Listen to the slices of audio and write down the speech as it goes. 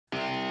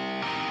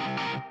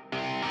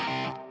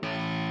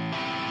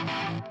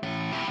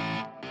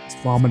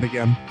vomit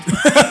again.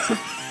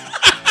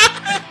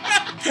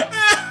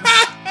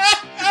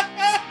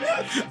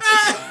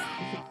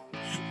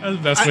 That's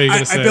the best way you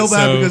could say it. I feel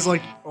bad because,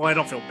 like, well, I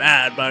don't feel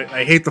bad, but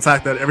I hate the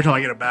fact that every time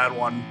I get a bad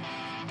one,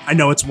 I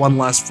know it's one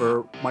less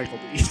for Michael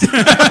to eat.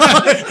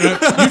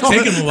 You've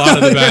taken a lot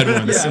of the bad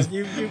ones.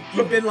 Yeah,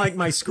 you've been like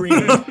my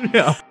screening.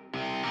 Yeah.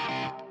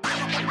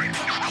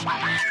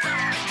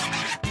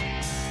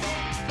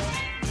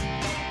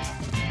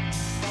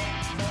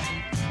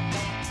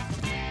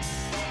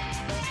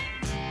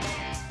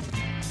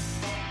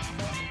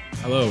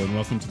 Hello, and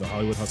welcome to the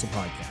Hollywood Hustle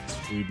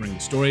Podcast, where we bring the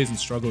stories and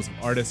struggles of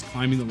artists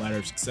climbing the ladder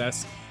of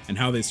success and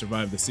how they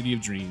survive the city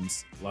of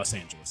dreams, Los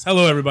Angeles.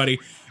 Hello, everybody.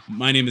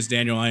 My name is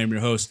Daniel. I am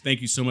your host.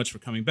 Thank you so much for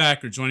coming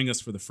back or joining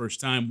us for the first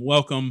time.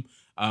 Welcome.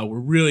 We're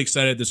really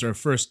excited. This is our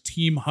first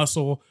Team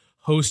Hustle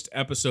host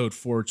episode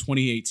for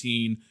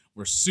 2018.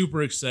 We're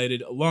super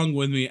excited. Along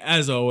with me,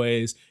 as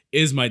always,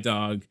 is my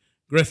dog,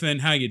 Griffin.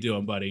 How you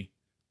doing, buddy?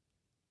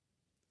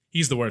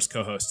 He's the worst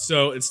co-host.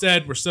 So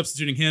instead, we're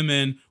substituting him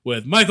in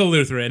with Michael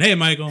Lutheran. Hey,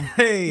 Michael.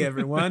 Hey,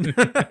 everyone.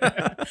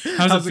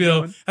 How's it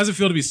feel? How's it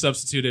feel to be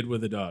substituted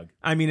with a dog?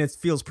 I mean, it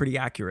feels pretty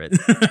accurate.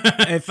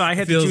 If I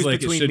had to Feels choose like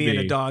it between should me and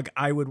be. a dog,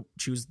 I would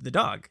choose the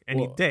dog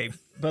any Well- day.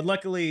 But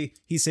luckily,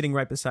 he's sitting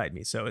right beside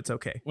me, so it's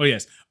okay. Well,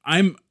 yes.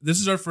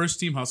 This is our first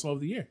Team Hustle of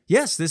the year.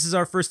 Yes, this is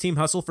our first Team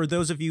Hustle. For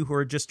those of you who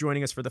are just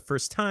joining us for the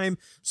first time,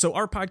 so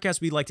our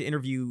podcast, we like to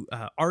interview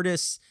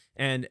artists,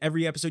 and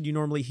every episode you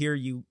normally hear,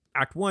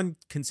 Act 1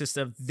 consists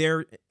of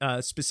their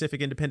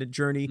specific independent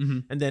journey,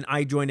 and then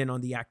I join in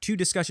on the Act 2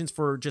 discussions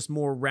for just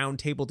more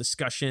roundtable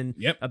discussion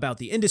about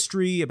the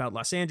industry, about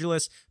Los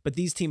Angeles. But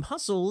these Team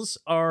Hustles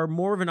are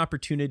more of an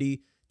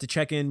opportunity to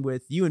check in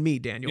with you and me,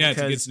 Daniel. Yeah,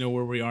 to get to know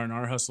where we are in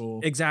our hustle.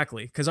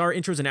 Exactly, because our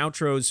intros and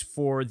outros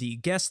for the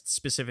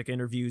guest-specific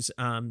interviews,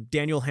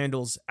 Daniel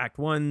handles Act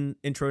 1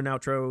 intro and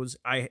outros.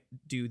 I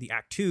do the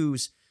Act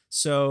 2s.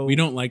 So We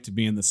don't like to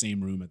be in the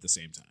same room at the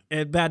same time.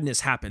 and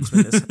badness happens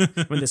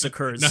when this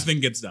occurs. Nothing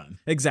gets done.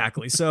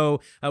 Exactly.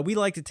 So we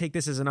like to take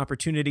this as an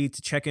opportunity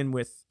to check in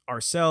with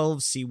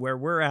ourselves, see where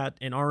we're at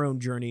in our own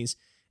journeys,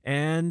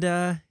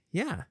 and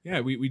yeah.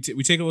 Yeah, we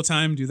take a little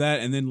time, do that,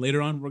 and then later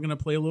on, we're going to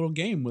play a little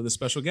game with a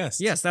special guest.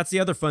 Yes, that's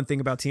the other fun thing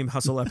about Team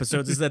Hustle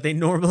episodes is that they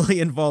normally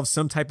involve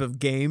some type of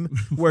game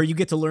where you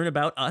get to learn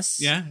about us.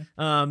 Yeah.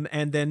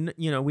 And then,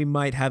 we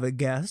might have a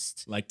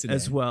guest Like today.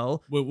 as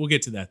well. We'll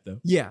get to that, though.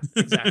 Yeah,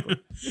 exactly.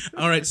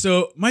 All right.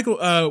 So,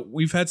 Michael,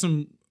 we've had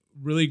some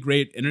really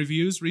great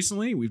interviews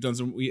recently. We've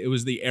done it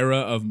was the era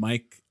of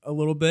Mike a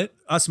little bit.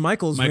 Us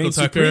Michaels, Michael reign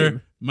Tucker,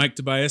 supreme. Mike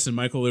Tobias, and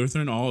Michael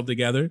Lutheran all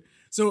together.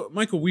 So,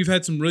 Michael, we've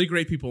had some really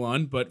great people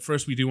on, but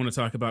first we do want to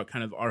talk about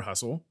kind of our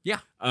hustle. Yeah.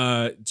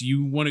 Do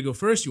you want to go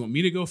first? You want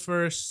me to go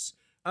first?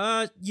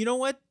 You know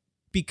what?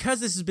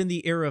 Because this has been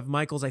the era of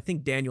Michaels, I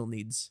think Daniel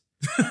needs.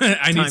 I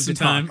Time need to some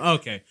time.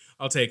 Okay,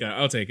 I'll take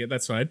it.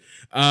 That's fine.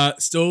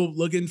 Still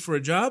looking for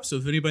a job. So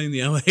if anybody in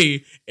the LA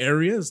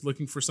area is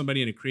looking for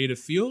somebody in a creative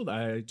field,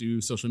 I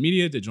do social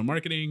media, digital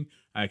marketing.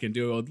 I can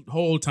do a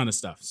whole ton of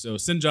stuff. So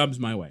send jobs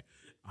my way.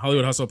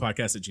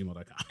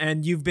 HollywoodHustlePodcast@gmail.com.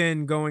 And you've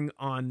been going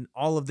on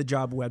all of the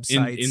job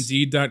websites.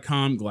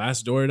 Indeed.com,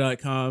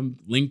 Glassdoor.com,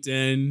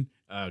 LinkedIn,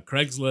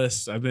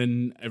 Craigslist. I've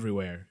been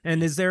everywhere.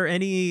 And is there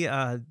any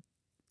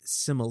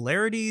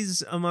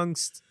similarities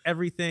amongst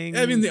everything?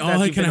 I mean, that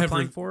all I you've kind been of have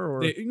applying for,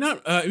 or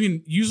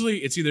usually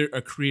it's either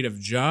a creative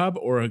job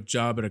or a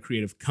job at a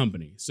creative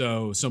company.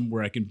 So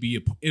somewhere I can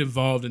be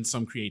involved in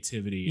some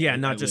creativity. yeah, at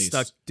not just least.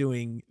 stuck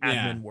doing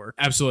admin work.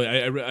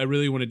 Absolutely. I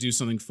really want to do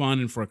something fun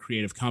and for a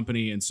creative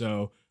company. And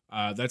so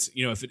that's,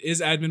 if it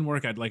is admin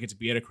work, I'd like it to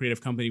be at a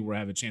creative company where I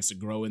have a chance to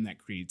grow in that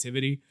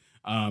creativity.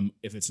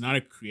 If it's not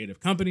a creative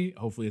company,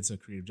 hopefully it's a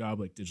creative job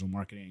like digital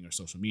marketing or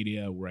social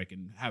media where I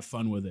can have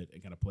fun with it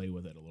and kind of play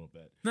with it a little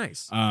bit.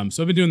 Nice.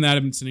 So I've been doing that.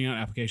 I've been sending out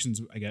applications.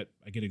 I get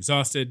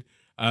exhausted.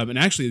 And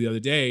actually the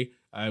other day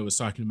I was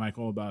talking to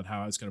Michael about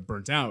how I was kind of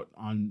burnt out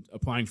on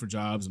applying for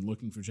jobs and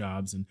looking for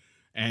jobs.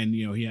 And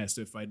he asked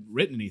if I'd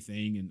written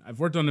anything, and I've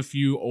worked on a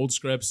few old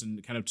scripts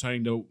and kind of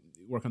trying to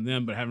work on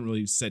them, but I haven't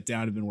really sat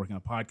down. I've been working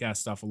on podcast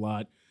stuff a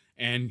lot.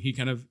 And he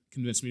kind of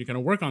convinced me to kind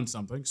of work on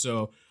something.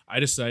 So I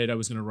decided I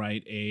was going to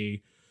write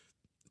a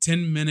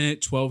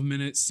 10-minute,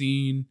 12-minute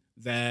scene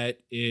that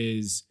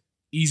is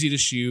easy to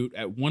shoot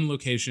at one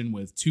location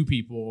with two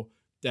people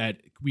that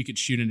we could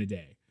shoot in a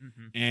day.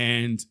 Mm-hmm.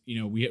 And,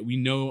 we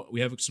know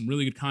we have some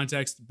really good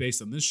context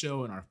based on this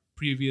show and our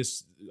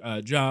previous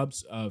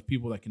jobs of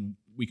people that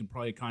we can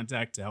probably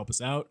contact to help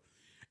us out.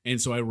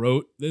 And so I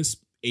wrote this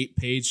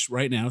 8-page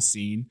right now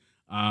scene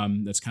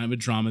that's kind of a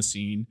drama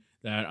scene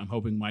that I'm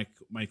hoping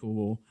Michael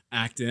will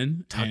act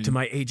in. Talk to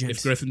my agent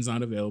if Griffin's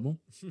not available.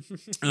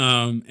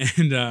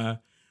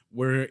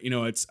 We're,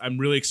 I'm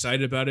really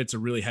excited about it. It's a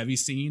really heavy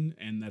scene,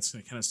 and that's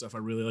the kind of stuff I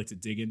really like to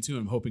dig into.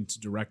 I'm hoping to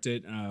direct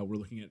it. We're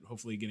looking at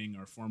hopefully getting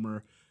our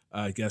former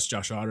guest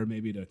Josh Otter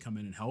maybe to come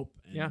in and help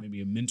and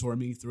maybe mentor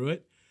me through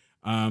it.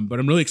 But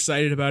I'm really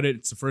excited about it.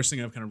 It's the first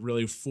thing I've kind of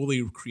really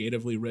fully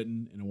creatively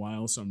written in a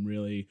while. So I'm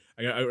really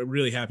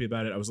happy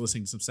about it. I was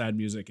listening to some sad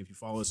music. If you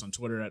follow us on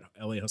Twitter at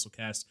LA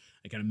Hustlecast,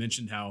 I kind of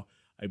mentioned how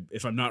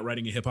if I'm not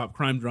writing a hip hop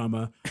crime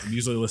drama, I'm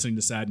usually listening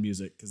to sad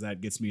music because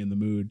that gets me in the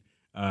mood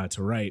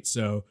to write.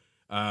 So,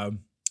 I've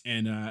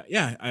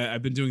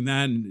been doing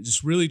that and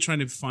just really trying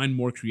to find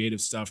more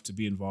creative stuff to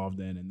be involved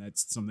in. And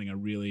that's something I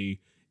really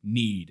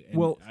need. And,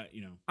 well,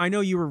 I know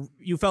you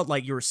felt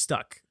like you were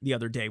stuck the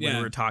other day when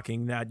we were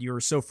talking, that you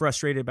were so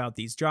frustrated about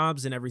these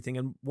jobs and everything.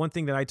 And one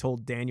thing that I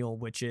told Daniel,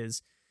 which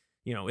is,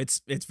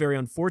 it's very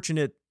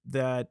unfortunate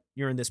that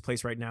you're in this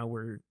place right now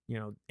where,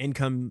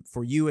 income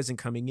for you isn't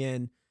coming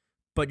in,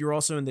 but you're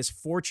also in this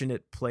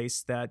fortunate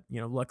place that,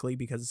 luckily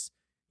because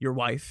your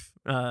wife,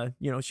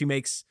 she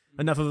makes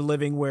enough of a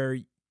living where,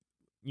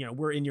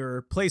 we're in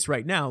your place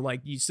right now,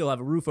 like you still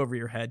have a roof over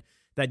your head,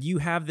 that you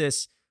have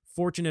this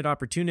fortunate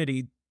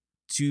opportunity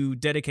to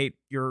dedicate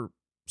your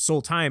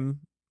sole time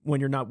when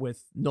you're not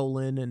with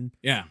Nolan and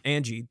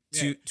Angie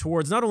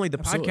towards not only the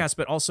podcast,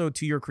 but also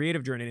to your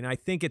creative journey. And I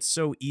think it's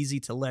so easy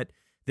to let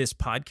this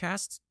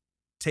podcast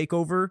take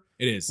over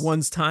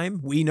one's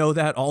time. We know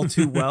that all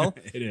too well.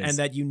 It is. And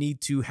that you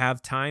need to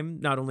have time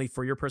not only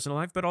for your personal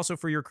life, but also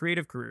for your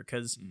creative career.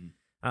 Because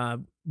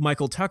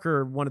Michael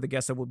Tucker, one of the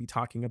guests that we'll be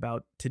talking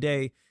about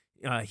today,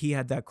 he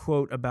had that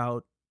quote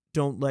about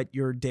don't let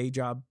your day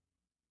job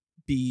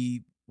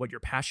be what you're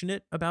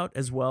passionate about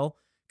as well,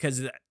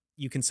 because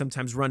you can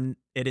sometimes run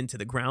it into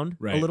the ground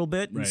a little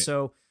bit. And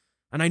so,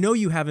 and I know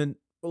you haven't,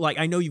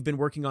 I know you've been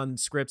working on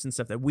scripts and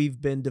stuff that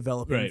we've been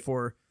developing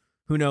for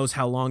who knows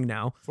how long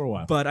now. For a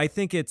while. But I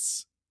think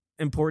it's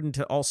important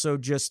to also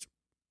just,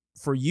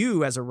 for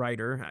you as a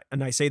writer,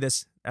 and I say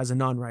this as a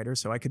non-writer,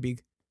 so I could be,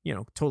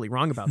 totally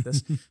wrong about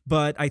this,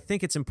 but I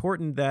think it's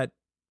important that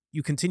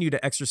you continue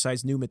to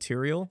exercise new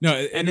material. No,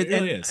 it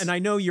really is. And I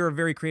know you're a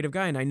very creative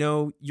guy, and I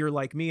know you're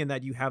like me in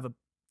that you have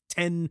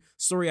 10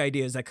 story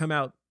ideas that come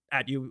out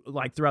at you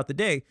like throughout the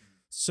day.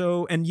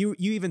 So, and you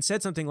even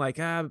said something like,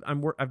 I've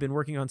been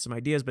working on some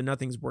ideas, but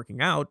nothing's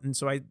working out. And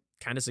so I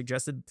kind of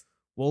suggested,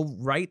 well,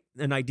 write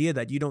an idea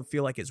that you don't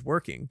feel like is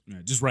working. Yeah,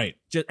 just write.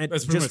 Just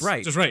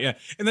write. Just write, yeah.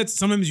 And that's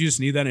sometimes you just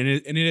need that, and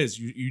it is.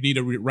 You need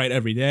to write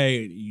every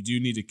day. You do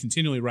need to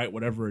continually write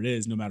whatever it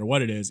is, no matter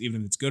what it is,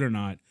 even if it's good or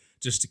not,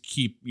 just to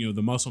keep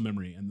the muscle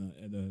memory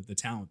and the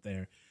talent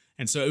there.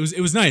 And so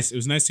it was nice. It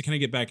was nice to kind of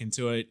get back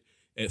into it.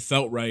 It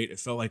felt right. It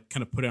felt like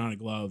kind of put on a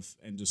glove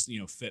and just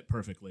fit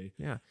perfectly.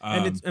 Yeah.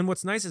 And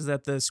what's nice is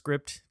that the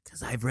script,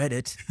 because I've read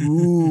it,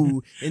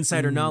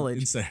 insider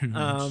knowledge,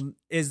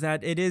 is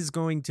that it is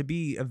going to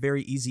be a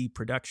very easy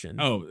production.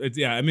 Oh,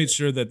 I made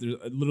sure that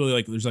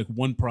there's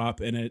one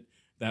prop in it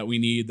that we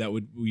need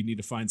we need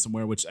to find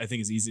somewhere, which I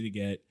think is easy to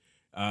get.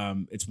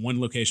 It's one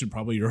location,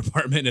 probably your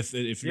apartment,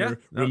 if your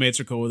roommates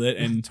are cool with it,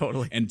 and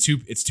totally. And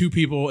it's two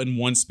people in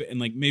one and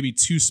like maybe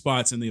two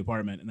spots in the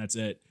apartment, and that's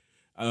it.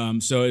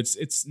 So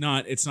it's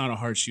not a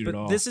hard shoot at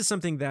all. This is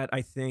something that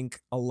I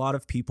think a lot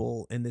of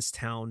people in this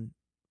town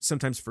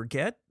sometimes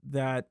forget,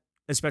 that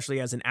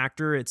especially as an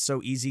actor, it's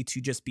so easy to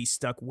just be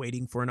stuck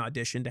waiting for an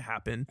audition to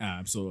happen.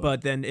 Absolutely.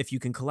 But then if you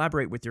can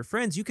collaborate with your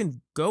friends, you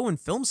can go and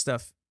film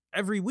stuff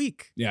every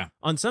week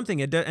on something.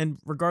 And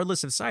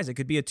regardless of size, it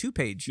could be a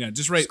 2-page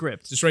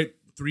script. Just write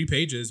 3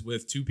 pages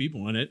with 2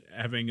 people in it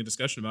having a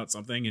discussion about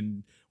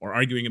something or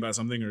arguing about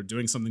something or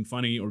doing something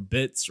funny or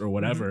bits or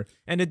whatever.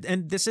 Mm-hmm.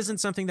 And this isn't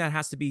something that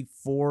has to be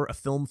for a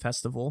film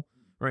festival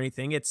or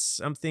anything. It's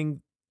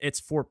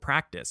for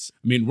practice.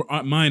 I mean,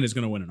 mine is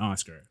going to win an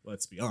Oscar.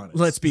 Let's be honest.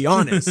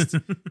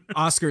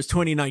 Oscars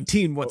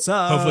 2019. What's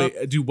up?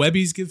 Hopefully, do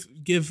Webbies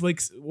give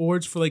like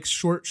awards for like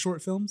short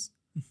films?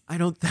 I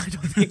don't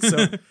think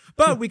so.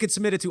 But we could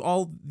submit it to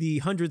all the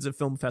hundreds of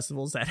film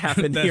festivals that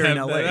happen here in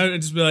LA.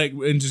 And just be like,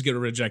 and just get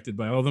rejected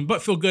by all of them,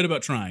 but feel good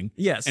about trying.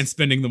 Yes. And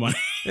spending the money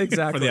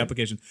exactly for the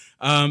application.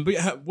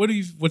 But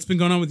what's been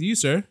going on with you,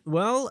 sir?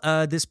 Well,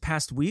 this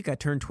past week I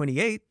turned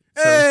 28.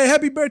 Hey,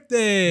 happy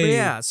birthday!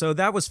 Yeah, so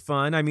that was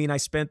fun. I mean, I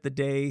spent the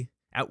day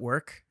at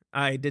work.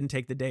 I didn't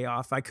take the day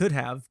off. I could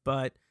have,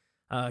 but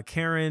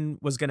Karen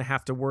was going to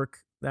have to work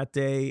that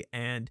day,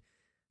 and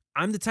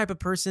I'm the type of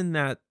person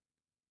that,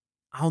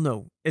 I don't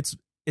know. It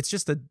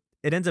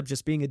ends up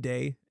just being a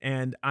day,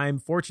 and I'm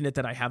fortunate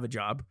that I have a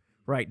job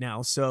right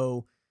now.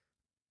 So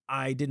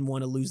I didn't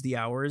want to lose the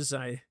hours.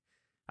 I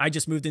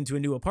just moved into a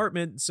new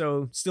apartment,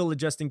 so still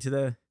adjusting to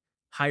the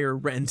higher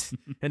rent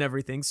and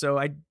everything. So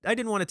I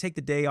didn't want to take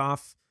the day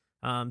off.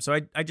 So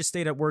I just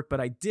stayed at work, but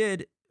I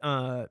did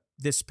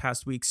this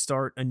past week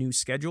start a new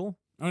schedule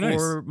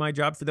for my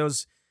job. For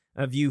those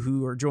of you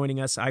who are joining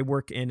us, I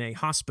work in a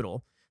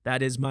hospital.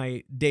 That is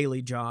my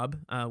daily job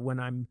when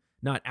I'm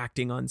not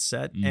acting on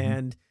set. Mm-hmm.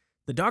 And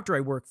the doctor I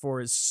work for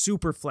is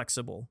super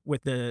flexible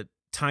with the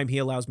time he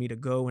allows me to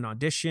go and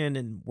audition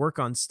and work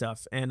on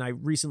stuff. And I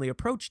recently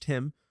approached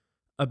him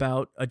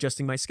about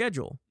adjusting my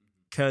schedule,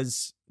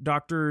 because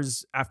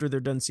doctors, after they're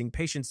done seeing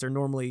patients, they're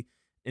normally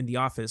in the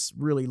office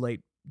really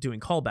late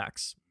doing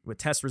callbacks with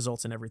test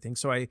results and everything.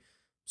 So I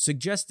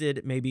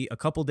suggested maybe a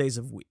couple days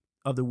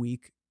of the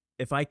week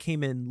if I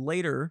came in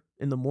later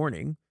in the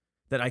morning,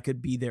 that I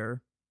could be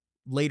there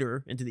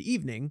later into the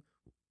evening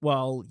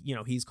while,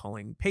 he's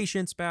calling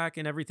patients back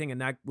and everything.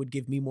 And that would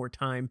give me more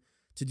time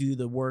to do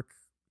the work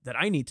that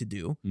I need to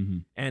do. Mm-hmm.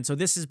 And so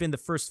this has been the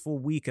first full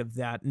week of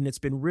that. And it's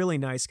been really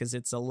nice because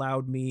it's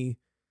allowed me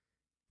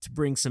to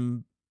bring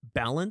some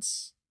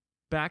balance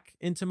back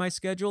into my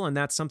schedule. And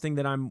that's something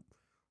that I'm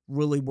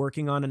really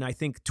working on. And I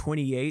think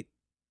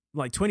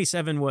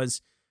 27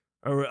 was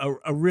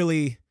a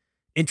really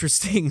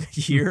interesting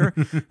year,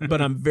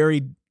 but I'm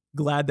very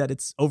glad that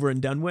it's over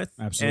and done with.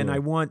 Absolutely. And I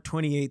want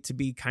 28 to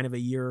be kind of a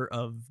year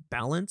of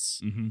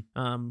balance.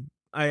 Mm-hmm.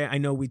 I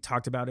know we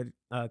talked about it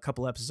a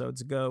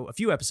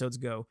few episodes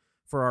ago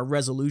for our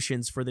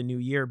resolutions for the new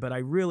year, but I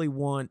really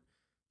want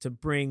to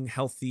bring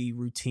healthy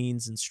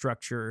routines and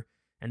structure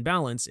and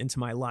balance into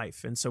my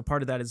life. And so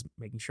part of that is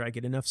making sure I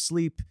get enough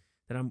sleep,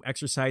 that I'm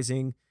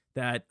exercising,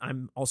 that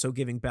I'm also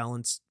giving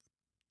balance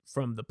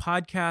from the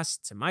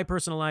podcast to my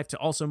personal life to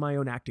also my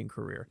own acting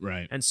career.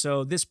 Right. And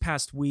so this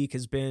past week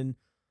has been,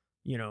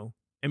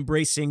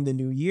 embracing the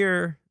new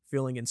year,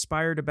 feeling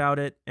inspired about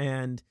it.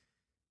 And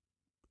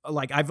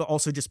like, I've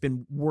also just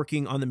been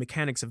working on the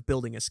mechanics of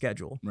building a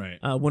schedule. Right.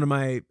 One of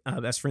my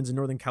best friends in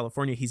Northern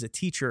California, he's a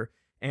teacher.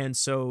 And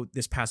so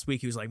this past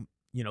week he was like,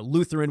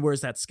 Lutheran,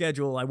 where's that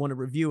schedule? I want to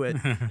review it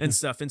and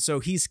stuff. And so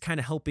he's kind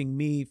of helping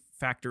me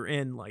factor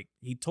in, like,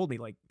 he told me,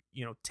 like,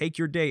 take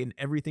your day and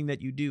everything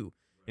that you do,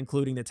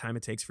 including the time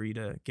it takes for you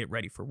to get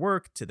ready for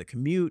work, to the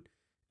commute,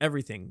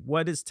 everything.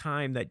 What is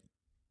time that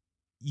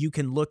you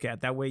can look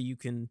at? That way you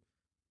can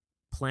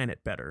plan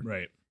it better.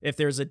 Right. If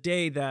there's a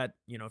day that,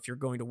 if you're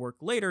going to work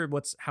later,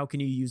 how can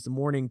you use the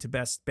morning to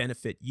best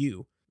benefit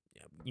you?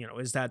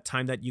 Is that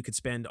time that you could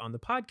spend on the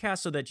podcast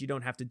so that you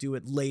don't have to do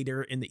it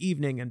later in the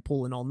evening and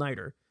pull an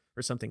all-nighter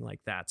or something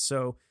like that?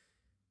 So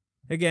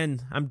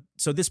again,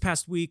 so this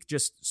past week,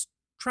 just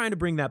trying to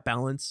bring that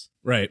balance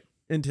right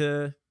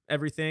into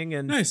everything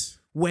and nice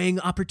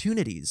weighing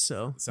opportunities.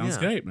 So sounds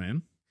great,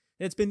 man.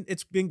 It's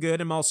been good.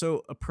 I'm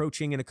also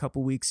approaching in a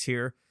couple weeks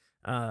here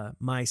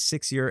my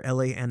 6-year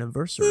LA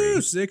anniversary.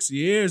 Ooh, 6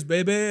 years,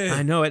 baby.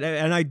 I know it,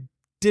 and I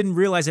didn't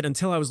realize it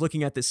until I was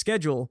looking at the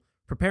schedule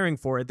preparing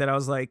for it, that I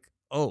was like,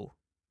 oh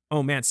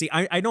man. See,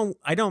 I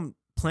don't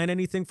plan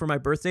anything for my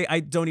birthday. I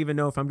don't even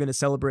know if I'm going to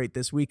celebrate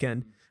this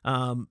weekend.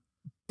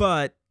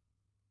 But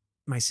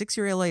my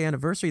 6-year LA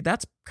anniversary,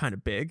 that's kind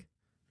of big.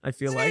 I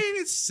feel like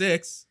it's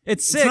 6.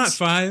 It's 6. It's not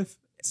 5.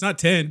 It's not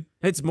 10.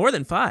 It's more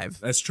than 5.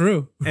 That's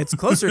true. It's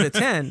closer to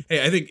 10.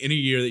 Hey, I think any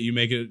year that you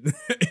make it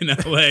in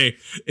LA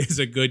is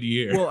a good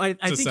year. Well, I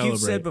think celebrate. you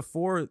said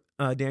before,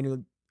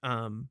 Daniel,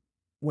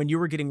 when you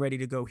were getting ready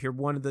to go here,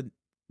 one of the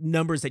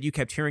numbers that you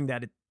kept hearing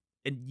that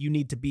you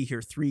need to be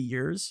here 3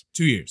 years.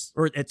 2 years.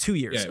 Or at 2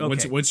 years. Yeah,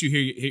 okay. once you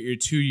hit your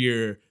 2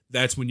 year,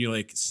 that's when you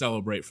like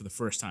celebrate for the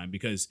first time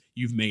because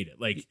you've made it.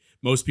 Like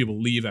most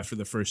people leave after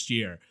the first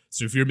year.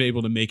 So if you're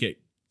able to make it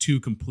 2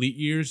 complete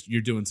years,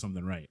 you're doing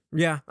something right.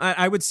 Yeah,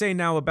 I would say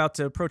now about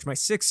to approach my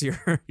 6th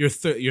year. Your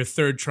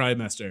third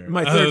trimester.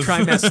 My third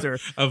trimester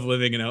of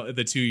living in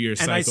the 2 year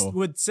cycle. And I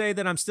would say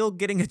that I'm still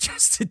getting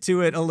adjusted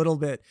to it a little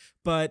bit,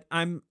 but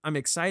I'm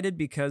excited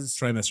because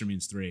trimester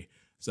means 3,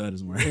 so that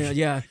doesn't work.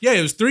 Yeah. Yeah,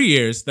 it was 3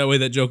 years. That way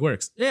that joke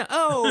works. Yeah.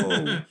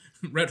 Oh.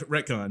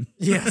 Retcon.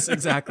 Yes,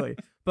 exactly.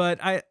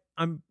 But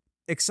I'm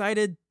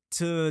excited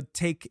to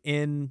take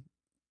in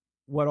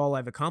what all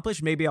I've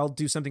accomplished. Maybe I'll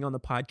do something on the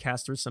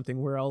podcast or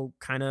something where I'll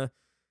kind of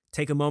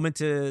take a moment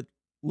to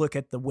look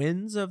at the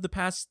wins of the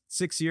past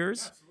 6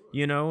 years.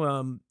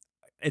 Absolutely.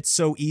 It's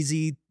so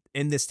easy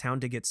in this town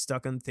to get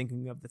stuck on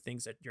thinking of the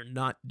things that you're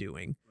not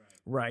doing.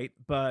 Right.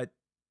 But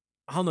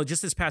I don't know,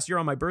 just this past year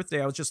on my birthday,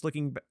 I was just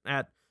looking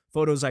at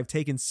photos I've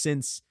taken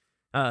since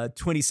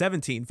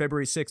 2017,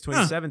 February 6th,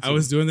 2017. I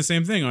was doing the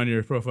same thing on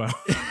your profile.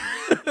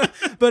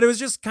 But it was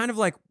just kind of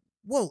like,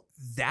 whoa,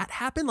 that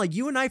happened? Like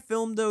you and I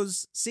filmed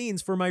those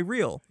scenes for my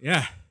reel.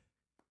 Yeah.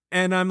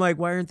 And I'm like,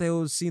 why aren't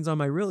those scenes on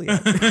my reel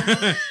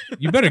yet?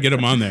 You better get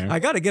them on there. I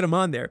got to get them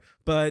on there.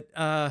 But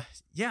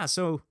yeah,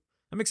 so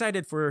I'm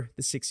excited for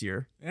the 6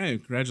 year. Yeah,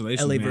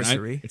 congratulations,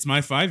 anniversary. It's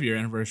my 5-year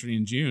anniversary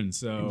in June.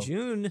 So in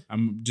June.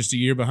 I'm just a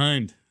year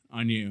behind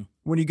on you.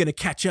 When are you going to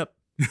catch up?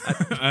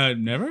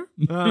 Never.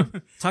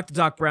 Talk to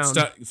Doc Brown.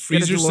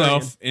 Freeze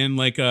yourself in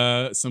like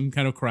some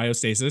kind of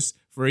cryostasis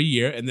for a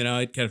year, and then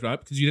I'll catch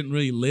up because you didn't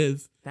really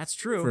live. That's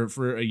true.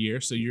 For a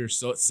year, so you're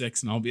still at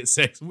 6, and I'll be at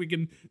 6. We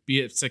can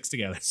be at 6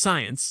 together.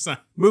 Science,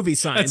 movie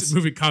science, that's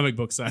movie comic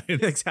book science,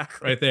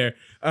 exactly right there.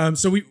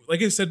 So we,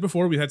 like I said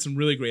before, we had some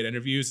really great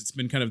interviews. It's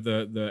been kind of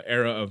the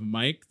era of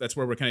Mike. That's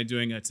where we're kind of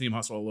doing a Team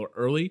Hustle a little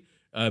early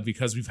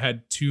because we've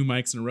had 2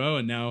 mics in a row,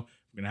 and now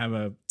we're gonna have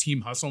a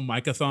Team Hustle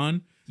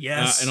Mike-a-thon.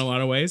 Yes, in a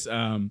lot of ways.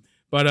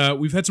 But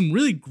we've had some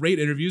really great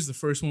interviews. The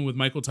first one with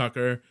Michael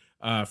Tucker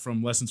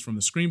from Lessons from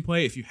the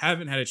Screenplay. If you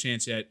haven't had a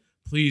chance yet,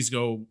 please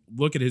go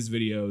look at his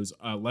videos,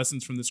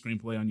 Lessons from the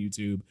Screenplay on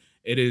YouTube.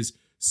 It is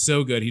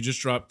so good. He just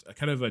dropped a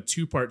kind of a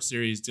 2-part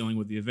series dealing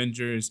with the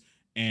Avengers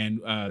and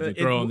the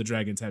girl and the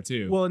dragon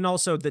tattoo. Well, and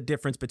also the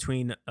difference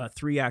between a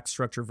 3-act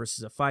structure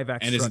versus a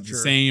 5-act and structure. is it the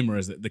same, or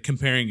is it the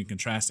comparing and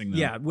contrasting them?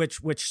 Yeah,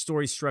 which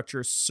story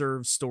structure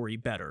serves story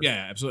better?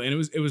 Yeah, absolutely.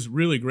 And it was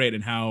really great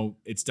in how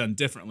it's done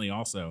differently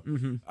also.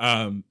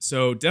 Mm-hmm.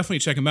 So definitely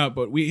check them out.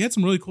 But we had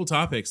some really cool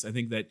topics, I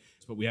think, but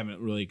we haven't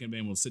really been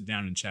able to sit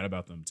down and chat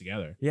about them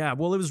together. Yeah,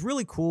 well, it was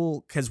really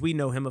cool because we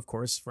know him, of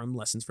course, from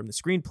Lessons from the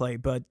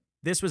Screenplay, but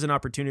this was an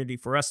opportunity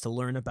for us to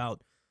learn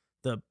about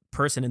the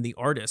person and the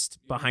artist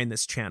behind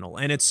this channel.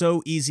 And it's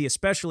so easy,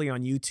 especially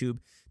on YouTube,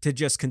 to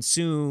just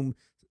consume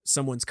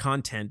someone's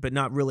content, but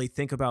not really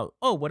think about,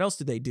 oh, what else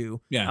did they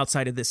do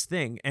outside of this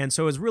thing? And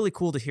so it was really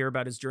cool to hear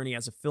about his journey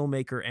as a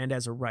filmmaker and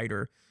as a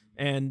writer,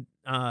 and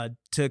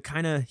to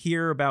kind of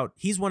hear about,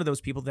 he's one of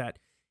those people that,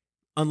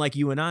 unlike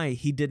you and I,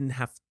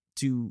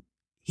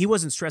 he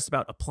wasn't stressed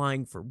about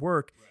applying for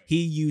work. Right.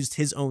 He used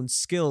his own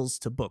skills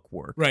to book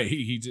work. Right.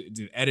 He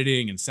did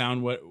editing and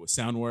sound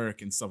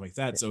work and stuff like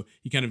that. So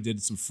he kind of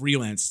did some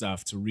freelance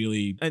stuff to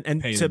really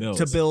pay the bills.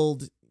 To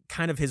build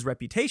kind of his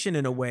reputation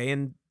in a way.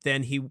 And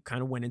then he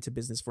kind of went into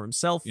business for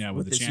himself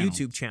with this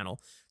YouTube channel.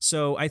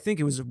 So I think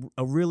it was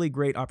a really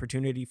great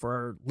opportunity for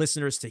our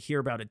listeners to hear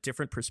about a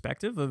different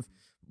perspective of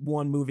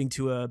one moving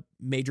to a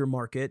major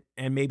market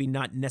and maybe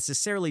not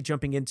necessarily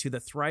jumping into the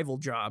thrival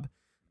job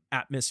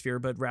atmosphere,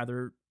 but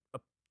rather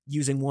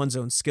using one's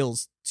own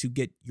skills to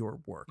get your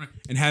work. Right.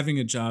 And having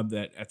a job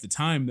that at the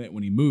time that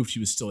when he moved, he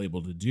was still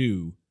able to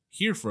do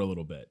here for a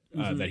little bit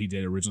that he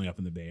did originally up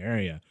in the Bay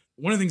Area.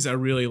 One of the things I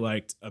really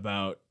liked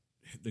about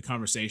the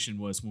conversation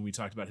was when we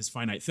talked about his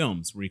Finite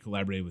Films, where he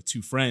collaborated with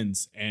 2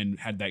 friends and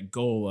had that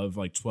goal of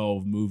like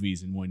 12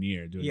 movies in 1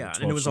 year. Doing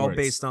and it was all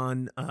based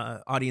on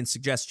audience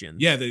suggestions.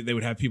 Yeah, they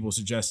would have people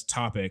suggest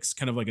topics,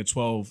 kind of like a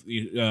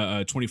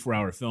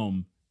 24-hour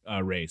film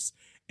race.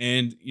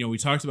 And, we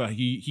talked about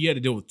he had to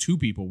deal with 2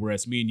 people,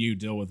 whereas me and you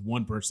deal with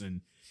 1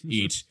 person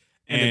each.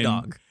 and a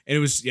dog. And it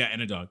was,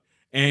 and a dog.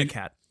 And a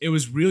cat. It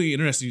was really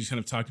interesting just kind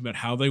of talking about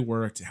how they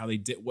worked, how they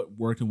did what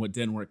worked and what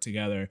didn't work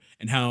together,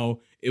 and how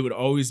it would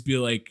always be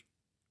like,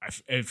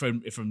 if I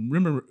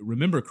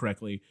remember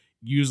correctly,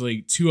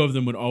 usually 2 of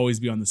them would always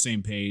be on the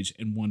same page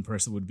and 1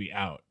 person would be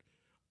out.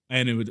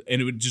 And it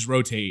would just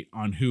rotate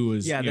on who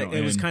was. Yeah,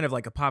 it was kind of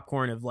like a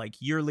popcorn of like,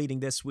 you're leading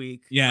this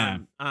week. Yeah,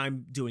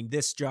 I'm doing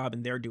this job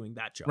and they're doing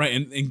that job. Right,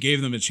 and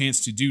gave them a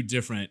chance to do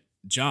different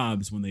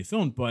jobs when they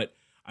filmed. But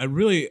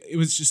it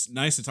was just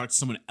nice to talk to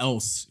someone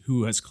else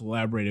who has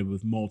collaborated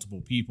with multiple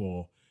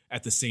people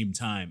at the same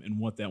time and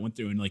what that went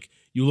through. And like,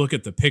 you look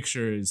at the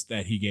pictures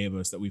that he gave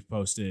us that we've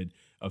posted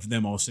of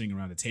them all sitting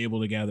around a table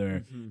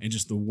together, and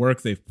just the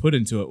work they've put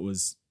into it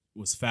was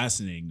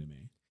fascinating to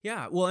me.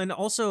 Yeah, well, and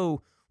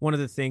also one of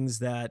the things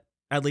that,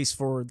 at least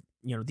for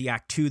the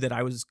Act 2 that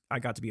I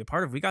got to be a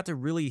part of, we got to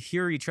really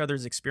hear each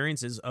other's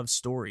experiences of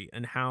story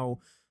and how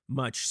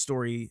much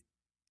story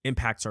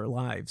impacts our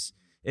lives.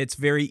 It's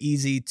very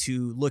easy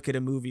to look at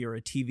a movie or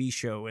a TV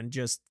show and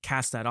just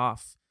cast that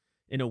off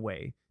in a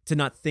way, to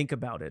not think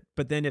about it.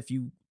 But then if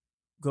you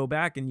go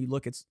back and you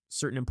look at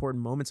certain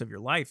important moments of your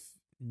life,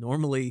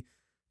 normally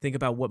think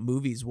about what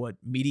movies, what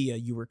media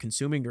you were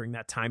consuming during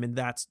that time, and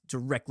that's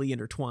directly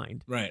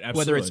intertwined. Right, absolutely.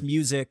 Whether it's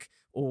music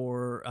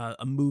or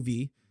a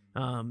movie,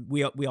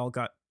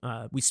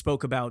 we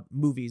spoke about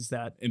movies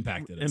that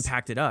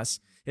impacted us.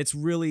 It's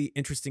really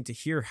interesting to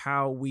hear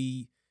how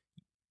we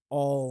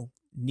all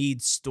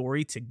need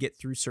story to get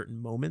through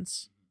certain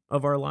moments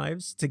of our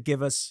lives, to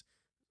give us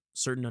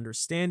certain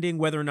understanding,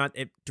 whether or not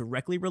it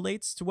directly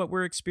relates to what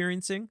we're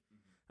experiencing.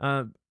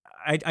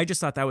 I just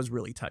thought that was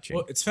really touching.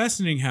 Well, it's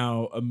fascinating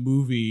how a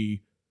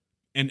movie,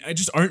 and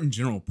just art in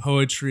general,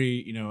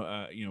 poetry,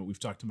 we've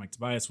talked to Mike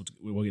Tobias,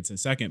 we'll get to in a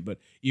second, but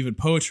even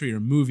poetry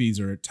or movies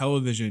or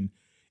television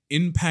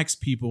impacts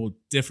people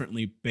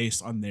differently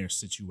based on their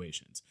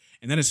situations.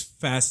 And that is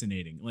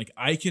fascinating. Like,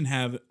 I can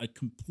have a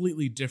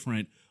completely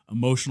different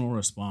emotional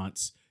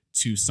response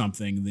to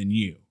something than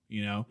you.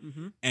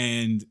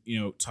 And,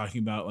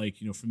 talking about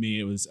for me,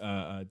 it was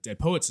Dead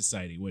Poets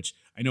Society, which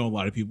I know a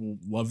lot of people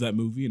love that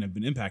movie and have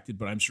been impacted,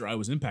 but I'm sure I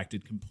was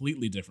impacted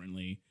completely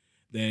differently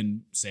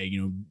than, say,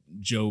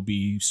 Joe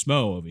B.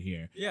 Smo over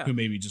here, who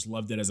maybe just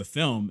loved it as a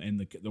film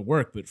and the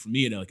work. But for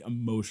me, it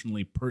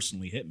emotionally,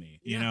 personally hit me,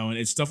 and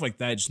it's stuff like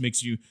that. It just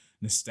makes you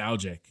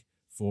nostalgic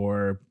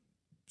for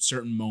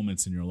certain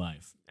moments in your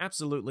life.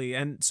 Absolutely.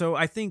 And so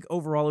I think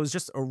overall, it was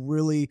just a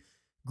really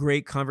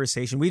great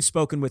conversation. We've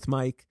spoken with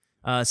Mike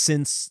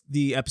since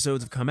the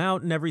episodes have come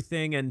out and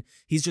everything, and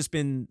he's just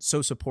been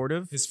so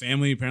supportive. His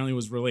family apparently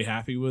was really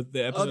happy with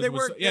the episodes. Oh, they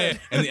were, yeah.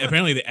 And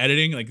apparently the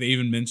editing, they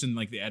even mentioned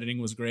the editing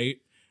was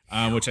great,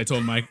 which I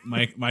told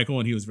Michael,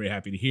 and he was very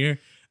happy to hear.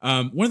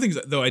 One of the things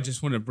though I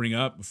just want to bring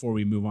up before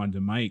we move on to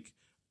Mike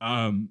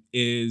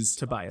is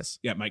Tobias.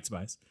 Yeah, Mike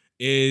Tobias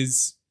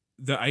is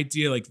the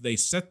idea they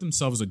set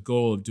themselves a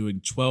goal of doing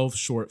 12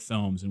 short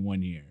films in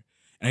 1 year,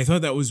 and I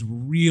thought that was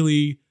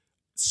really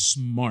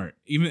smart,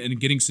 even in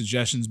getting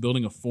suggestions,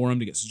 building a forum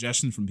to get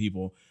suggestions from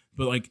people,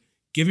 but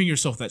giving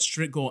yourself that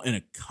strict goal and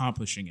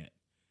accomplishing it.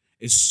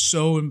 is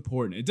so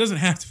important. It doesn't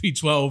have to be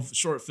 12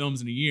 short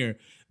films in a year,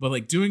 but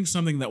like doing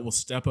something that will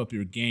step up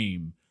your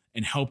game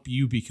and help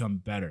you become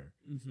better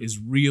is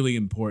really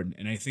important.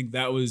 And I think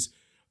that was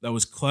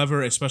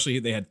clever, especially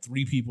they had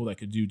 3 people that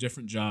could do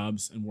different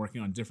jobs and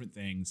working on different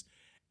things.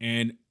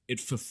 And it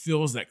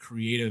fulfills that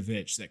creative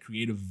itch, that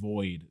creative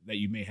void that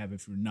you may have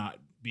if you're not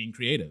being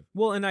creative.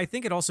 Well, and I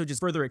think it also just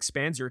further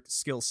expands your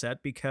skill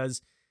set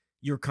because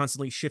you're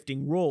constantly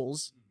shifting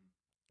roles.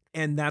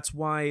 And that's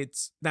why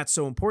that's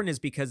so important, is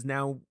because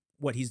now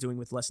what he's doing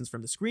with Lessons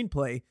from the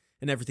Screenplay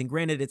and everything,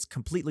 granted, it's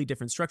completely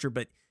different structure,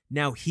 but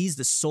now he's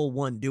the sole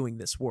one doing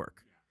this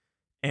work.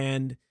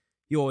 And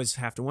you always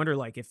have to wonder,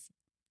 like, if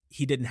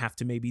he didn't have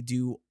to maybe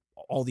do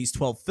all these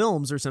 12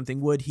 films or something,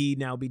 would he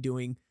now be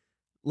doing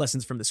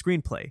Lessons from the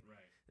Screenplay? Right.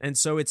 And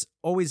so it's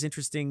always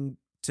interesting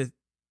to,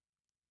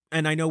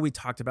 and I know we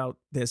talked about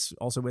this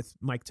also with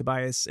Mike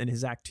Tobias and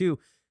his Act 2,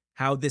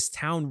 how this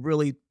town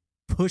really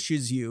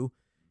pushes you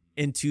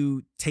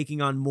into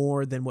taking on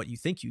more than what you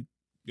think you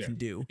can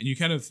do. And you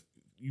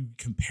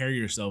compare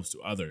yourselves to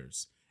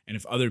others. And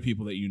if other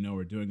people that you know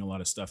are doing a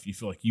lot of stuff, you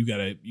feel like you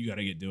gotta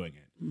get doing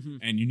it.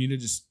 And you need to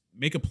just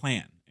make a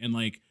plan. And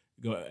like,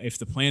 go, if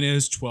the plan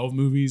is 12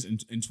 movies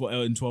in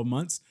 12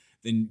 months,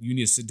 then you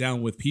need to sit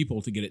down with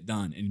people to get it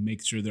done and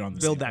make sure they're on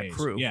the same page. Build that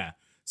crew. Yeah.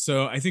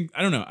 So I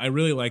don't know. I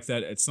really like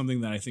that. It's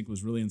something that I think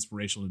was really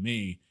inspirational to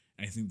me.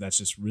 I think that's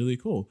just really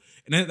cool.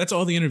 And that's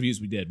all the interviews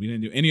we did. We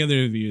didn't do any other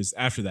interviews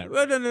after that.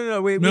 Well, no.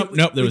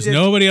 Nope. There was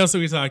nobody else that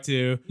we talked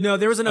to. No,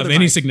 there was another of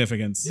any Mike.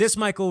 Significance. This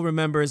Michael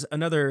remembers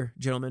another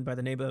gentleman by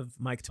the name of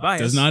Mike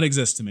Tobias. Does not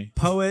exist to me.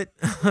 Poet,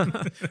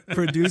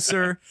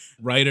 producer,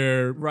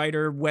 writer,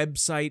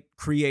 website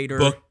creator,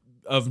 book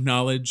of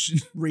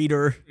knowledge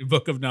reader.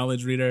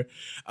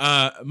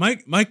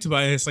 Mike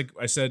Tobias, like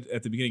I said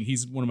at the beginning,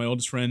 he's one of my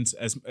oldest friends.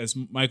 As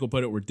Michael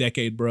put it, we're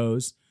decade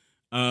bros.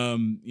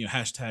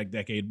 Hashtag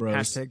decade bros.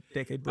 Hashtag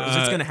decade bros.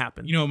 It's gonna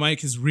happen.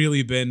 Mike has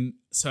really been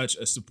such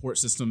a support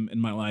system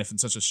in my life and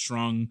such a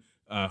strong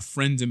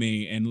friend to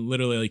me. And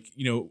literally, like,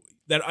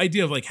 that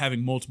idea of like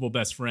having multiple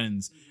best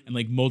friends and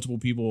like multiple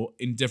people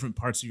in different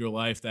parts of your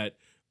life that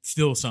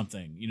feel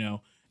something,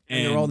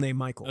 and they're all named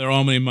Michael. They're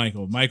all named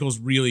Michael. Michael's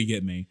really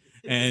get me.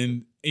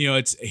 And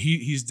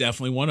he's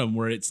definitely one of them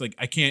where it's like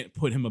I can't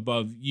put him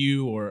above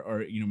you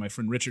or my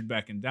friend Richard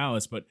back in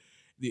Dallas, but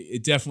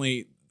it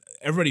definitely,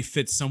 everybody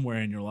fits somewhere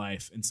in your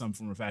life in some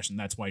form or fashion.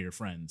 That's why you're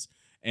friends.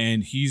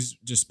 And he's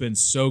just been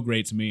so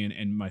great to me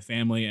and my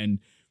family, and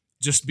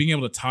just being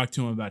able to talk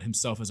to him about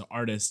himself as an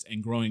artist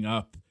and growing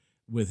up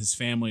with his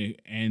family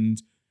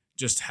and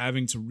just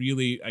having to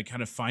really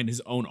kind of find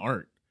his own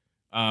art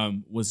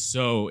was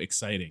so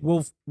exciting.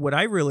 Well, what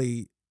I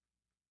really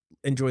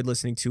enjoyed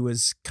listening to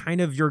is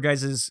kind of your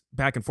guys'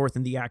 back and forth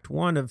in the Act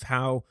 1 of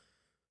how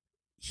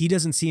he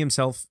doesn't see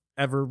himself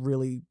ever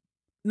really,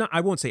 no,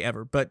 I won't say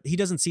ever, but he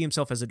doesn't see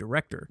himself as a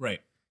director. Right.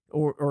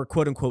 Or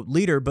quote unquote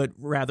leader, but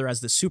rather as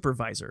the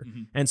supervisor.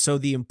 And so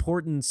the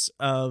importance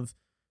of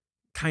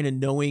kind of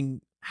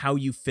knowing how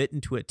you fit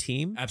into a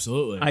team,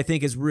 absolutely, I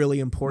think is really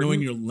important.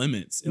 Knowing your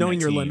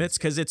limits.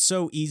 Because it's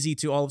so easy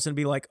to all of a sudden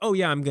be like, oh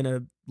yeah, I'm going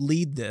to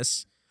lead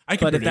this. I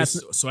can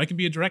produce, so I can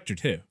be a director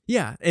too.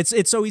 Yeah,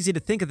 it's so easy to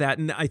think of that.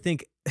 And I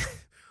think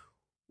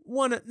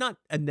not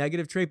a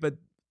negative trait, but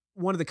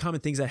one of the common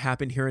things that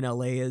happened here in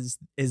LA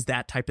is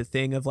that type of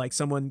thing of like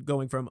someone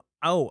going from,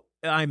 oh,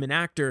 I'm an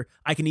actor,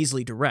 I can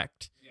easily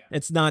direct. Yeah.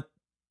 It's not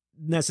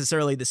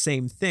necessarily the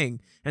same thing.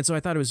 And so I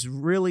thought it was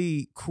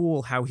really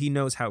cool how he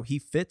knows how he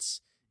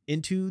fits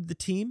into the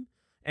team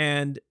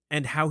and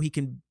how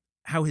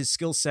his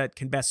skill set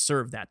can best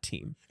serve that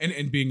team.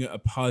 And being a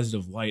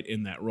positive light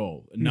in that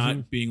role, and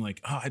not being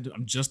like, oh,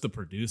 I'm just the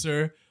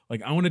producer.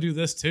 Like, I want to do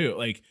this too.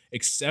 Like,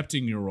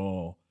 accepting your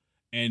role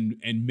and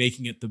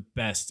making it the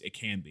best it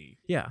can be.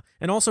 Yeah.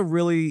 And also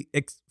really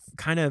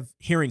kind of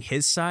hearing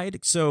his side.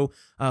 So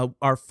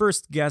our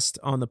first guest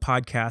on the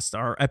podcast,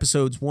 our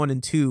episodes 1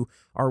 and 2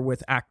 are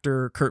with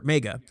actor Kurt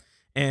Mega.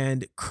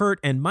 And Kurt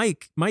and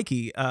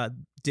Mikey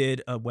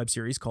did a web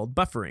series called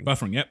Buffering.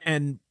 Buffering, yep.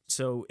 And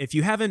so if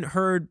you haven't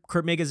heard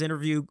Kurt Mega's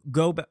interview,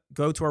 go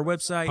to our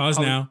website. Pause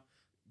now.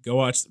 Go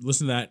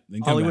listen to that.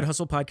 Then come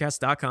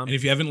HollywoodHustlePodcast.com. And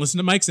if you haven't listened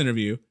to Mike's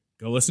interview,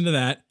 go listen to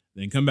that.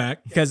 Then come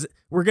back. Because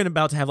we're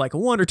about to have like a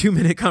 1 or 2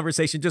 minute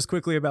conversation just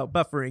quickly about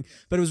buffering.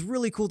 But it was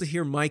really cool to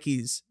hear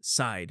Mikey's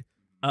side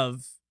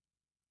of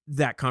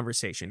that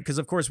conversation. Because,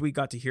 of course, we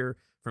got to hear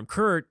from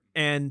Kurt.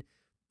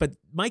 But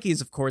Mikey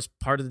is, of course,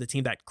 part of the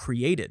team that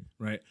created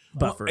buffering.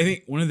 Well, I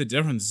think one of the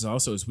differences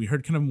also is we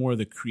heard kind of more of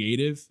the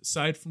creative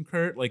side from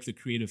Kurt, like the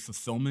creative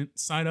fulfillment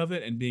side of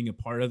it and being a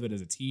part of it as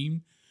a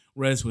team.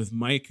 Whereas with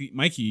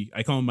Mikey,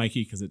 I call him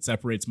Mikey because it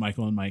separates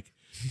Michael and Mike.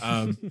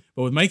 But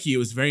with Mikey, it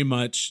was very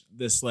much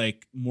this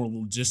like more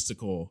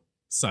logistical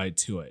side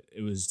to it.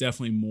 It was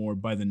definitely more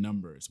by the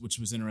numbers, which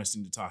was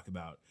interesting to talk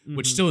about,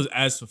 which still is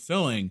as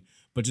fulfilling,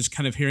 but just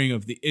kind of hearing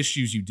of the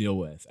issues you deal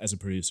with as a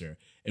producer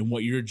and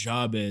what your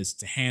job is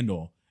to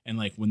handle. And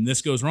like, when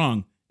this goes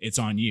wrong, it's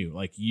on you.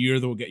 Like, you're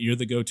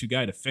the go-to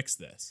guy to fix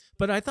this.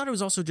 But I thought it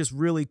was also just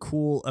really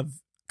cool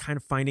of kind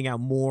of finding out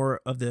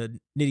more of the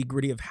nitty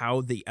gritty of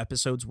how the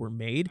episodes were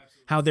made,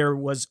 how there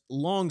was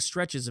long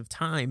stretches of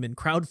time and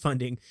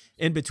crowdfunding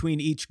in between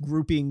each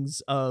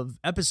groupings of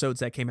episodes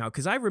that came out.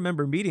 Because I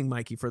remember meeting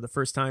Mikey for the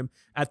first time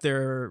at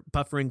their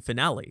Buffering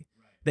finale.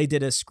 They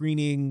did a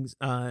screening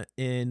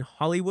in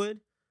Hollywood,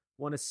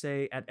 want to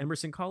say at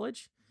Emerson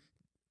College.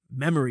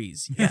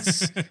 Memories,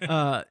 yes.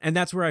 And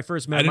that's where I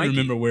first met I didn't Mikey.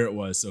 remember where it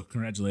was, so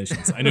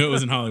congratulations. I knew it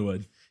was in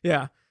Hollywood.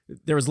 Yeah.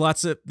 There was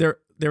lots of there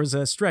was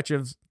a stretch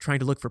of trying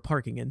to look for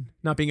parking and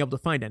not being able to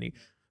find any.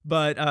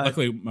 But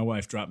Luckily, my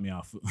wife dropped me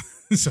off,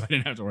 so I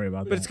didn't have to worry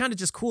about that. but it's kind of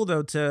just cool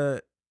though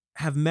to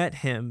have met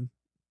him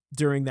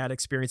during that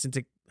experience and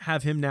to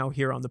have him now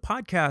here on the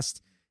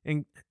podcast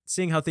and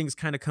seeing how things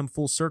kind of come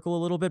full circle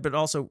a little bit, but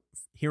also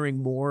hearing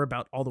more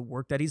about all the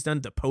work that he's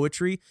done, the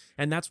poetry.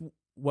 And that's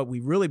what we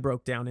really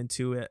broke down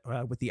into it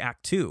with the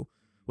Act 2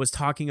 was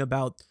talking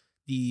about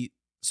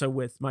so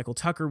with Michael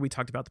Tucker, we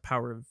talked about the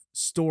power of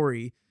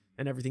story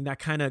and everything that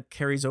kind of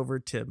carries over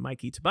to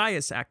Mikey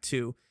Tobias Act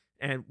 2,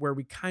 and where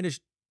we kind of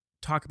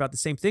talk about the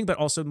same thing, but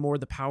also more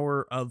the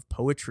power of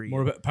poetry,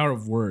 more about power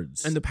of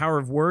words, and the power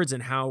of words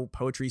and how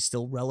poetry is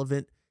still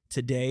relevant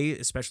today,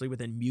 especially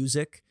within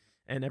music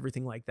and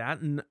everything like that.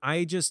 And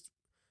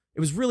it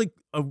was really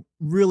a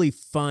really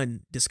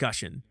fun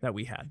discussion that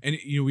we had. and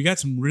we got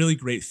some really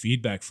great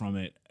feedback from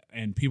it,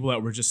 and people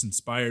that were just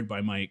inspired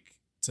by Mike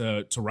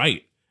to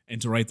write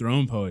and to write their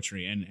own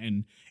poetry,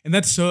 and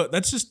that's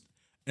just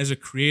as a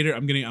creator,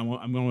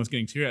 I'm almost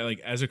getting teary-eyed. Like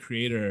as a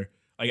creator,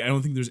 like I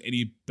don't think there's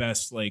any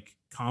best like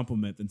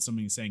compliment than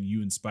somebody saying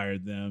you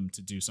inspired them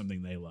to do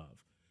something they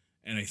love.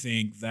 And I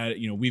think that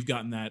we've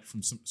gotten that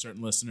from some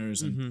certain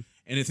listeners, and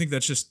I think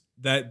that's just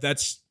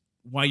that's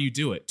why you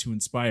do it, to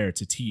inspire,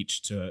 to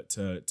teach,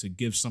 to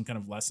give some kind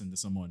of lesson to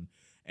someone.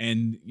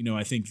 And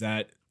I think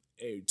that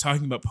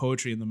talking about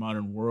poetry in the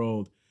modern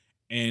world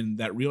and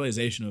that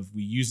realization of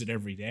we use it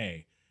every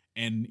day,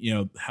 and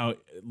how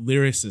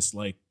lyricists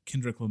like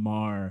Kendrick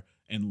Lamar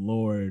and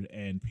Lorde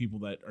and people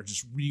that are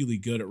just really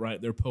good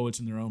at they're poets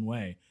in their own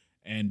way,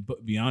 and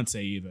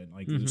Beyonce even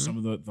like some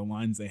of the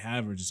lines they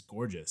have are just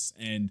gorgeous.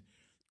 And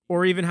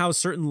or even how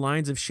certain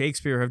lines of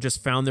Shakespeare have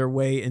just found their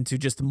way into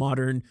just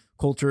modern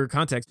culture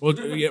context. Well,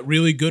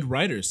 really good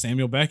writers,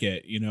 Samuel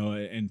Beckett,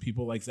 and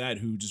people like that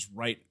who just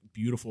write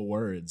beautiful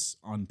words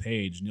on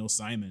page. Neil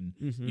Simon,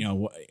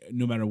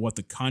 no matter what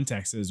the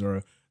context is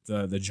or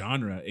the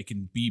genre, it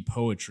can be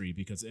poetry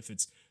because if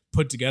it's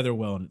put together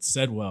well and it's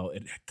said well,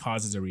 it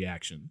causes a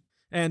reaction.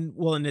 And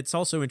it's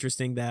also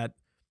interesting that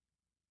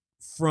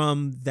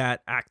from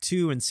that Act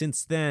 2 and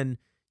since then,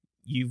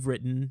 you've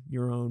written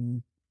your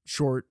own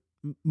short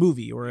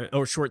movie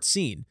or short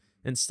scene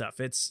and stuff.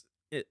 It's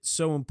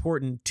so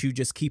important to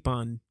just keep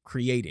on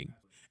creating.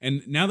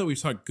 And now that we've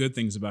talked good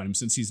things about him,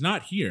 since he's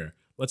not here,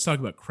 let's talk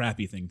about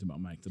crappy things about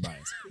Mike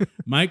Tobias.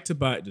 Mike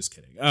Tobias, just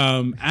kidding.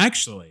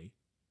 Actually,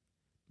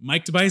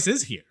 Mike Tobias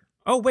is here.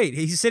 Oh wait,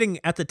 he's sitting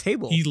at the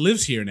table. He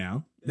lives here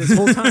now. This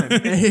whole time.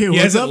 Hey, He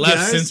what's hasn't up, left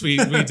guys? since we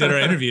did our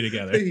interview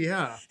together.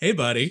 Yeah. Hey,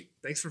 buddy.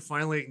 Thanks for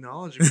finally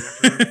acknowledging me.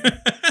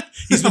 After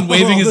He's been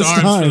waving All his this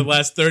arms for time. the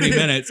last 30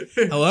 minutes.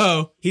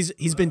 Hello.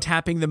 He's been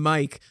tapping the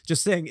mic,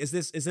 just saying, "Is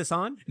this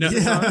on?" No,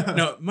 Yeah.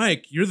 no,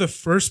 Mike, you're the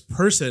first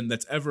person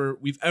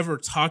we've ever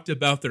talked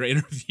about their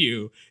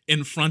interview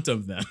in front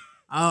of them.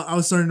 I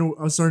was starting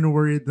to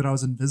worry that I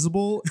was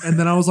invisible, and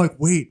then I was like,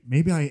 wait,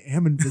 maybe I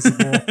am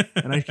invisible,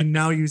 and I can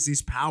now use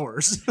these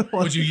powers.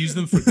 Would you use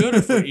them for good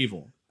or for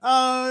evil?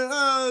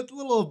 A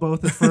little of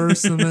both at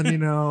first, and then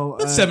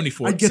That's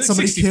 70-40. I'd get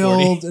somebody 60-40.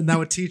 killed, and that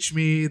would teach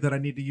me that I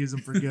need to use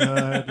them for good,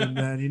 and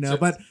then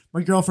but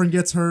my girlfriend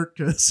gets hurt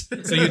because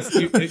So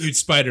you'd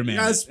Spider-Man.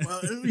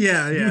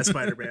 yeah,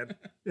 Spider-Man.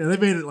 Yeah, they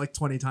made it like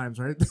 20 times,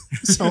 right?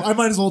 So I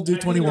might as well do We're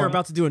 21.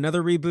 about to do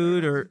another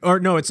reboot, or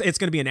no, it's going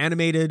to be an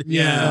animated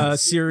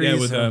series. Yeah,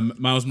 with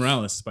Miles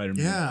Morales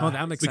Spider-Man. Yeah. Oh,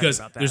 I'm excited Because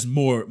about that. there's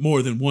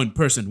more than one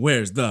person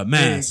wears the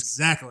mask.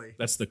 Exactly.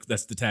 That's the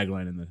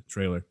tagline in the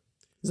trailer.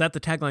 Is that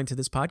the tagline to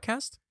this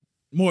podcast?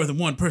 More than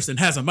one person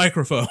has a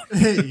microphone.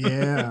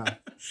 Yeah.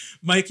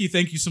 Mikey,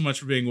 thank you so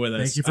much for being with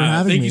us. Thank you for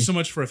having Thank me. you so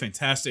much for a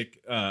fantastic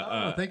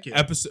thank you.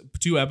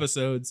 two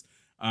episodes.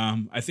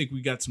 I think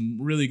we got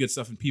some really good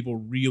stuff and people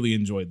really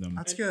enjoyed them.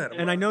 That's good.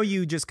 And I know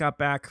you just got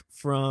back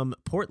from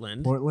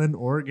Portland. Portland,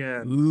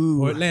 Oregon. Ooh,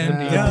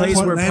 Portlandia. the place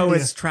where Portlandia.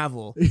 poets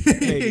travel.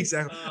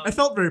 Exactly. I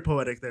felt very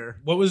poetic there.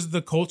 What was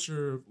the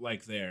culture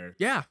like there?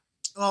 Yeah.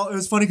 Well, it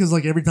was funny because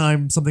like every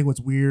time something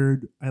was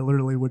weird, I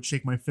literally would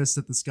shake my fist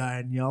at the sky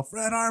and yell,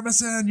 "Fred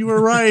Armisen, you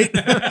were right."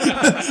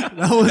 That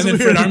was And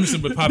then weird. Fred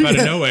Armisen would pop out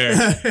of nowhere.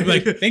 He'd be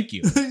like, thank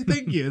you.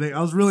 Thank you. I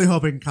was really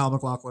hoping Kyle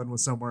MacLachlan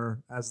was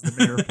somewhere as the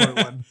mayor of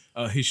Portland.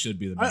 He should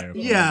be the mayor. of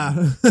Portland. Yeah.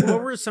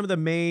 What were some of the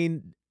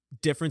main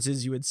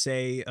differences you would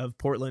say of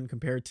Portland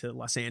compared to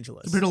Los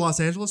Angeles? Compared to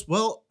Los Angeles,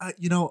 well,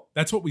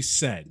 That's what we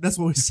said. that's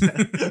what we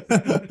said.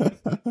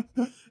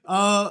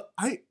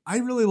 I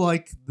really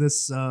like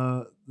this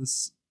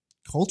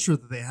culture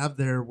that they have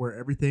there, where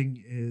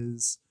everything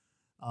is,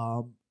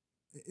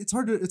 it's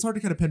hard to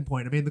kind of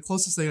pinpoint. I mean, the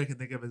closest thing I can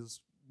think of is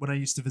when I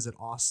used to visit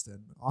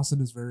Austin. Austin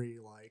is very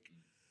like,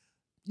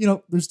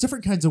 there's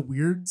different kinds of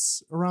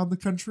weirds around the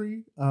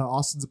country.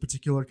 Austin's a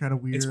particular kind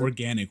of weird. It's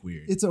organic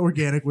weird. It's an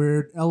organic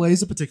weird.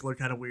 LA's a particular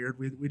kind of weird.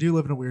 We do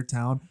live in a weird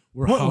town.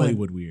 We're Portland,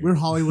 Hollywood weird. We're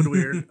Hollywood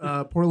weird.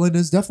 Portland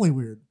is definitely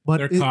weird, but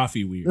They're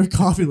coffee weird. They're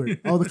coffee weird.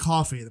 Oh, the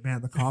coffee,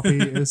 man, the coffee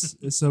is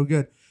so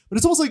good. But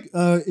it's almost like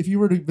if you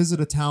were to visit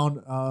a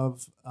town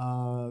of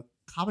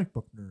comic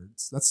book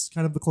nerds. That's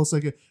kind of the closest I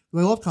get.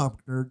 I love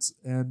comic nerds,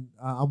 and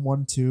I'm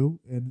one too.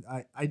 And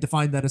I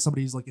define that as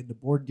somebody who's like into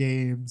board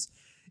games,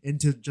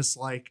 into just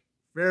like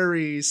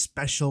very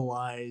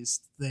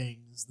specialized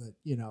things that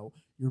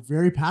you're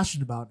very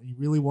passionate about, and you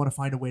really want to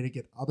find a way to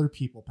get other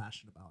people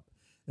passionate about.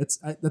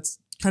 That's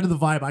kind of the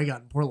vibe I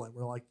got in Portland.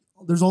 Where like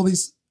there's all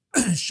these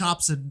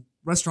shops and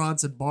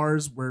restaurants and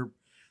bars where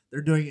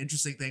they're doing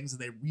interesting things,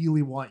 and they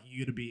really want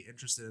you to be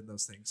interested in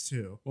those things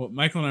too. Well,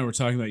 Michael and I were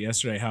talking about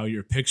yesterday how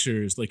your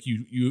pictures, like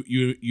you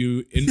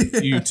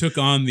took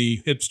on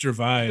the hipster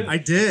vibe. I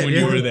did when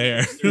you were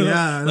there.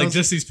 Yeah, like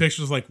just these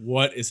pictures, like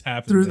what is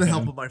happening through the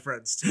help of my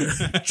friends too,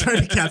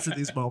 trying to capture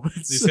these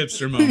moments, these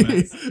hipster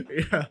moments.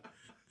 Yeah.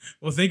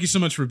 Well, thank you so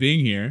much for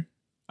being here.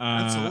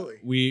 Absolutely.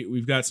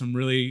 We've got some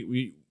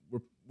really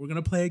we're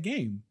gonna play a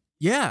game.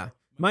 Yeah,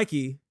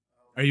 Mikey.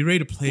 Are you ready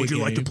to play? Would a you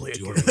game? like to play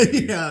a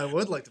game? Yeah, I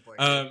would like to play.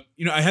 A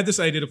game. I had this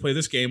idea to play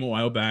this game a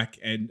while back,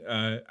 and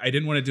I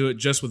didn't want to do it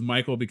just with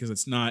Michael because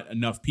it's not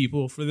enough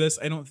people for this,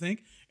 I don't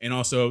think. And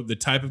also the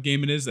type of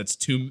game it is, that's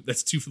too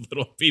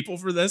little people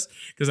for this,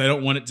 because I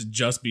don't want it to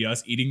just be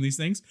us eating these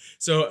things.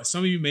 So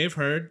some of you may have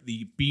heard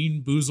the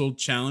Bean Boozled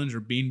Challenge or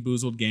Bean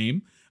Boozled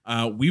game.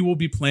 We will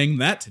be playing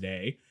that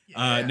today.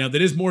 Now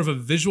that is more of a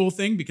visual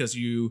thing because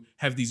you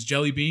have these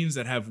jelly beans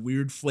that have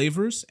weird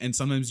flavors, and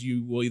sometimes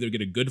you will either get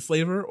a good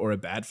flavor or a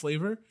bad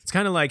flavor. It's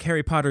kind of like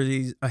Harry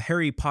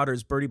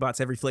Potter's Birdie Bots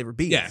every flavor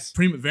beans. Yes,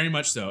 very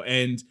much so.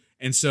 And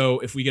so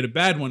if we get a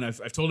bad one,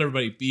 I've told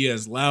everybody be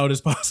as loud as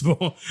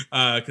possible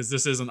because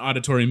this is an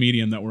auditory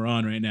medium that we're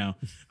on right now.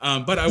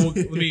 But I will.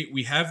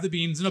 We have the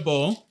beans in a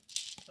bowl.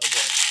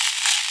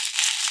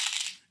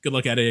 Good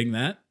luck editing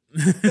that.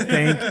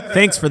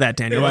 Thanks for that,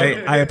 Daniel.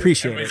 I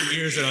appreciate it. My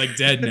ears are like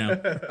dead now.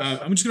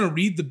 I'm just gonna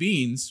read the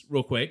beans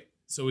real quick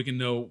so we can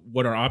know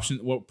what our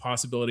what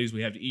possibilities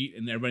we have to eat,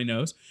 and everybody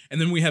knows. And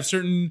then we have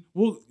certain.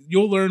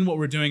 You'll learn what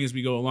we're doing as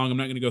we go along. I'm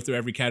not gonna go through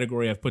every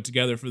category I've put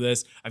together for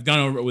this. I've gone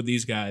over it with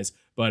these guys,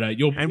 but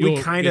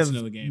we kind of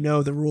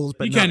know the rules,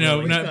 but you kind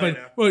of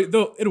really.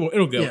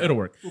 It'll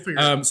work. We'll figure it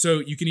out. So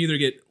you can either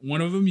get one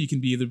of them. You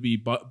can either be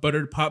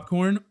buttered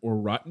popcorn or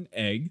rotten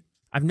egg.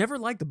 I've never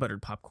liked the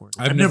buttered popcorn.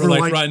 I've never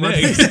liked rotten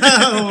eggs.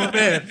 Oh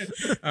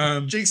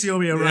man, Jinx, you owe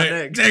me a rotten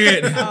egg. Dang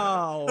it!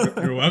 Oh.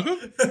 You're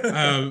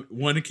welcome.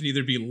 One can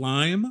either be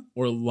lime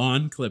or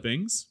lawn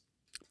clippings.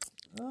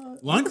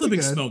 Lawn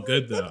clippings smell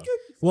good though.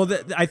 Well,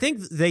 I think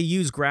they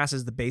use grass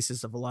as the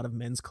basis of a lot of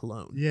men's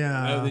cologne.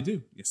 Yeah, they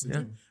do. Yes, they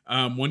do.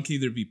 One can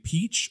either be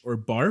peach or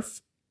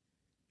barf.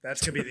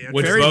 That's gonna be the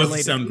which Very both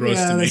related. sound gross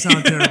to me. They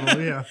sound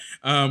terrible. Yeah.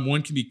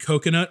 One can be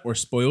coconut or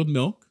spoiled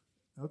milk.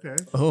 Okay.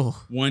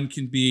 Oh, One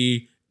can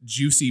be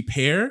juicy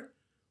pear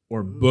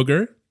or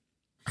booger.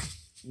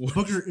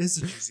 Booger is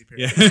a juicy pear.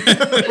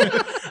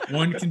 Yeah.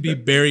 One can be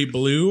berry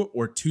blue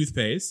or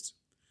toothpaste.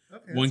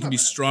 Okay, One can be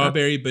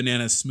strawberry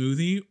banana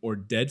smoothie or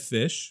dead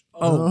fish.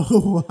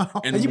 Oh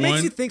wow. And it makes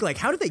one, you think, like,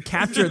 how do they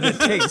capture the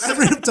taste? I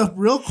ramped up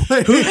real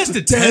quick. who has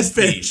to test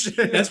fish? these?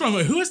 That's what I'm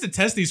like. Who has to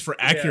test these for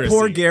accuracy?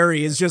 Poor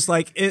Gary is just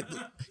like it.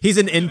 He's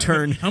an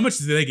intern. How much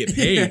do they get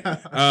paid?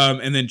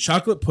 And then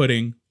chocolate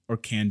pudding or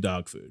canned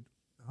dog food.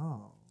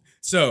 Oh.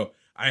 So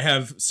I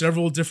have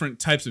several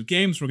different types of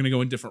games. We're going to go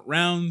in different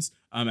rounds.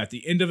 At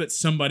the end of it,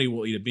 somebody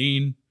will eat a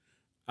bean.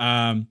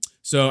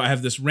 So I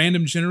have this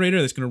random generator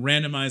that's going to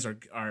randomize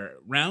our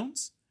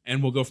rounds,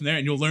 and we'll go from there.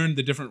 And you'll learn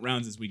the different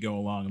rounds as we go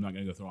along. I'm not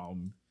going to go through all of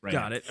them right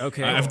Got now. it.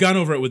 Okay. I've gone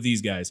over it with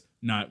these guys,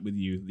 not with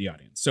you, the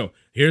audience. So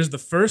here's the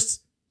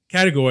first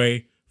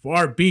category for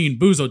our Bean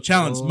Boozled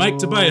Challenge. Mike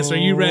Tobias, are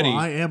you ready?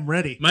 I am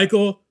ready.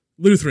 Michael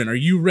Lutheran, are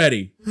you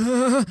ready?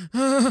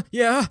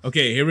 Yeah.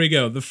 Okay, here we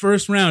go. The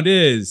first round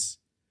is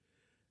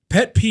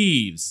pet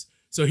peeves.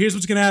 So here's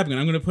what's going to happen.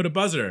 I'm going to put a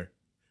buzzer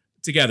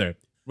together.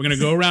 We're going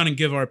to go around and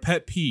give our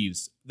pet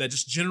peeves, that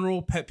just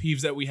general pet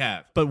peeves that we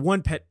have. But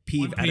one pet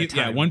peeve at a time.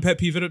 Yeah, one pet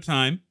peeve at a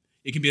time.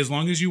 It can be as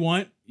long as you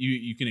want.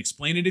 You can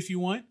explain it if you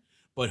want.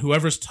 But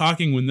whoever's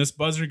talking when this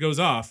buzzer goes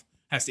off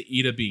has to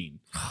eat a bean.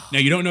 Now,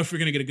 you don't know if you're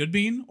going to get a good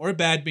bean or a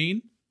bad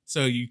bean.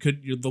 So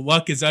the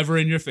luck is ever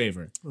in your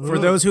favor. For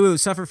those who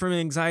suffer from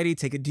anxiety,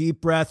 take a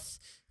deep breath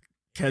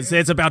because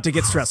it's about to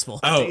get stressful.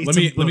 Oh, Eat let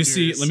some me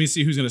see. boogers. Let me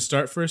see who's going to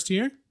start first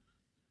here.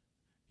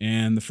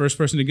 And the first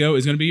person to go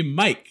is going to be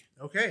Mike.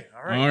 Okay.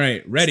 All right. All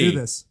right, ready, Let's do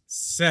this.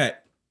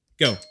 set,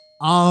 go.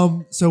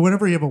 So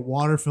whenever you have a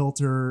water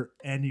filter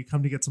and you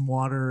come to get some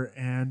water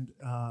and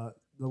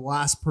the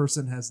last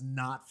person has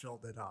not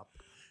filled it up,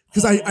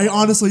 because I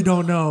honestly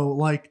don't know.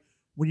 Like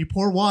when you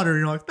pour water,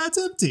 you're like, that's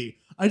empty.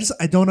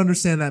 I don't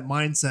understand that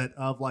mindset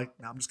of like,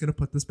 no, I'm just gonna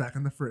put this back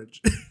in the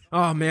fridge.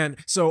 Oh man,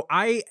 so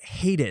I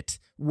hate it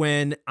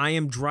when I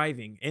am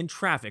driving in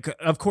traffic.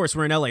 Of course,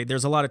 we're in LA,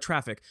 there's a lot of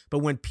traffic, but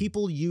when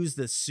people use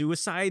the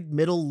suicide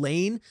middle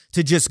lane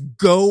to just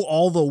go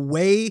all the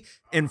way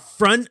in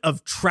front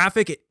of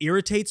traffic, it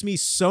irritates me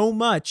so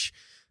much.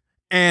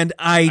 And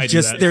I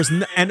just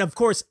and of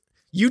course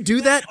you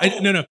do that.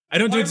 No, I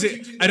don't do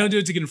it. I don't do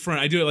it to get in front.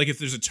 I do it like if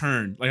there's a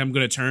turn, like I'm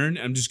going to turn,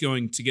 I'm just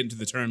going to get into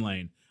the turn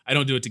lane. I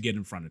don't do it to get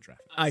in front of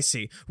traffic. I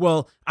see.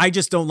 Well, I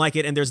just don't like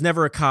it, and there's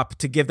never a cop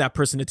to give that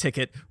person a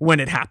ticket when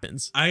it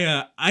happens.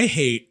 I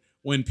hate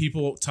when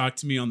people talk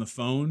to me on the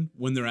phone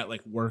when they're at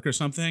like work or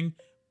something,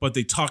 but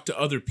they talk to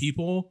other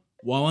people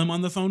while I'm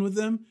on the phone with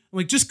them. I'm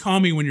like, just call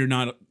me when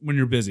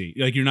you're busy.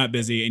 Like you're not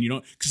busy and you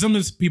don't, because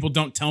sometimes people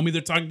don't tell me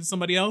they're talking to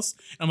somebody else.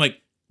 And I'm like,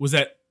 was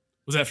that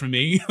for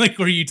me? Like,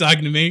 were you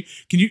talking to me?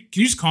 Can you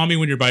just call me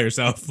when you're by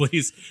yourself,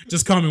 please?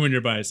 Just call me when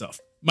you're by yourself.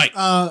 Mike.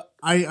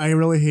 I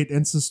really hate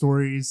Insta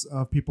stories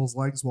of people's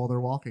legs while they're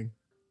walking.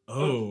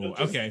 Oh,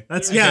 okay.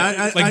 That's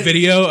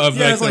video of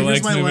it's like the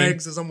here's my moving.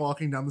 legs as I'm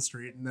walking down the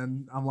street, and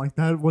then I'm like,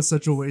 that was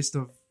such a waste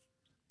of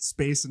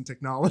space and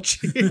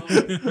technology.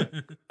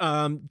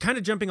 Kind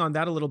of jumping on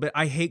that a little bit,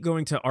 I hate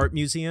going to art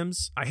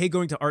museums. I hate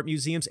going to art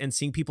museums and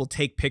seeing people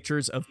take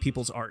pictures of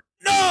people's art.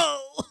 No!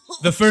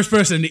 The first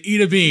person to eat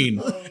a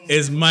bean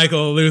is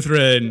Michael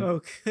Lutheran.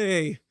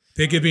 Okay.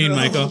 Pick a bean,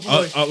 Michael.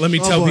 Let me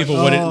tell people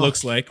what it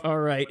looks like. All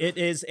right. It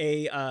is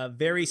a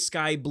very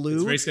sky blue.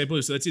 It's very sky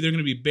blue. So that's either going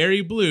to be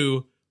berry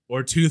blue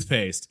or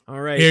toothpaste.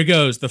 All right. Here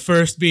goes. The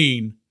first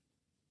bean.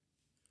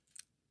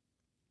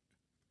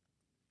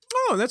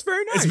 Oh, that's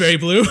very nice. It's very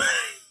blue.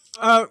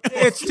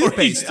 It's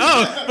toothpaste.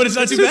 Oh, but it's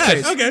not too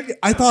bad. Okay.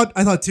 I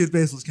thought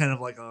toothpaste was kind of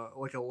like a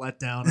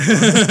letdown.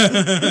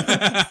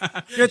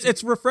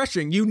 It's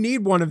refreshing. You need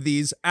one of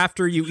these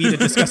after you eat a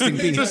disgusting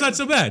bean. So it's not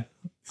so bad.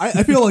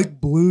 I feel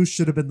like blue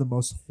should have been the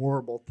most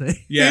horrible thing.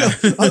 Yeah.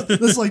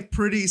 This like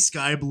pretty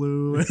sky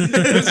blue.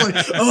 It's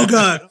like, oh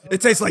god,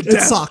 It tastes like it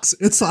death. sucks.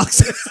 It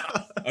sucks.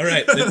 All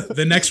right.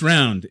 The next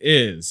round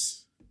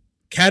is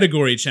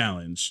category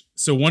challenge.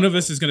 So one of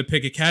us is going to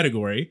pick a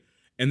category,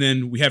 and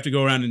then we have to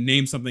go around and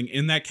name something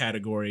in that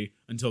category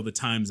until the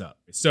time's up.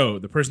 So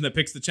the person that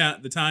picks the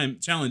time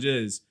challenge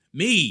is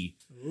me.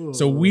 Ooh.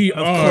 So we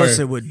Of course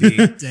it would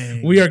be.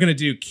 Dang. we are going to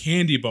do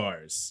candy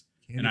bars.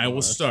 Candy And I will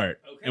bars.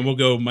 start. Okay. And we'll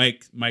go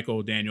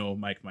Michael, Daniel,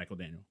 Michael,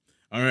 Daniel.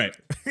 All right.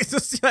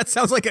 That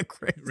sounds like a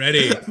crazy.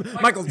 Ready?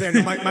 Michael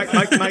Daniel, Mike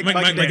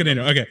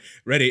Daniel. Okay.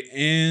 Ready.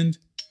 And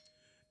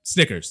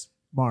Snickers.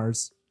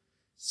 Mars,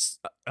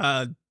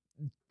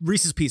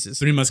 Reese's Pieces.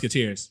 Three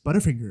Musketeers.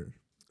 Butterfinger,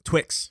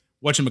 Twix.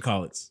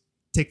 Whatchamacallits.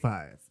 Take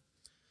 5,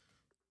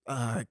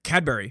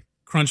 Cadbury.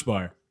 Crunch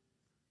Bar.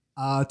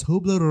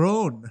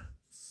 Toblerone,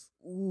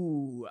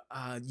 Ooh,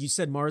 you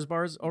said Mars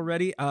bars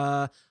already.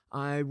 I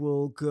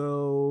will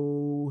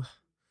go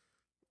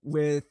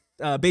with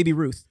Baby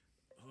Ruth.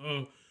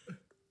 Oh.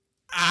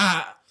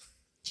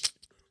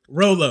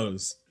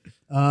 Rolos.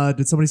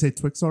 Did somebody say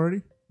Twix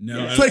already?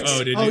 No. Twix.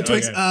 Oh, did you?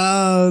 Twix.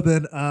 Okay.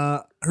 Then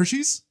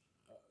Hershey's.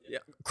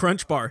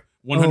 Crunch bar.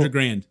 100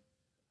 grand.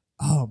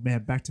 Oh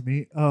man, back to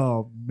me.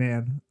 Oh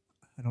man,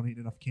 I don't eat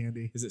enough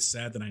candy. Is it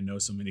sad that I know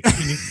so many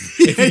candy?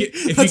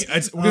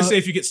 We're gonna say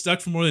if you get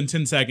stuck for more than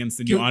 10 seconds,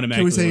 then you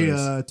automatically Can we say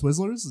lose.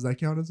 Twizzlers? Does that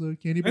count as a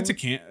candy bar? That's a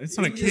can. It's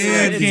not a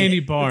Candy. candy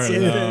bar.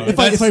 Though.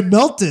 If I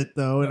melt it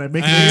though and I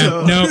make it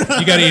into No,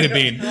 you gotta eat a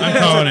bean. I'm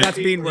calling it. That's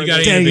bean You worthy.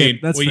 gotta eat Dang a it, bean.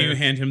 that's Will fair. you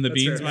hand him the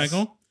That's beans, fair.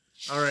 Michael?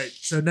 All right.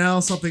 So now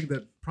something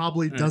that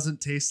probably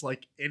doesn't taste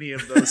like any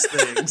of those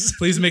things.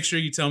 Please make sure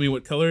you tell me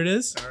what color it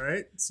is. All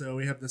right. So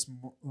we have this.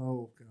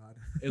 Oh god.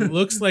 It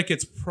looks like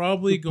it's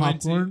probably going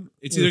Popcorn? to.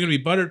 It's either going to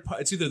be buttered.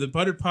 It's either the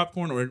buttered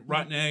popcorn or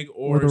rotten egg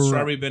or Or the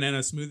strawberry banana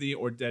smoothie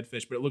or dead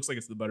fish. But it looks like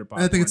it's the buttered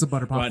popcorn. I think it's the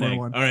butter rotten popcorn egg.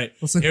 one. All right,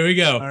 We'll see. here we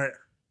go. All right.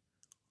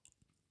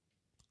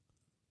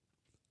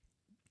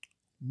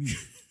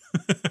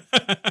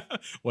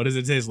 What does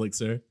it taste like,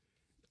 sir?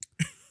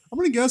 I'm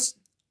gonna guess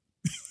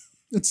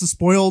it's a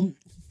spoiled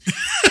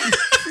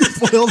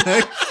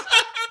egg.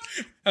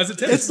 How's it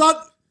taste? It's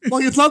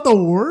not the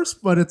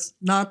worst, but it's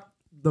not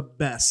the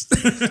best.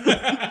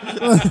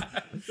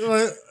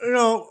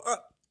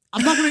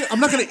 I'm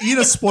not gonna eat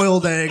a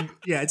spoiled egg.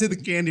 Yeah, I'd say the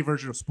candy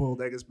version of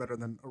spoiled egg is better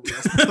than a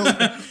real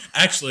spoiled egg.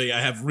 Actually,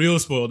 I have real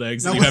spoiled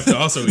eggs that you have to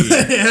also eat.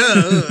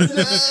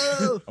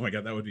 Oh my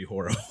god, that would be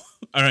horrible.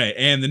 All right,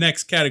 and the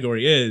next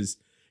category is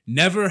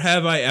never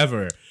have I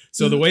ever.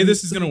 So the way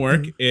this is going to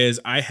work is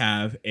I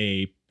have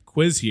a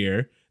quiz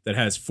here that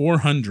has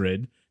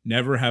 400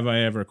 never have I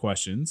ever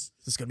questions.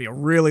 This is gonna be a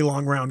really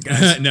long round,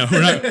 guys. No,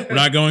 we're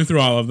not going through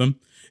all of them.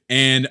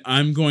 And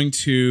I'm going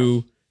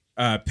to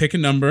pick a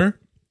number,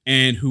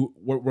 and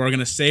we're going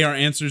to say our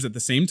answers at the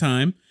same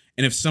time.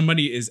 And if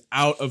somebody is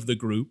out of the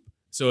group,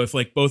 so if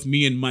like both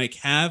me and Mike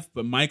have,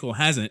 but Michael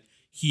hasn't,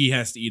 he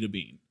has to eat a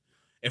bean.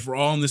 If we're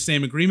all in the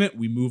same agreement,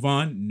 we move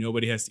on.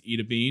 Nobody has to eat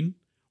a bean.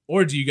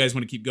 Or do you guys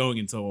want to keep going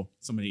until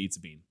somebody eats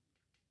a bean?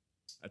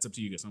 That's up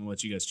to you guys. I'm going to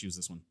let you guys choose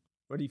this one.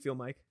 What do you feel,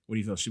 Mike? What do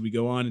you feel? Should we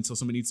go on until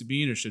someone eats a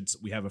bean, or should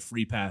we have a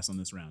free pass on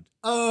this round?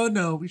 Oh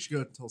no, we should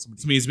go until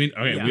somebody. Someone eats a bean.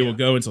 Okay, Yeah. we will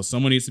go until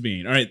someone eats a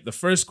bean. All right. The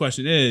first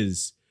question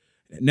is: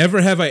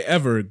 never have I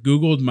ever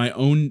Googled my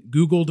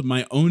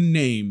own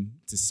name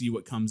to see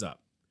what comes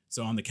up.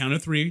 So on the count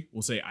of 3,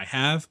 we'll say I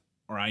have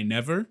or I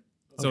never.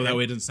 So Okay. that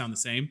way it doesn't sound the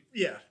same.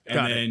 Yeah. And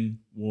Got it. then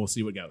we'll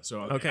see what goes.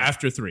 So Okay.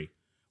 after 3.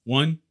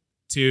 1,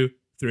 2,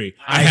 3.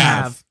 I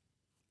have.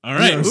 All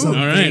right. We are so All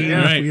right. vain.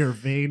 All right. We are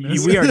vain.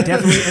 We are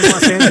definitely in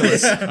Los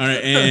Angeles. All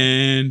right.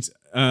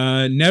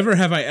 And never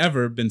have I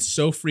ever been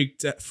so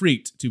freaked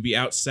to be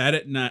outside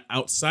at night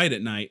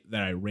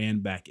that I ran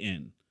back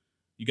in.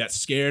 You got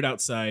scared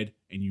outside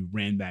and you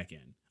ran back in.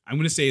 I'm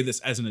going to say this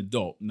as an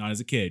adult, not as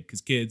a kid, because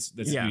kids,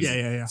 that's Yeah. easy.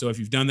 Yeah. So if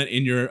you've done that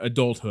in your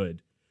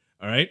adulthood,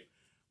 all right,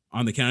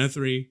 on the count of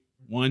 3,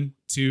 1,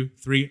 2,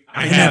 3,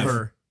 I have.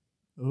 Never.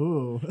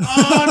 Ooh.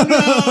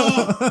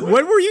 Oh no!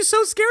 What were you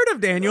so scared of,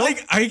 Daniel?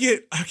 Like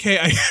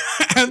I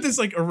have this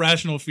like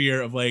irrational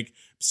fear of like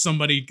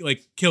somebody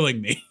like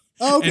killing me.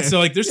 Oh, okay. And so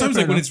like there's Yeah, times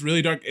fair like when enough. it's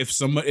really dark,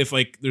 if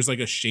like there's like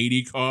a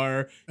shady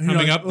car And you're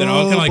coming like, up, then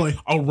I'll "Oh, kind of like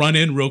boy." I'll run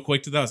in real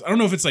quick to the house. I don't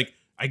know if it's like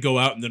I go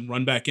out and then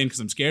run back in because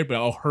I'm scared, but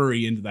I'll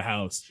hurry into the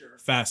house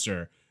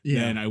faster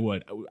Yeah. than I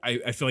would.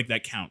 I feel like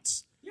that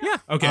counts. Yeah.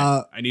 Okay.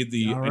 I need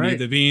the all I right. need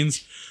the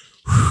beans.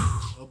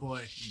 Oh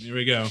boy. Here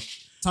we go.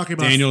 Talking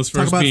about Daniel's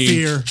talk first about bean.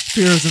 fear.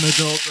 Fear as an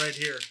adult, right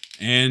here.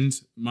 And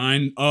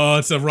mine, oh,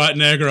 it's a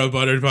rotten egg or a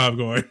buttered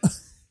popcorn.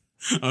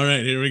 All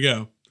right, here we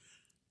go.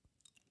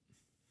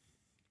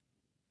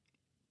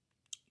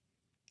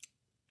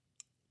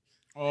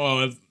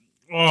 Oh,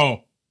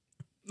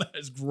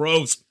 that's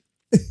gross.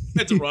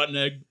 That's a rotten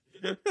egg.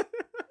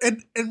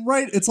 And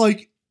right, it's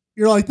like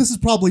you're like, this is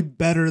probably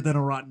better than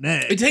a rotten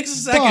egg. It takes a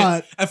second.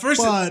 But- at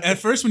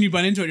first, when you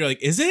bite into it, you're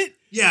like, "Is it?"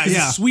 Yeah, 'Cause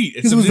yeah. It's sweet.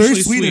 It's Because it was very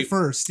initially sweet at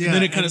first. Yeah. and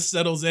then it kind of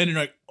settles in, and you're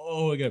like,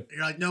 "Oh, okay,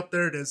 you're like, nope,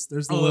 there it is.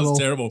 There's the Oh, that's little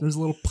terrible. There's a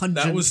little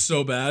pungent. that was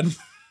so bad."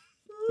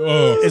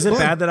 Oh Is it Fun.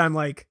 bad that I'm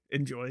like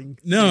enjoying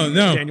No, seeing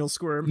no. Daniel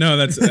squirm? no,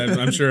 that's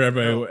I'm sure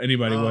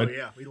anybody Oh, would.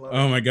 yeah, we love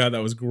Oh my god,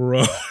 that was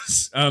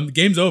gross.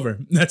 Game's over.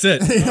 That's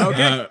it.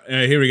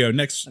 Okay. Here we go.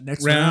 Next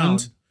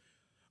round.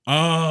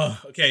 Oh,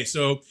 okay.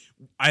 So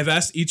I've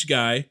asked each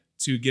guy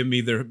to give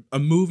me a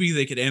movie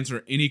they could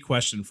answer any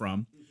question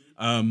from.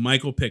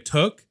 Michael picked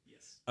Hook.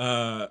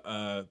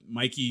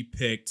 Mikey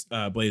picked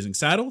Blazing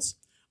Saddles.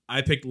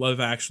 I picked Love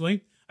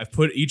Actually. I've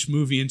put each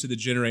movie into the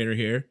generator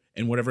here,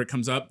 and whatever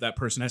comes up, that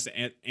person has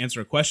to answer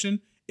a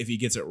question. If he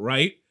gets it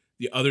right,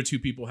 the other 2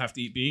 people have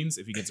to eat beans.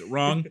 If he gets it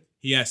wrong,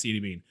 he has to eat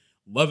a bean.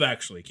 Love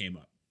Actually came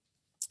up.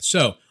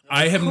 So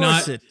I have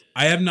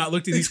not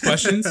looked at these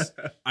questions.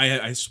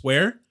 I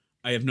swear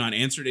I have not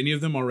answered any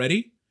of them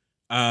already.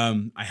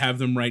 I have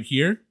them right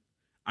here.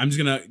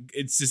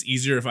 It's just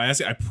easier if I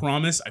ask it. I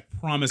promise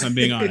I'm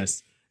being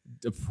honest.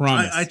 I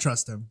promise. I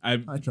trust him. I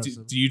trust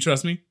him. Do you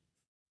trust me?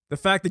 The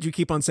fact that you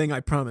keep on saying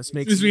 "I promise"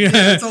 makes Excuse me.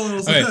 me. It's a little.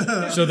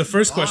 Okay, so the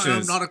first question I'm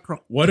is, not a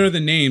crook. what are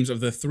the names of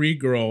the 3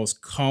 girls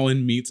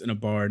Colin meets in a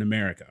bar in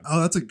America?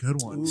 Oh, that's a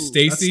good one. Ooh.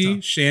 Stacy, that's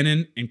tough.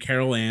 Shannon, and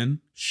Carol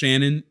Ann.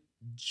 Shannon,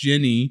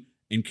 Ginny,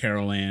 and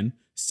Carol Ann.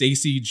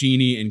 Stacy,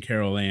 Jeannie, and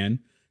Carol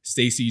Ann.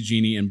 Stacy,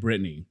 Jeannie, and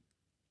Brittany.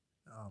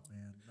 Oh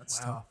man, that's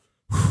Wow.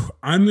 tough.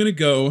 I'm gonna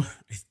go.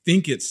 I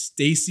think it's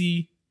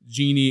Stacy,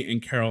 Jeannie,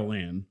 and Carol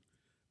Ann,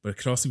 but it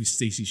could also be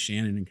Stacy,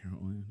 Shannon, and Carol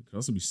Ann. It could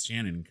also be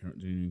Shannon and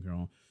Jeannie and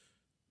Carol.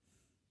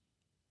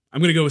 I'm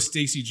gonna go with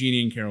Stacy,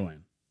 Jeannie, and Carol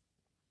Ann.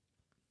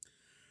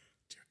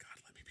 Dear God,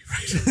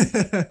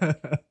 let me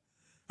be right.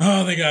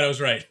 Oh, thank God, I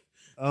was right.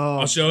 Oh,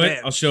 I'll show man. it.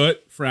 I'll show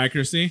it for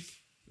accuracy.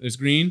 There's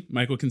green.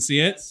 Michael can see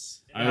it.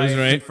 I was I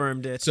right.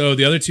 Confirmed it. So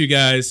the other 2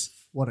 guys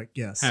What a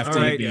guess. have All to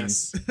right, eat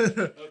beans.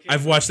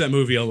 I've watched that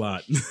movie a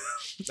lot.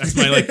 That's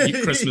my like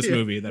Christmas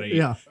movie that I eat.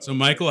 Yeah. So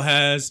Michael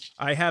has.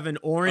 I have an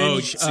Oh,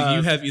 orange. so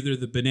you have either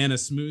the banana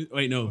smooth.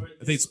 Wait, no,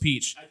 I think it's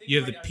peach. You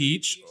have the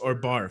peach or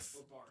barf.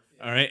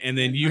 All right, and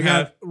then you I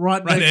have. got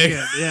rotten rotten egg. egg.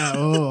 again. Yeah.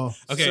 Oh.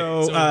 Okay,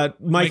 So,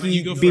 Mikey,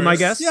 you go be my first.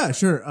 guest. Yeah,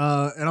 sure.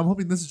 And I'm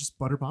hoping this is just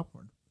butter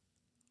popcorn.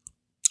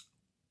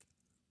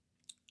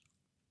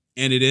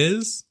 And it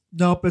is.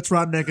 Nope, it's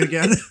rotten egg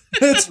again.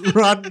 It's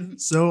rotten.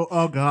 So,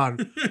 oh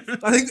god,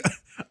 I think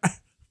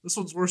this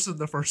one's worse than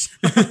the first.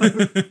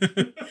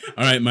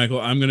 All right,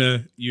 Michael.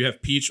 You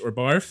have peach or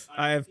barf.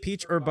 I have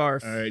peach or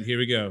barf. All right, here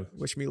we go.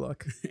 Wish me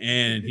luck.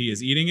 And he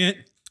is eating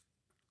it.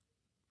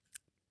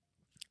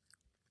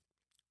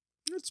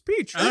 It's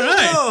peach. All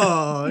right.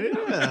 Oh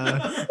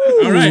yeah.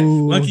 All right,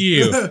 Ooh. lucky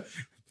you.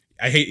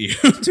 I hate you.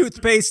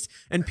 Toothpaste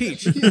and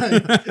peach.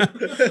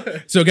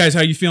 So, guys, how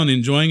are you feeling?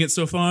 Enjoying it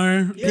so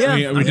far? Yeah.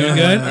 Are we doing Yeah.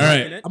 good? All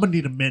right. I'm gonna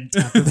need a mint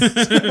after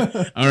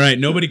this. All right.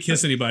 Nobody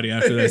kiss anybody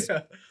after this.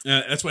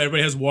 That's why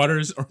everybody has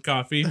waters or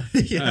coffee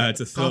Yeah,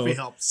 to fill. coffee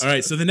helps. All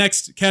right. So the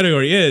next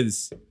category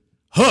is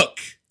hook.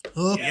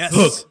 Hook.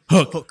 Yes.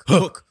 Hook.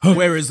 Hook.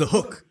 Where is the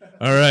hook?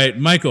 All right,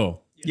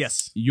 Michael.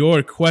 Yes.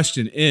 Your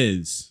question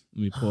is.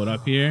 Let me pull it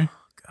up here.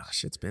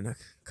 Gosh, it's been a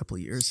couple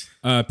years.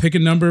 Pick a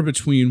number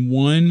between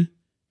 1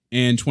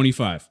 and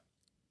 25.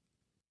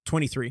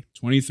 23.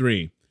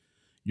 23.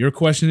 Your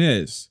question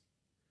is,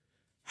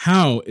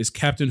 How is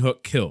Captain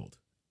Hook killed?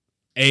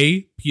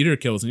 A. Peter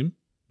kills him.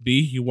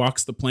 B. He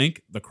walks the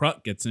plank. The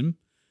croc gets him.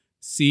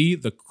 C.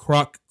 The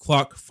croc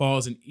clock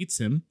falls and eats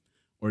him.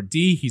 Or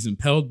D. He's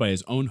impelled by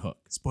his own hook.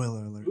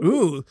 Spoiler alert.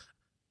 Ooh,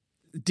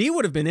 D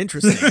would have been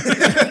interesting.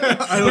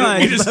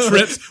 He just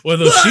trips with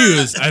those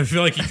shoes. I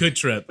feel like he could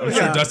trip. I'm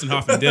sure Dustin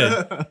Hoffman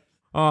did.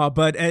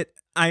 But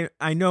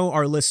I know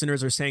our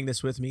listeners are saying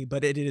this with me,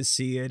 but it is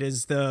C. It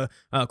is the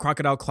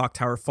crocodile clock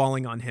tower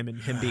falling on him and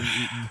him being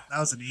eaten. That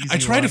was an easy I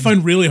tried one. to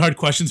find really hard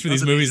questions for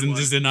these an movies easy and one.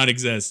 just did not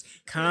exist.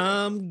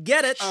 Come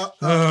get it.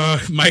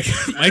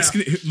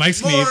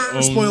 Mike's More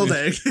need spoiled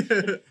egg.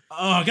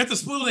 Oh, I got the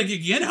spoiled egg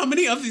again. How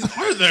many of these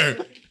are there?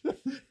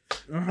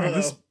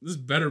 This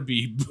better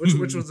be.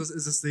 which was this?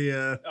 Is this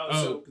the?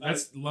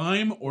 That's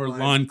lime or Lime.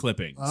 lawn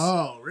clippings.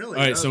 Oh, really?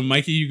 All right, so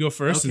Mikey, you go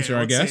first since Okay, you're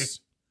our let's see.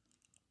 guest.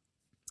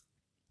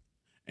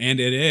 And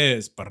it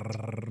is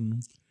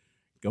brrrr.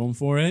 Going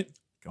for it.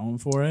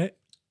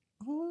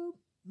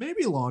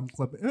 Maybe lawn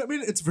clipping. I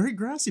mean, it's very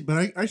grassy, but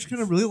I actually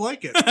kind of really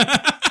like it.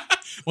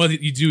 Well,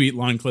 you do eat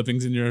lawn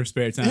clippings in your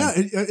spare time. Yeah,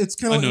 it's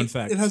kind of Unknown like,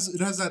 fact. It has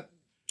that.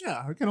 Yeah,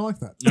 I kind of like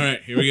that. All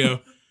right, here we go.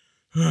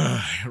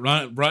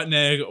 Rotten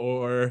egg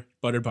or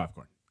buttered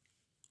popcorn.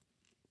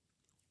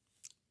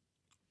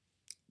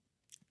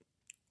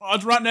 Oh,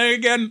 it's rotten egg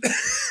again.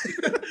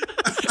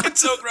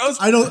 It's so gross.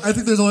 I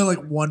think there's only like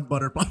one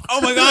butter popcorn.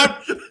 Oh my god.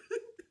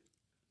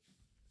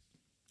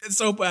 It's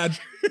so bad.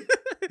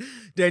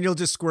 Daniel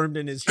just squirmed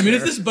in his I chair. mean,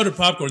 if this is buttered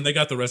popcorn, they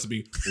got the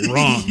recipe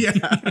wrong. Yeah.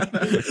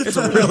 It's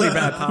a really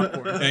bad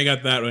popcorn. They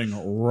got that thing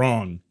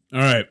wrong. All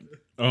right.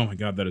 Oh my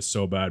god, that is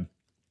so bad.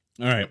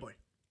 All right. boy.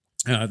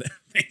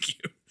 Thank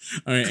you.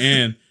 All right,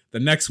 and the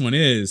next one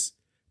is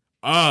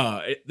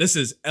this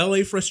is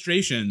LA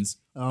frustrations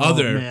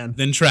other man.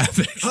 than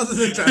traffic. Other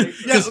than traffic.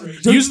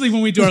 Because usually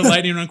when we do our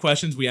lightning round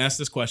questions, we ask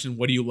this question: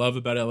 what do you love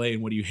about LA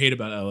and what do you hate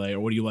about LA, or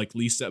what do you like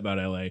least about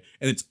LA?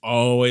 And it's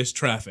always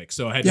traffic.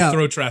 So I had to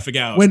throw traffic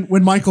out.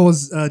 When Michael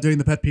was doing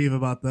the pet peeve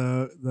about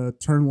the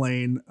turn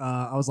lane,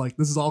 I was like,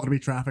 this is all going to be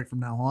traffic from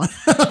now on.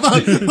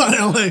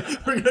 about LA.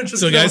 We're gonna just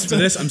So go guys, for to-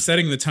 this, I'm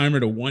setting the timer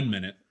to 1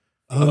 minute.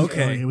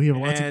 Okay. we have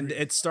lots And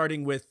it's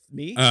starting with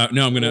me.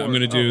 No, I'm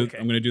gonna do okay.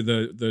 I'm gonna do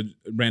the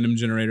random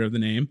generator of the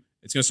name.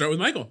 It's gonna start with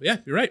Michael. Yeah,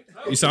 you're right.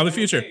 You saw the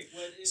future.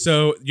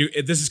 So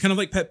this is kind of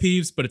like pet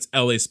peeves, but it's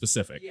LA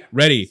specific.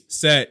 Ready,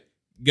 set,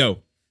 go.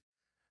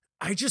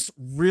 I just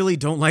really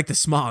don't like the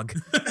smog.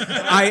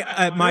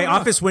 At my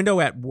office window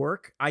at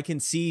work, I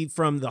can see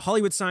from the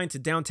Hollywood sign to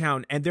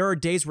downtown, and there are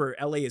days where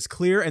LA is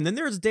clear, and then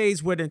there's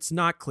days when it's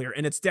not clear,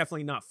 and it's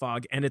definitely not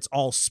fog, and it's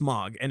all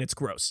smog, and it's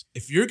gross.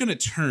 If you're gonna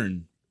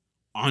turn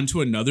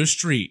onto another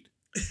street,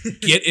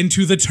 get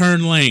into the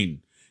turn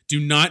lane. Do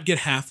not get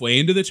halfway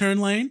into the turn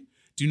lane.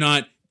 Do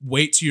not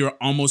wait till you're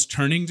almost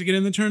turning to get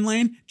in the turn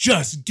lane.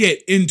 Just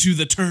get into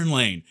the turn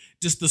lane.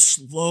 Just the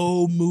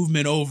slow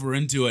movement over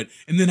into it.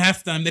 And then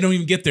half the time, they don't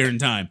even get there in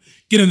time.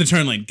 Get in the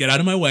turn lane. Get out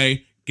of my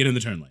way. Get in the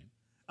turn lane.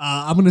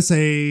 I'm gonna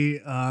say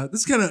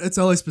this is it's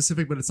LA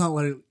specific, but it's not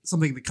like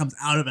something that comes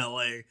out of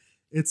LA.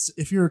 It's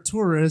if you're a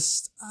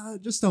tourist,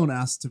 just don't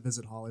ask to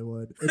visit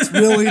Hollywood. It's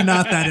really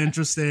not that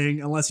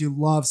interesting unless you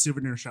love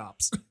souvenir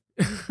shops.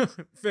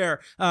 Fair.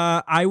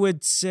 I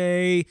would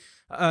say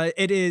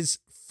it is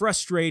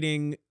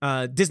frustrating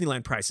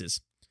Disneyland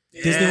prices.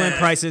 Disneyland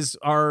prices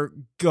are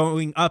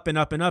going up and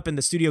up and up, and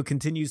the studio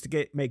continues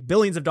to make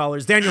billions of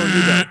dollars. Daniel,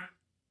 you go.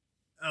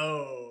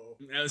 Oh,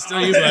 Yeah, it's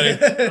still you, buddy.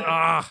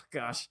 Ah,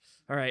 gosh.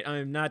 All right,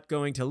 I'm not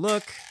going to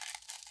look.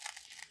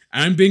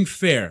 I'm being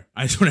fair.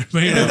 I just want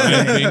everybody to know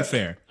I'm being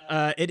fair.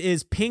 It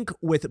is pink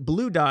with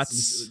blue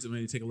dots. Let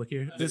me take a look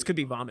here. This could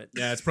be vomit.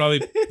 Yeah, it's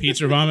probably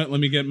pizza or vomit. Let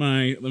me get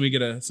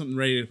something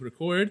ready to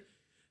record.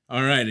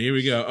 All right, here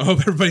we go. I hope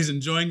everybody's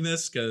enjoying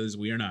this because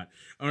we are not.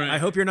 All right. I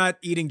hope you're not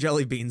eating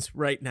jelly beans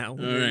right now. All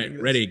right,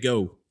 ready,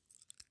 go.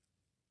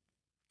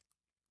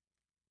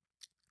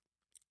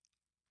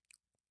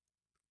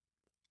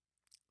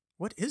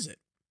 What is it?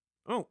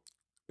 Oh,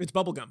 it's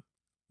bubblegum.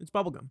 It's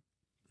bubblegum.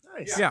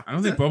 nice. Yeah. I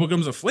don't think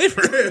bubblegum's a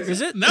flavor.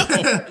 Is it? No.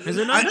 Is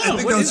it not? I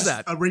think What that is was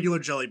that? a regular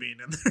jelly bean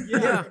in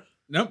there. Yeah.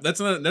 Nope, that's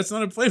not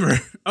a flavor.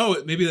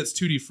 Oh, maybe that's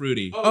Tutti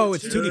Frutti. Oh,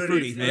 it's Tutti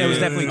Frutti. That was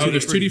definitely Tutti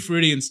there's Frutti. Tutti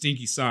Frutti and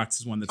Stinky Socks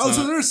is one that's Oh, not.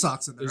 so there's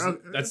socks in there. There's,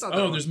 Okay, that's I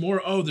thought that there's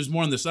more. Oh, there's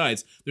more on the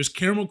sides. There's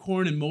caramel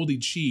corn and moldy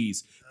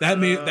cheese. That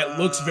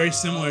looks very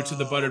similar to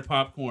the buttered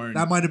popcorn.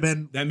 That might have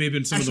been. That may have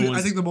been some Actually, of the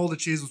ones. I think the molded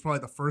cheese was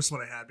probably the first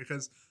one I had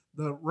because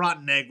the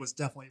rotten egg was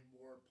definitely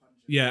more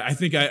pungent. Yeah, I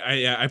think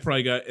I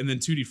probably got, and then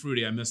Tutti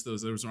Frutti. I missed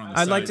those. Those were on the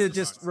I'd sides. like to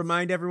just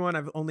remind everyone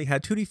I've only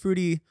had Tutti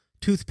Frutti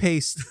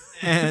toothpaste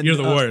and You're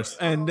the worst.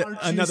 and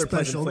Aren't you another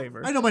pleasant special?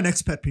 flavor. I know my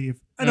next pet peeve.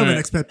 All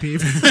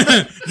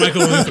right.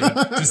 Michael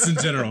Luther, just in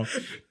general.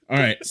 All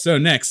right, so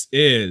next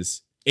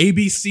is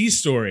ABC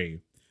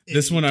story.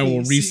 This one I will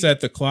ABC. reset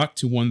the clock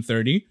to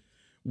 1:30.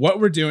 What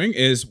we're doing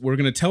is we're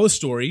going to tell a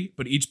story,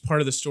 but each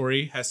part of the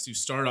story has to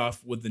start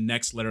off with the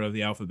next letter of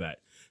the alphabet.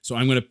 So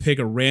I'm going to pick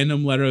a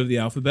random letter of the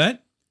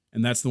alphabet,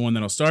 and that's the one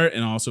that I'll start,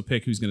 and I'll also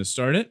pick who's going to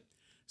start it.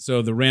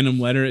 So the random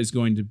letter is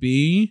going to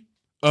be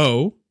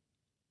O,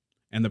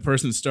 And the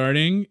person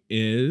starting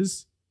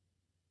is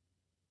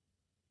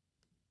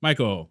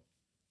Michael.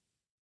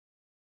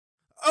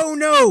 Oh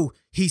no!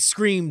 He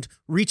screamed,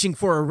 reaching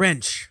for a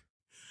wrench.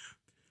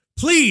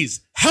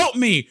 Please help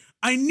me.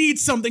 I need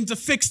something to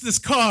fix this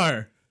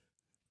car.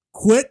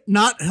 Quit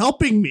not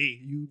helping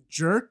me, you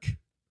jerk.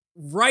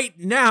 Right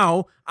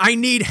now, I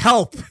need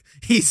help,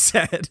 he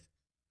said.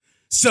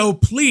 So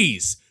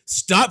please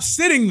stop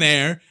sitting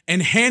there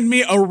and hand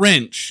me a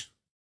wrench.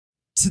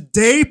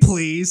 Today,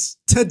 please.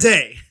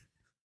 Today.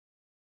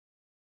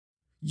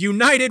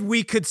 United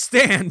we could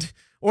stand,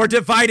 or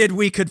divided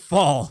we could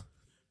fall.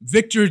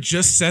 Victor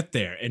just sat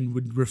there and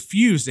would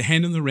refuse to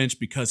hand him the wrench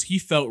because he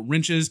felt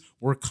wrenches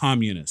were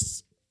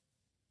communists.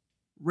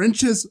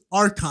 Wrenches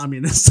are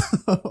communists.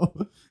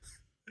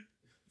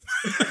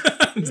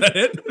 Is that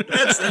it?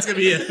 That's gonna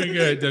be it.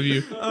 Good,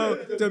 W. Oh,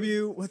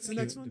 W, what's the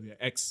next one? W,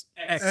 X.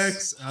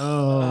 X.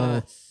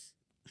 Oh.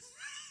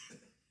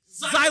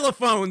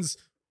 Xylophones!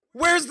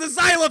 Where's the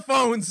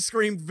xylophones?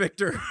 Screamed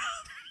Victor.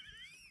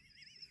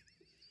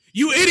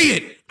 You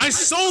idiot! I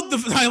sold the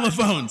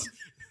xylophones.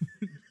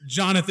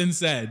 Jonathan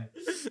said.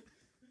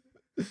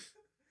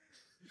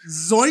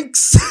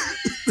 Zoinks.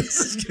 This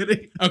is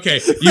kidding.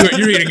 Okay,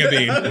 you're eating a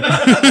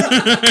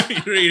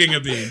bean. You're eating a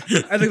bean.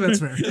 I think that's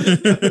fair.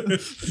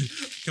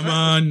 Come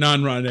on,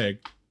 non-raw egg.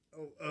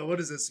 Oh, what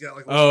is this? Got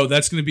like Oh,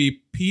 that's going to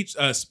be peach,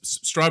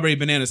 strawberry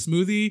banana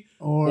smoothie,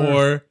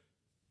 or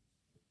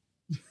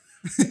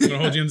I'm going to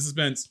hold you in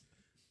suspense,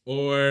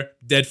 or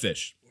dead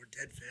fish. Or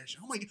dead fish.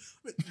 Oh my god.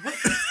 What?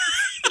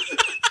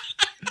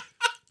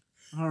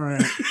 All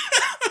right.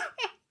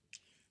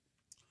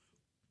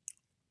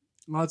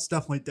 Well, it's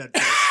definitely dead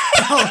fish.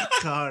 Oh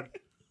god.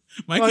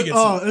 Mikey Like,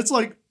 gets it's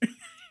like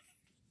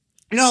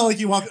like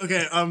you walk.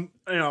 Okay,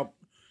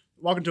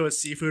 walk into a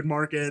seafood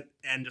market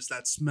and just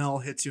that smell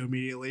hits you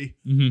immediately.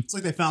 Mhm. It's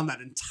like they found that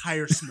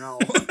entire smell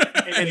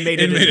and made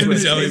it And made into it a a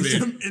jelly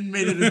jelly bean. and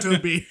made it into a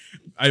bean.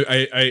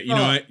 you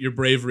know what? Your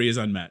bravery is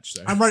unmatched.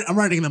 Sir. I'm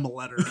writing them a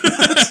letter.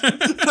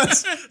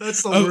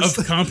 That's the worst.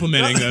 Of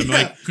complimenting them, Yeah.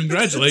 like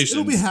congratulations.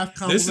 It'll be half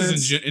compliments.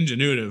 This is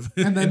ingenuitive.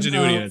 and then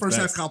ingenuity. at its first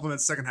half best.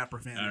 compliments, second half All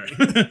profanity.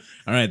 right.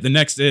 All right. The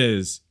next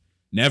is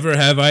Never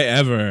Have I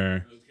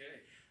Ever. Okay.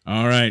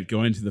 All right.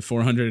 Going to the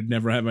 400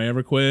 Never Have I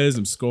Ever quiz.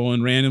 I'm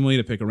scrolling randomly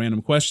to pick a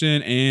random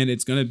question, and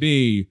it's going to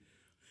be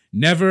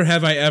Never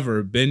have I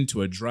ever been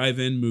to a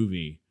drive-in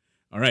movie.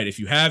 All right. If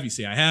you have, you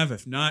say I have.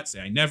 If not,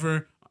 say I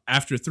never.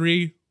 After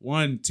 3,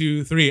 1,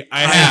 2, 3, I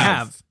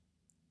have.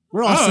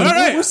 We're all Oh, cinema, all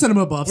right. we're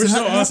cinema buffs. We're You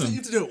so have to- awesome. You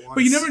have to do it once.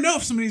 But you never know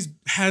if somebody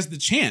has the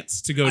chance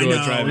to go I to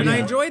know, a drive-in. And I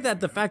Yeah. enjoy that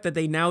the fact that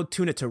they now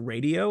tune it to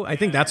radio. I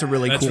think that's a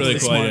really That's cool really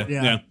thing. cool. smart,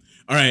 Yeah. yeah.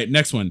 All right.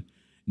 Next one.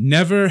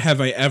 Never have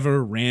I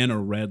ever ran a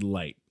red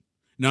light.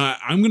 Now,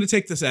 I'm going to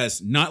take this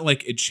as not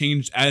like it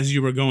changed as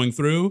you were going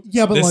through.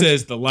 Yeah, but this like-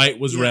 is the light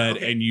was Yeah, red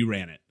okay. and you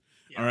ran it.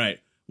 All right.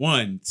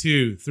 1,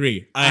 2,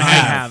 3. I I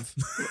have. have.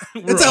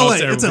 We're It's all LA,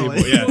 terrible it's LA.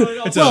 people.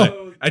 Yeah, it's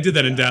LA. I did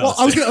that in Dallas. Well,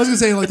 I was gonna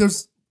say like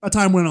there's a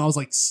time when I was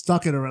like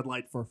stuck at a red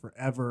light for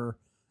forever,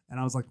 and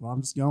I was like, well,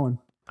 I'm just going.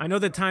 I know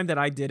the time that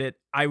I did it,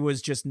 I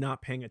was just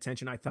not paying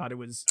attention. I thought it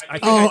was.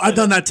 I've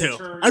done that too.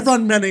 I've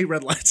run many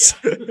red lights.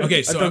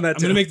 Okay, so I've done I'm that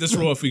going to too. make this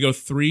rule. If we go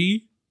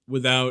 3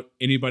 without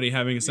anybody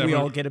having a separate, We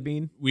all get a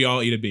bean. we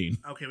all eat a bean.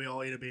 Okay, we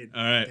all eat a bean.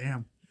 All right.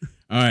 Damn.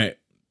 All right.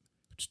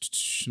 Let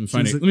Choose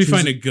me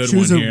find a good one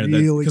choose a here.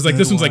 really Because like good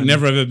this one's like one.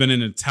 never ever been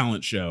in a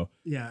talent show.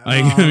 Yeah.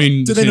 Like, I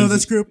mean, do they know since-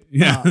 this group?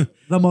 Yeah.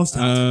 The most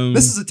talented.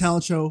 This is a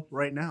talent show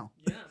right now.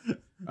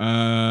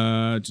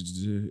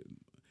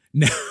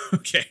 No,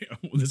 okay.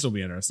 This will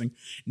be interesting.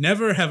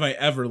 Never have I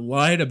ever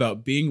lied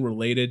about being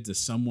related to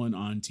someone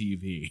on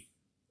TV.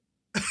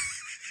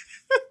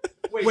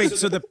 Wait,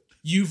 so the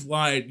You've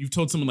lied. You've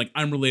told someone like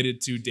I'm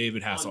related to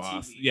David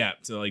Hasselhoff. Yeah,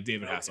 to like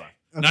David Hasselhoff.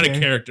 Not a Okay.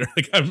 character.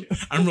 Like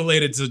I'm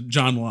related to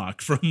John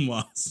Locke from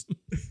Lost.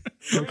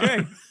 okay.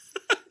 All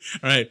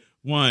right.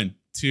 1,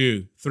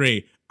 2,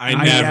 3. I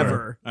I never.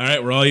 never. All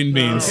right, we're all eating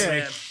beans.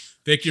 Okay.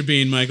 Pick your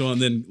bean, Michael,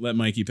 and then let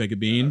Mikey pick a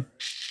bean.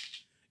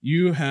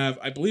 You have,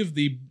 I believe,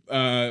 the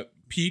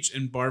peach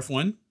and barf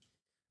one.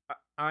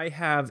 I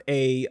have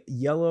a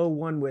yellow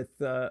one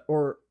with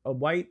or a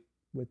white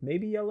with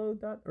maybe yellow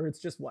dot, or it's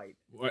just white.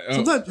 Oh,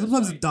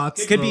 Sometimes the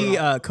dots. It could throw be it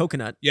off.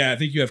 coconut. yeah, I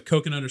think you have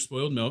coconut or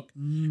spoiled milk.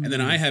 And then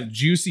Mm. I have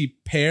juicy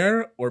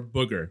pear or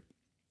booger.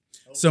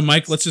 So,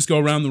 Mike, let's just go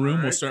around the room.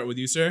 We'll Alright. start with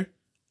you, sir.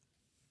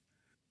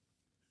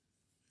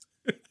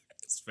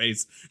 His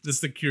face,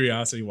 just the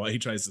curiosity while he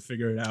tries to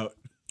figure it out.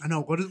 I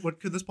know. What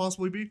could this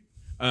possibly be?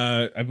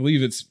 I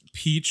believe it's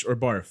peach or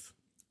barf.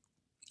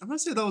 I'm gonna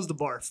say that was the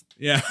barf.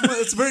 Yeah. Well,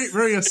 it's very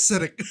very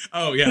acidic.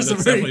 Oh, yeah, It's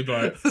that's a very- definitely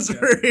barf. It's Yeah.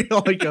 very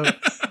like a.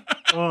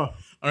 Oh. All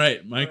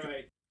right, Mike.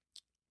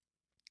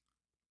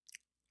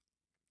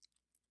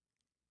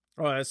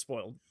 Oh, that's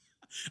spoiled.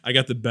 I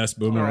got the best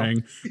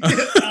boomerang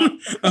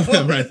of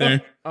him right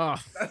there. Oh,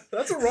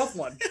 That's a rough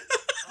one.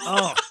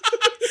 oh,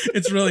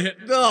 It's really hit.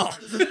 oh.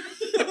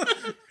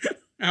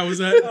 How was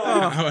that?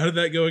 How did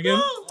that go again?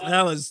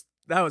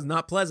 That was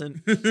not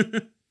pleasant.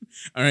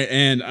 All right,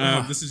 and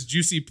this is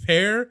juicy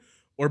pear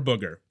or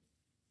booger.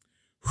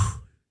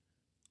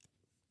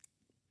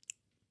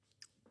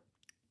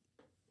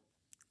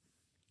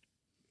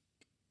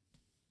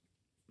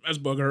 That's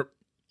booger.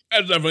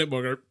 That's definitely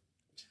booger.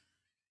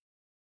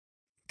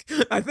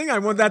 I think I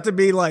want that to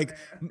be like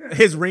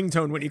his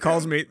ringtone when he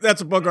calls me.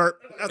 That's a booger.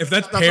 If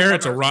that's pear,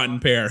 it's a rotten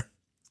pear.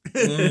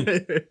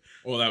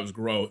 Well, that was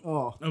gross.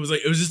 Oh, I was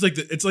like, it was just like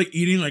it's like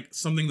eating like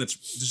something that's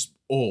just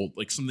old,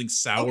 like something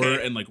sour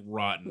Okay. and like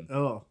rotten,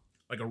 oh.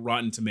 like a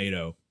rotten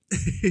tomato.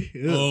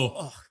 Ew. Oh,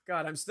 Oh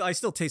God, I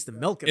still taste the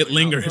milk. In it my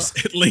lingers.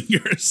 mouth. It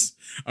lingers.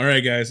 All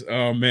right, guys.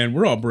 Oh man,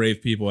 we're all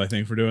brave people, I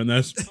think, for doing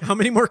this. How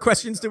many more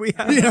questions do we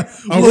have? Yeah.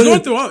 Oh, we're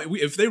going through all.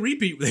 If they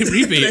repeat, they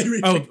repeat. They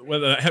repeat. Oh,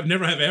 well, have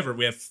never have ever.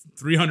 We have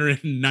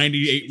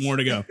 398 more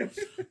to go. All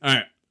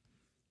right.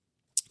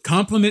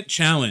 Compliment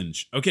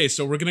challenge. Okay,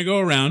 so we're gonna go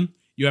around.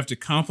 You have to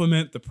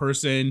compliment the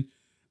person.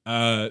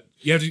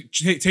 You have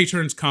to take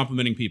turns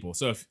complimenting people.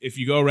 So if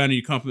you go around and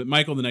you compliment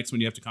Michael, the next one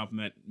you have to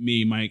compliment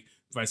me, Mike,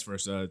 vice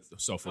versa,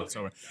 so forth,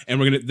 so on.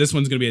 And this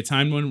one's gonna be a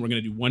timed one. We're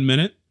gonna do 1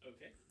 minute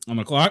on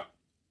the clock.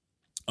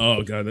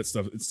 Oh god, that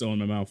stuff it's still in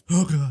my mouth.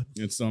 Oh god.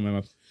 It's still in my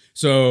mouth.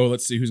 So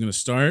let's see who's gonna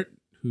start.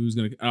 Who's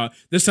gonna?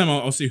 This time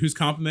I'll see who's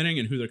complimenting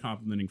and who they're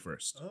complimenting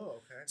first. Oh,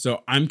 okay.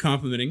 So I'm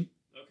complimenting,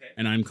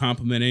 and I'm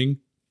complimenting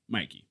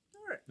Mikey.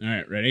 All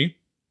right, ready?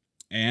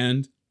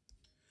 And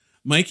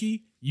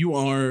Mikey, you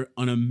are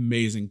an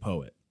amazing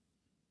poet.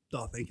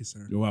 Oh, thank you,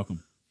 sir. You're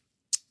welcome.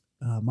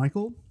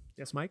 Michael,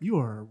 Yes, Mike. you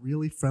are a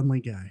really friendly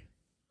guy.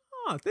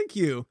 Oh, thank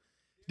you,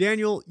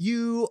 Daniel.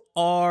 You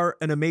are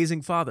an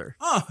amazing father.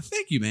 Oh,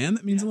 thank you, man.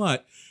 That means a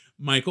lot.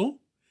 Michael,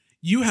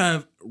 you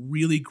have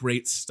really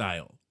great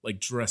style, like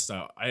dress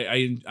style.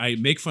 I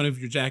make fun of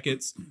your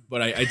jackets,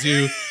 but I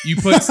do. You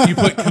put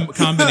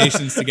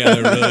combinations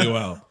together really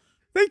well.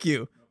 Thank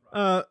you.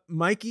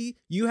 Mikey,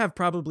 you have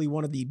probably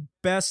one of the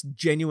best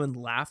genuine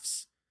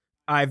laughs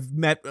I've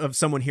met of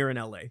someone here in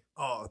LA.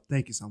 Oh,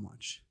 thank you so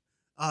much.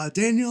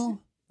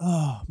 Daniel,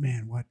 oh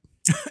man, what?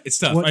 It's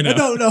tough. What? I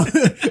know. No.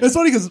 It's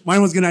funny because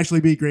mine was gonna actually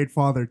be great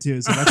father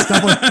too. So that's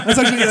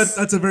definitely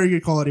that's a very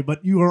good quality.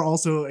 But you are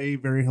also a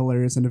very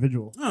hilarious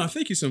individual. Oh,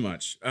 thank you so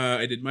much.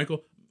 I did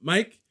Michael.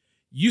 Mike,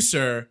 you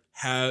sir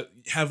have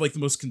like the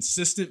most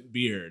consistent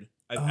beard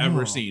I've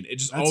ever seen. It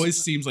just that's-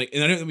 always seems like,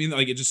 and I don't mean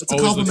like it just It's a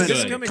always compliment. looks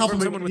It's good. coming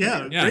from someone with a yeah,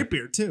 beard. Yeah. great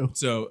beard too.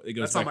 So it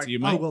goes That's not back my. to you,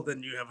 Oh Mike. well,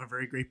 then you have a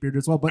very great beard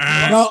as well. But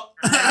Ah. no.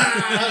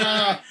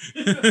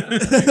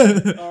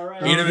 All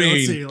right. Eat a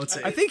bean. Let's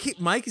see. I think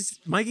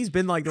Mikey's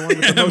been like the one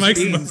with the most Mike's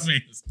the beans. most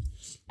famous.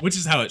 Which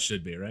is how it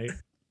should be, right?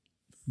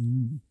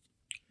 Mm.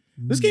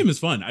 This game is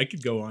fun. I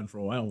could go on for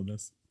a while with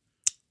this.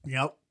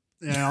 Yep.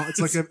 Yeah, it's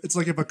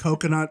like if a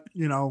coconut,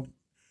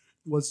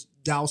 was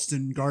doused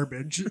in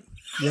garbage.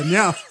 Then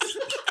yeah,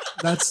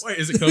 that's. Wait,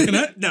 is it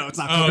coconut? No, it's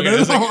not Oh, okay. coconut. I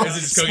was at like, all. is it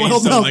just coconut?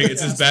 Spoiled You sound milk. like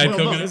it's just bad Spoiled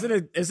milk.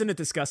 coconut? Isn't it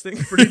disgusting?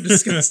 Pretty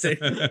disgusting.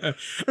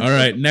 All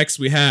right, next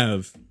we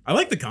have. I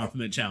like the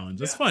compliment challenge.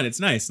 That's fun. It's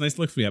nice. Nice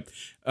to look me up.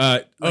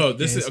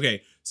 This is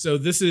okay. So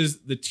this is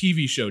the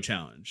TV show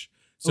challenge.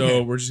 So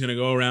Okay. we're just gonna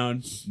go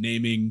around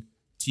naming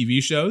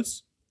TV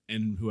shows,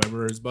 and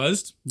whoever is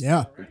buzzed,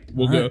 Yeah.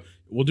 we'll All go. right.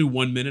 We'll do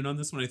 1 minute on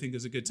this one. I think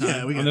is a good time.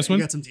 Yeah, we got on this we one.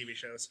 got some TV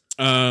shows.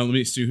 Let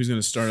me see who's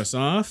gonna start us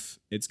off.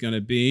 It's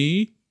gonna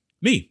be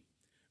me.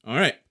 All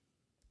right.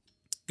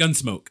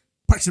 Gunsmoke.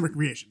 Parks and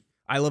Recreation.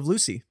 I Love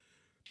Lucy.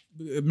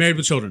 Married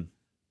with Children.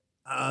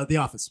 The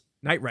Office.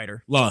 Knight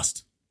Rider.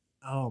 Lost.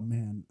 Oh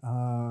man.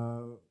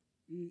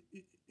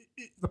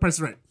 The Price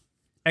is Right.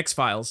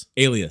 X-Files.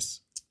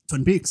 Alias.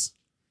 Twin Peaks.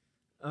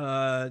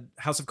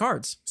 House of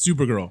Cards.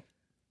 Supergirl.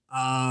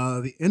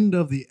 The End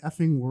of the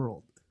Effing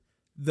World.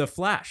 The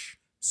Flash.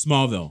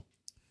 Smallville.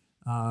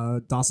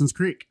 Dawson's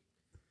Creek.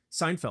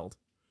 Seinfeld.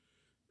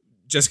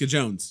 Jessica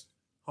Jones.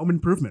 Home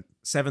Improvement.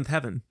 Seventh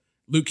Heaven.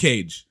 Luke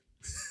Cage.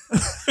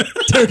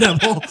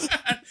 Daredevil.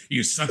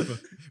 You son of a.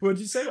 What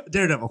did you say?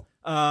 Daredevil.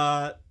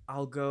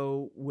 I'll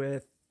go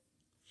with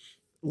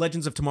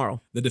Legends of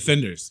Tomorrow. The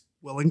Defenders.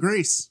 Will and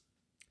Grace.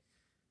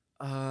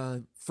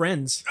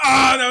 Friends.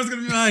 Ah, that was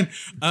gonna be mine.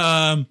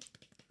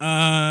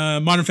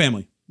 Modern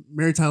Family.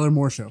 Mary Tyler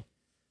Moore Show.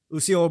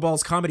 Lucille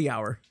Ball's Comedy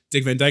Hour.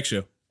 Dick Van Dyke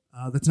Show.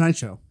 The Tonight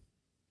Show.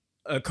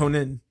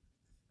 Conan.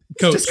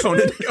 Coach. Just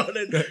Conan.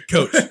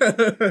 Coach.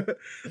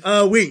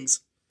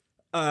 Wings.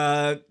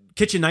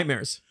 Kitchen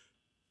Nightmares.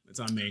 It's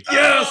on me.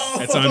 Yes.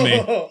 It's on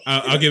me.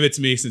 I'll give it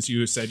to me since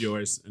you said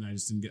yours, and I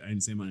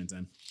didn't say mine in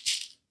time.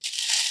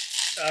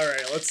 All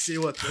right, let's see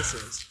what this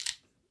is.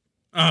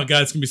 Oh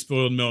god, it's gonna be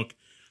spoiled milk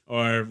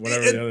or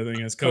whatever the other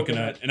thing is,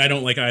 coconut, and I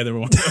don't like either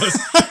one of those.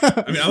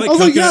 I mean, I like was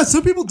like, coconut. yeah,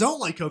 some people don't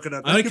like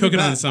coconut. I like That could be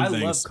coconut on bad. some I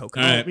things. love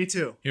coconut. All right, Me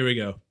too. here we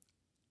go.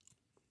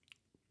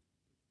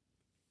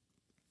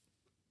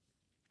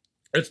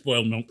 It's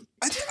spoiled milk.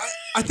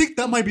 I think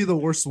that might be the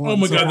worst one. Oh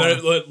my so god, far.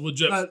 that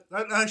legit. That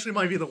actually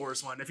might be the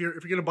worst one. If you're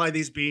gonna buy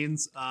these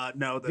beans,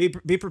 no.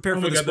 Be prepared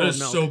Oh for my the god, that spoiled is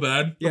milk. so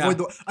bad. Yeah. Avoid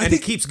the- I and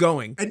think- it keeps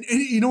going. And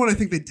you know what I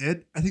think they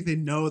did? I think they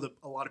know that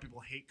a lot of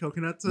people hate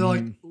coconut, so they're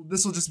like,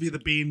 this will just be the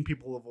bean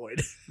people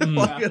avoid.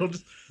 Like, it'll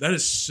just- That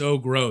is so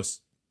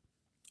gross.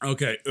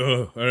 Okay.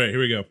 Ugh. All right, here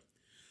we go.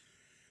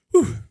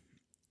 Whew.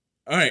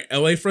 All right,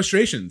 LA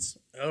frustrations.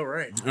 all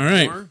right. All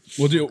right, More?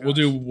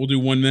 we'll do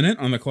 1 minute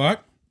on the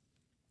clock.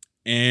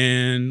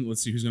 And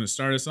let's see who's going to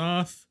start us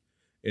off.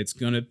 It's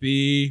going to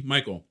be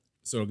Michael.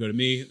 So it'll go to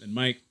me, then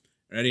Mike.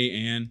 Ready,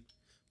 and...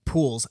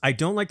 Pools. I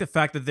don't like the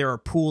fact that there are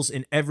pools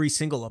in every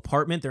single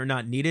apartment. They're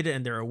not needed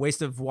and they're a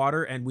waste of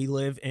water. And we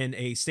live in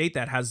a state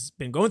that has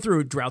been going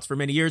through droughts for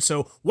many years.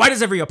 So why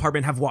does every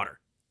apartment have water?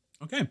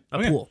 Okay.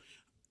 A pool.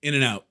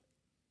 In-N-Out.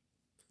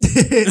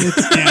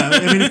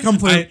 I mean,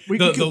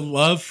 the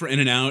love for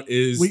In-N-Out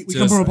is we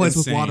come from a place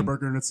insane. with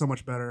Whataburger, and it's so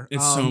much better.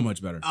 It's so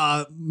much better.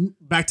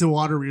 Back to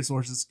water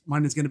resources.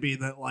 Mine is going to be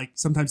that like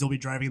sometimes you'll be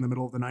driving in the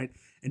middle of the night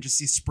and just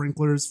see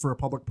sprinklers for a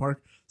public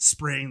park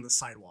spraying the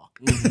sidewalk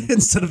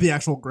instead of the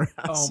actual grass.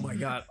 Oh my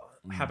God.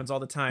 Happens all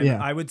the time.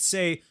 Yeah. I would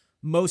say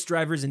most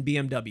drivers in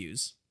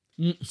BMWs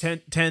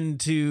tend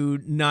to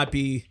not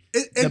be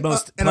the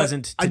most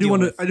pleasant. I do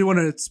want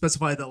to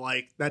specify that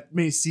like that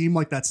may seem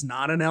like that's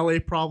not an LA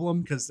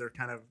problem because they're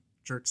kind of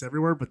jerks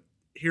everywhere, but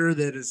here it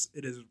is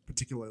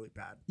particularly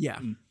bad. Yeah.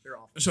 They're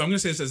awful. So I'm going to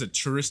say this as a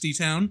touristy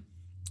town.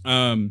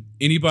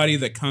 Anybody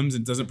that comes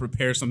and doesn't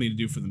prepare something to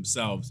do for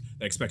themselves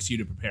that expects you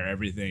to prepare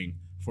everything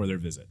for their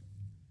visit.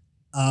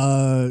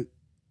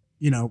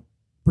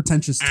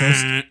 Pretentious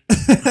toast.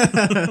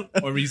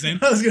 What were you saying?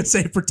 I was gonna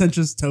say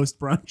pretentious toast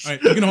brunch. All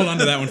right, you can hold on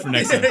to that one for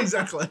next time.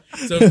 Exactly.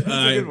 So a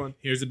good one.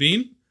 Here's a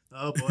bean.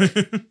 Oh boy.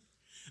 But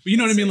you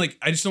know what I mean? Like,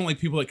 I just don't like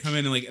people that come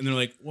in and they're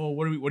like, well,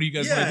 what do you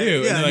guys want to do? Yeah,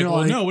 and they're like, you're well,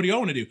 like- no, what do y'all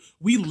want to do?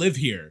 We live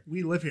here.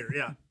 We live here.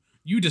 Yeah.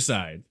 You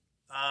decide.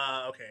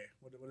 Okay.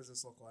 What does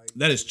this look like?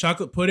 That is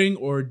chocolate pudding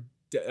or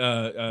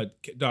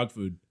dog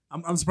food.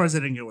 I'm surprised I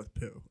didn't go with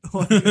poo.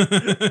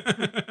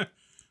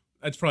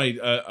 That's probably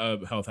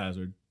a health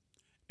hazard.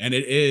 And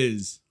it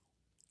is.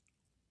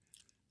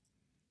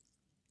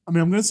 I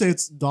mean, I'm gonna say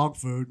it's dog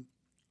food.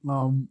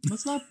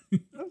 That's not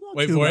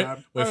Wait too for bad.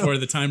 it. Wait for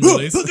the time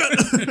release.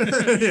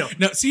 Yeah.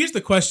 Now, see, here's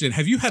the question: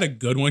 have you had a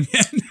good one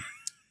yet?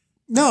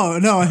 No,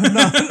 I have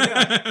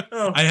not.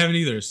 I haven't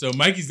either. So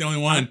Mikey's the only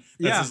one.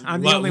 That's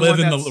I'm the only one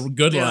living that's- the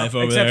good life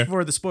over Except there.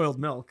 for the spoiled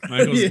milk.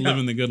 Michael's Yeah.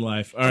 living the good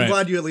life. All I'm right.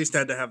 glad you at least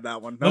had to have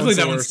that one. Hopefully one's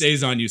that the one worst.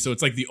 stays on you, so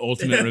it's like the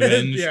ultimate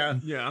revenge. Yeah.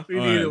 Yeah. We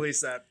All need right. at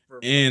least that.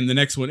 And the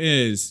next one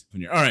is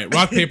all right.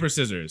 Rock paper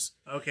scissors.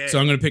 Okay. So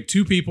I'm going to pick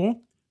two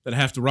people that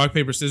have to rock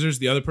paper scissors.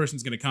 The other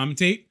person's going to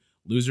commentate.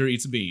 Loser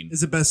eats a bean.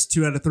 Is it best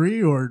 2 out of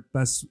 3 or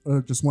best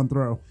just one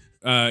throw?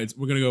 We're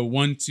going to go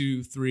 1,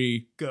 2,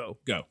 3, Go.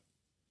 go.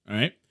 All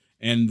right.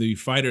 And the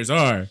fighters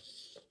are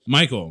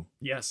Michael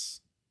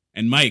Yes.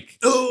 and Mike.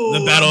 Oh,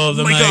 The battle of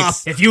the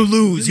mics. If you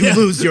lose, you Yeah.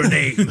 lose your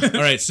name.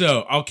 All right.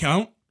 So I'll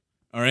count.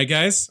 All right,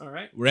 guys. All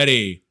right.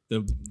 Ready.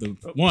 The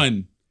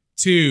 1,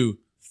 2,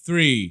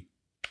 3.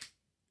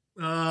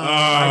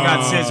 I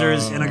got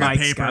scissors and I got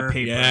Mike's paper. got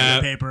paper. Yeah.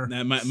 The paper.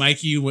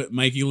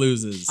 Mikey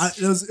loses.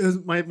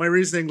 My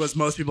reasoning was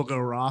most people go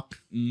rock,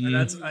 and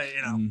that's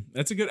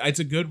That's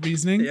a good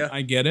reasoning. Yeah.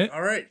 I get it.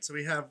 all right. So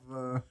we have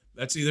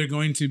That's either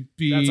going to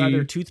be That's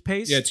either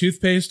toothpaste.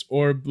 toothpaste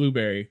or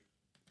blueberry.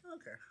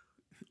 okay.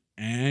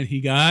 And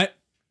he got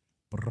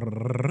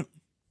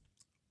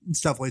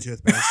It's definitely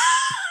toothpaste.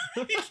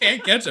 he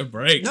can't catch a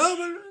break. No,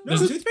 but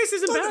Toothpaste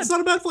isn't bad. It's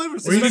not a bad flavor.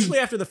 Especially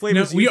after the No,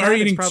 flavors. we you've are had,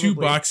 it's eating two probably-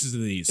 boxes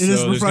of these, It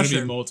is so there's going to be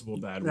refreshing. multiple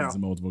bad Yeah. ones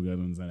and multiple good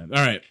ones in it.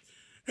 All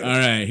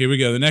right, here we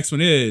go. The next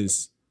one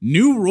is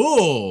new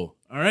rule.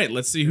 All right,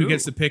 let's see who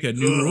gets to pick a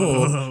new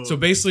rule. So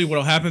basically,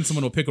 what'll happen?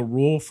 Someone will pick a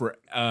rule for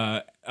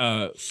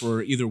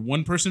either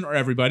one person or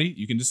everybody.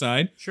 You can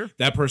decide. Sure.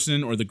 That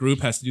person or the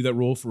group has to do that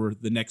rule for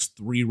the next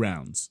 3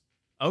 rounds.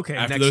 Okay.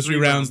 After next those 3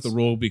 rounds, the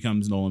rule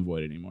becomes null and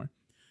void anymore.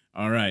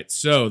 All right,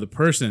 so the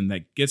person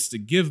that gets to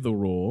give the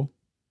rule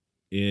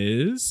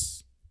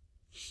is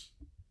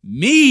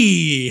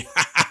me.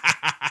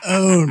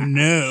 Oh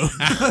no.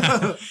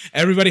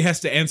 Everybody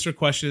has to answer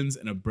questions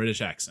in a British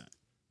accent.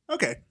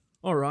 Okay.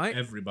 All right.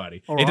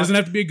 Everybody. All It doesn't right.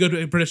 have to be a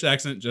good British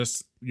accent,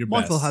 just your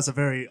Michael best. has a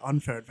very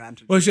unfair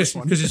advantage. Well, it's in just this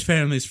one. because his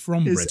family's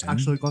from He's Britain.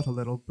 actually got a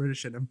little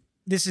British in him.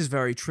 This is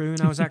very true,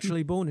 and I was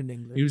actually born in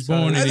England. He was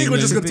born I in think we're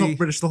just England. going to talk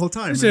British the whole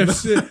time.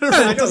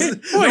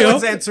 No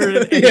one's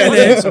answered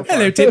it.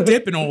 Hello, Tip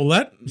Tip and all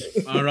that.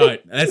 All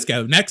right, let's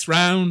go. Next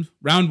round,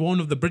 round 1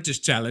 of the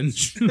British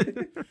challenge.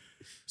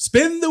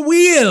 Spin the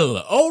wheel.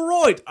 All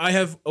right,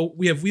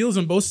 we have wheels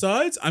on both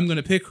sides. I'm going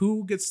to pick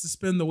who gets to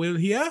spin the wheel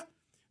here.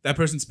 That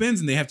person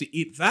spins, and they have to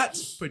eat that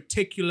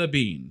particular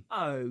bean.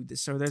 Oh,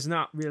 so there's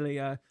not really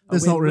a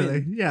It's not win-win.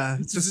 really. Yeah.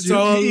 It's just It's you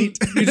all eat.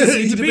 you just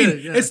eat the bean.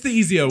 bit, yeah. It's the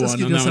easier Just one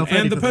give on that one. yourself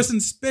ready And the for this. person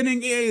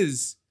spinning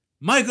is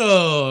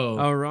Michael.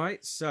 All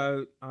right,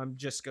 so I'm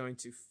just going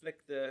to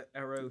flick the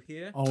arrow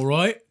here. All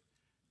right.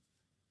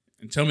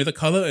 And tell me the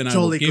color, and I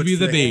Jolly will give good you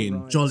the flick. bean.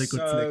 All right, Jolly good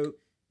so flick.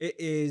 it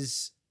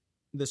is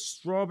the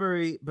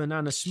strawberry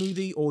banana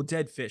smoothie or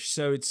dead fish.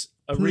 So it's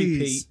a Please.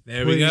 repeat.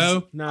 There we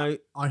go. Now,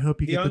 I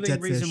hope you the get the only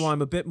dead reason fish. why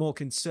I'm a bit more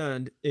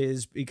concerned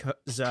is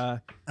because Oh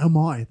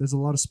my, there's a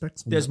lot of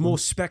specks on there's that more one.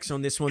 specs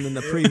on this one than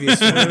the previous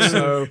one.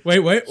 So,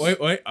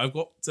 Wait. I've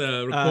got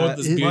to record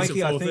this beautiful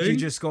Mikey, I think thing. you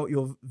just got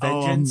your Oh,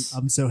 vengeance.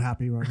 I'm so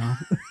happy right now.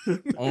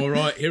 All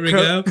right, here we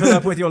go. Curl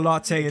up with your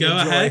latte and Go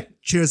enjoy. ahead.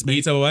 Cheers, mate.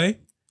 Eat away.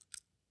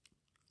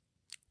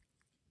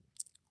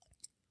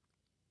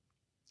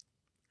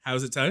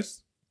 How's it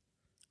taste?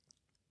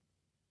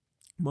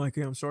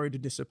 Mikey, I'm sorry to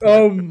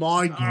disappoint.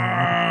 my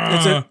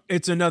god.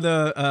 It's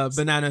another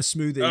banana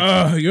smoothie.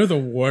 Oh, you're the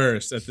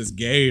worst at this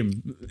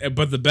game,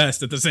 but the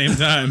best at the same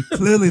time.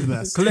 Clearly the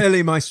best.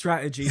 Clearly, my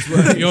strategy's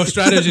working. Your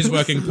strategy is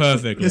working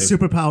perfectly. His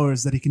superpower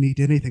is that he can eat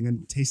anything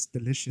and taste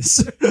delicious.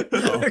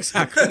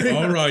 Exactly.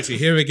 Alrighty,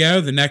 here we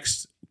go. The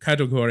next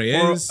category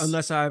Or is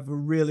unless I have a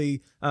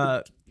really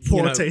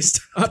Poor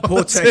taste.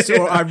 poor taste,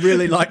 or I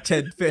really like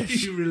dead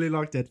fish. You really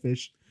like dead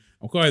fish.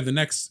 okay. The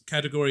next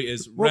category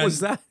is What was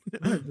that?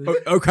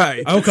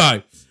 Okay.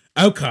 Okay.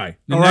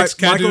 The All right. next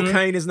category. Michael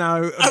Caine is now.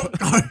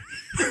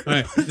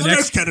 Alright, the The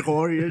next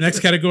category. next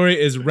category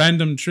is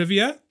random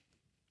trivia,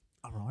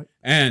 All right.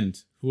 and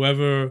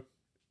whoever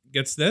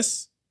gets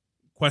this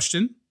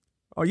question,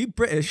 Are you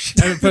British?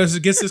 every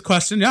person gets this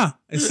question. Yeah,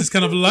 it's just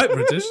kind of light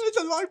British. It's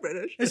a light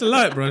British. It's a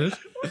light British.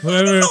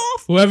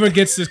 Whoever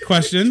gets this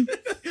question,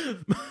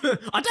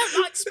 I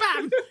don't like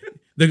spam.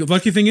 the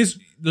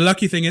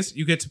lucky thing is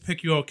you get to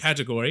pick your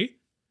category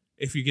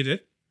if you get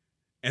it,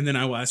 and then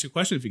I will ask you a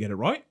question if you get it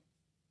right.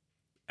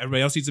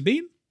 Everybody else eats a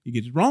bean. You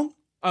get it wrong.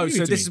 Oh, You so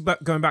get to this me. is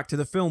going back to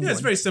the film Yeah, one.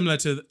 it's very similar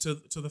to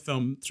the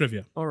film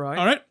trivia. All right.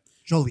 All right,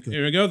 Jolly good.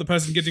 here we go. The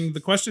person getting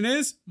the question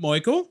is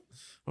Michael.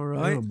 All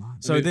right. Oh, man.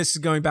 So this is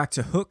going back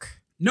to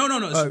Hook. No,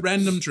 it's Oh.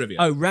 random trivia.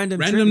 Oh, random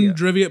Random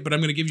trivia. but I'm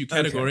going to give you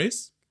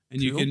categories,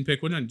 and you Cool. can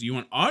pick one. Do you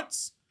want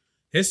arts,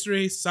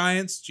 history,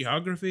 science,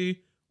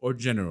 geography, or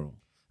general?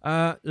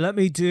 Let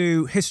me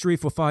do history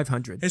for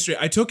 500. History.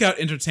 I took out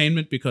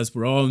entertainment because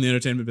we're all in the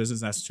entertainment business.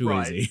 That's too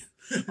Right. easy.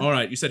 All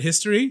right, you said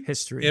history.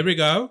 History. Here we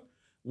go.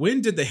 When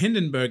did the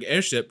Hindenburg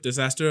airship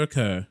disaster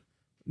occur?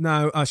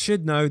 Now, I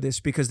should know this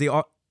because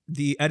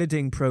the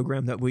editing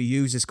program that we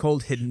use is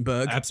called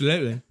Hindenburg.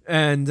 Absolutely.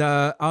 And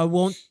I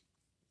want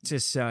to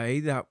say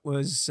that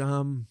was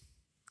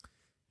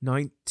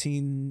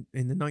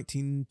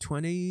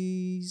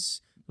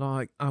 1920s.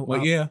 Like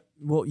What year?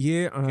 What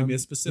year? Give me a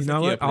specific You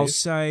know year, what? I'll please.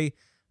 say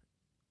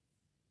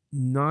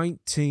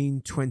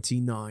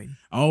 1929.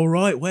 All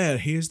right. Well,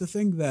 here's the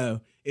thing,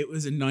 though. It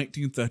was in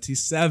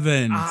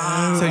 1937.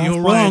 Ah, so you're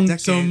off by a wrong.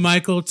 decade. So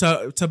Michael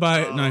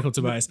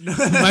Tobias.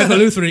 Michael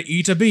Lutheran,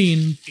 eat a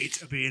bean.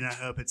 Eat a bean. I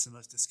hope it's the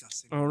most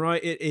disgusting. All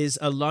right, it is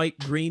a light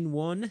green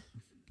one.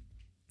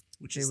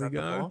 Which Here is we that the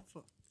go.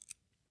 off?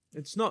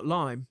 It's not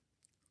lime.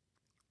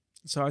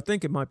 So I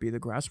think it might be the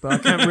grass, but I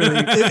can't really.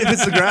 If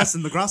it's the grass,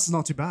 then the grass is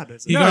not too bad.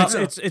 Is it? You No,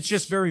 got- it's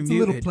just very It's a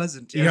muted. little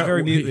pleasant. You Yeah. got,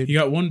 very muted. You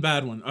got one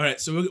bad one. All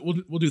right, so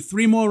we'll do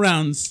 3 more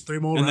rounds. 3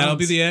 more and that'll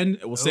be rounds. the end.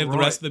 We'll save the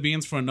right. rest of the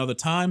beans for another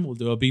time. We'll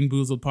do a Bean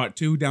Boozled Part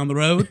 2 down the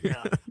road.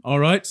 Yeah. All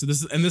right, so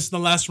this is the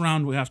last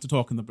round. We have to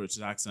talk in the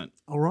British accent.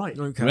 All right.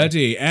 Okay.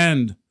 Ready,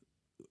 and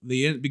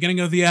the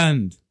beginning of the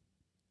end.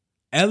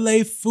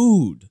 LA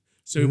food.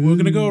 So we're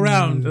going to go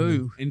around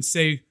Ooh. and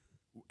say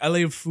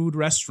LA food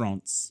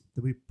restaurants.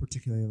 That we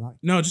particularly like.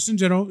 No, just in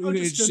general. Oh,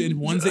 just just in- in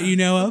ones that you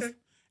know of. okay.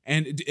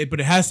 And but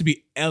it has to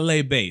be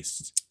LA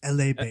based.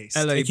 LA based.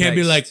 LA It can't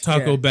be like based,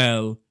 Taco yeah.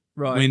 Bell,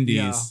 Right. Wendy's,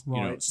 Yeah, you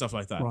know, right. stuff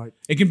like that. Right.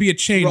 It can be a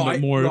chain, but Right,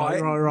 more right,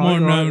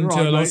 more known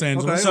to Los mate.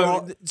 Angeles. Okay. So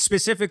well,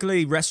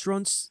 specifically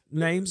restaurants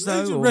names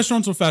though. or-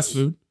 Restaurants or fast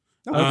food.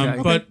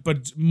 Okay.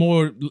 But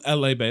more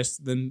LA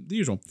based than the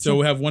usual. So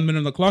we have 1 minute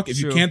on the clock. If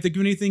Sure. you can't think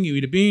of anything, you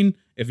eat a bean.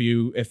 If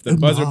the Oh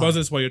buzzer my.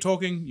 buzzes while you're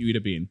talking, you eat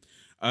a bean.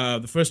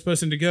 The first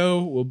person to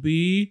go will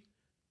be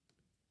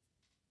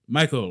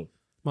Michael.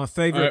 My All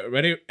favorite. right,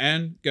 ready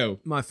and go.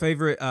 My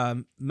favorite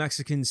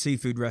Mexican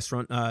seafood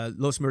restaurant,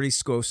 Los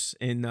Mariscos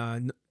in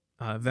Van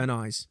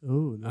Nuys.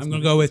 Oh, I'm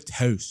gonna go with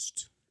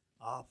toast.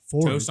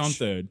 forage. Toast on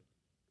third.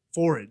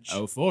 Forage.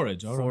 Oh,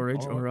 forage. All right.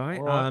 Forage, all right.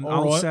 all right, all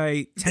I'll right.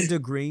 say Tender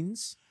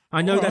Greens.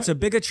 I know All that's right. a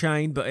bigger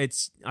chain, but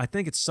I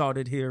think it's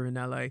started here in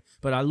LA.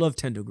 But I love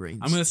Tender Greens.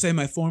 I'm gonna say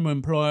my former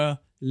employer,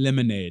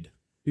 lemonade.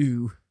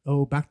 Ooh.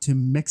 Oh, back to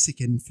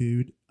Mexican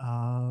food.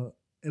 El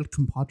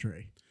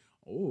Compadre.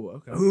 Oh,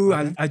 okay. Ooh,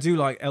 I do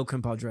like El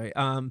Compadre.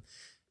 And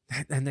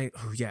they,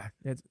 oh yeah.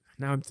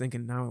 Now I'm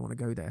thinking. Now I want to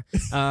go there.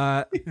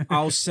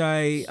 I'll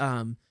say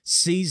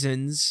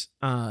Seasons.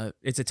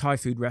 It's a Thai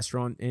food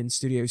restaurant in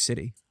Studio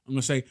City. I'm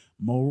gonna say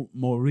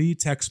Maury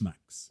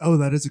Tex-Mex. Oh,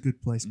 that is a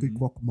good place. Good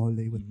Mm-hmm.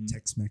 guacamole with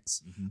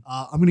Tex-Mex.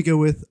 I'm gonna go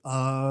with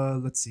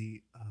let's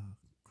see.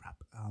 Crap.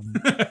 I'm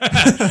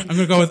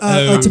gonna go with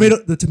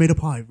the tomato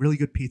pie. Really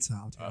good pizza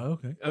out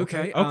here.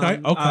 Okay.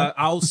 Okay. Okay.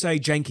 I'll say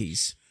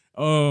Jenkies.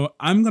 Oh,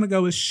 I'm gonna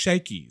go with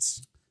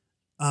Shakey's.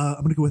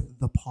 I'm gonna go with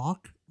the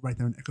Park right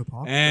there in Echo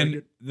Park. Very And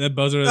good. the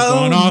buzzer has Oh,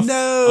 gone off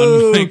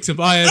no. on Mike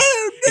Tobias. Oh,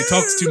 He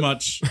talks too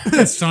much.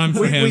 It's time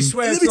for him. We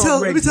swear Let it's me not tell.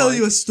 Let me rigged, tell Mike.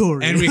 you a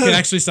story. And we can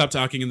actually stop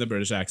talking in the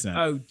British accent.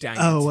 Oh dang it.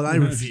 Oh well, I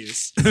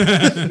refuse.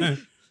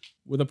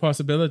 With a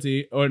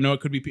possibility, or no,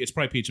 it could be. It's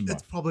probably peach and bar.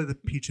 It's probably the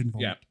peach and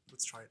vomit. Yeah.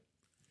 Let's try it.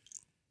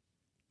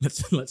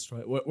 Let's try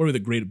it. What are the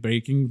Great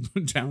Baking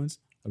Challenge?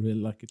 I really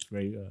like it. It's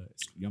very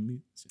it's yummy.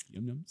 It's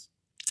yum yums.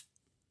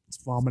 It's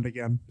vomit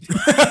again.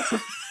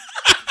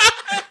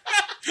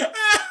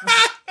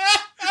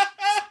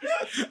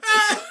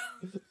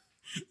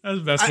 That's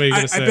the best way you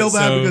I could say feel it.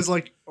 bad So, because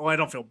I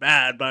don't feel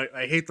bad, but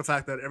I hate the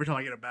fact that every time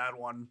I get a bad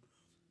one,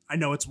 I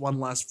know it's one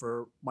less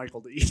for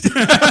Michael to eat. You've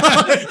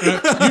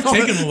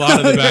taken a lot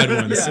of the bad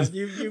ones.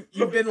 Yeah,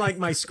 you've been like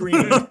my screen.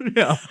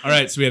 Yeah. All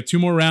right, so we have 2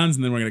 more rounds,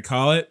 and then we're going to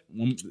call it.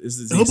 This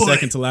is the Oh, boy.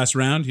 second to last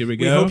round. Here we We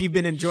go. hope you've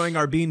been enjoying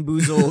our Bean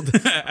Boozled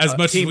As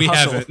much as Team we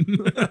Hustle.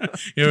 haven't.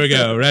 Here we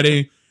go.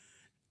 Ready?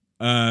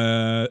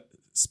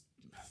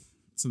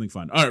 Something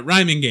fun. All right,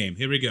 rhyming game.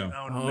 Here we go.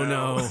 Oh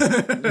no!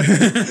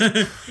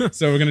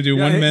 So we're going to do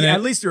 1 minute.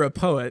 At least you're a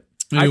poet.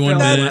 Maybe I 1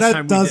 failed minute. last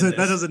time we did That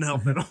this. doesn't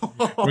help at all.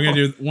 We're going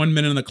to do 1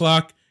 minute on the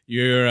clock.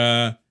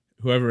 You're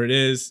whoever it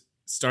is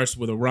starts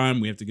with a rhyme.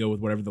 We have to go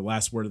with whatever the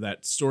last word of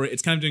that story.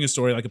 It's kind of doing a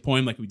story like a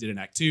poem, like we did in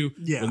Act 2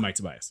 Yeah. with Mike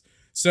Tobias.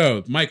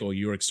 So, Michael,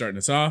 you are starting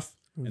us off,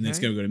 and then it's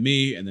Okay. going to go to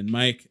me, and then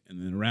Mike,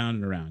 and then around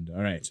and around.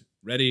 All right,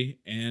 ready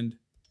and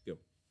go.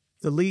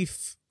 The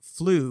leaf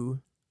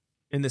flew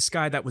in the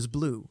sky that was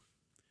blue.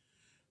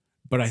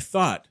 But I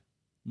thought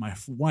my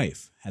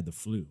wife had the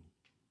flu.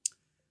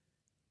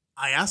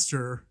 I asked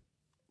her,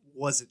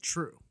 was it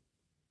true?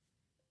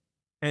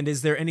 And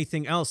is there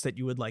anything else that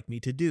you would like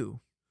me to do?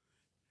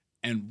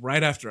 And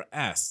right after I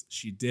asked,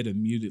 she did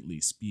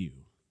immediately spew.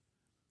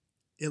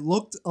 It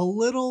looked a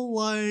little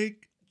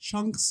like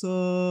chunks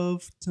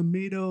of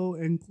tomato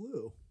and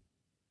glue.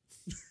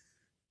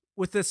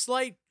 With a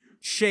slight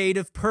shade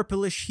of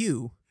purplish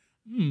hue.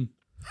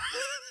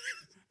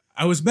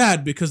 I was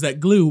mad because that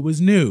glue was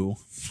new.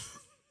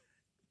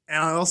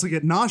 And I also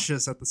get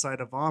nauseous at the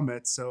sight of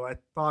vomit, so I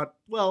thought,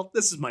 well,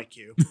 this is my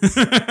cue.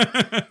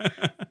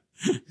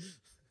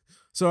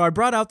 So I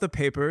brought out the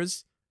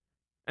papers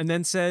and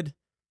then said,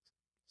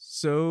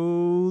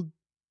 so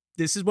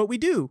this is what we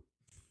do.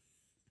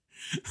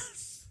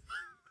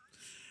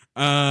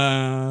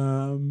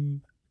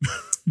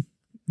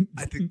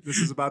 I think this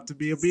is about to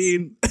be a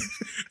bean.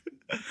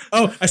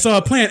 Oh, I saw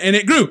a plant and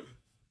it grew.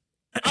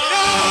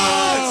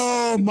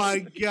 Oh my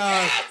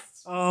god.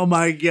 Oh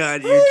my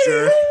god, you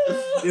jerk.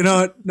 You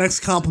know what? Next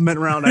compliment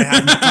round, I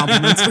have no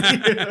compliments for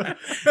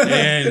you.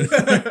 And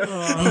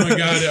oh my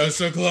god, I was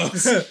so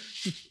close.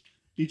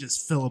 He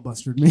just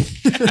filibustered me.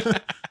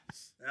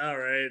 All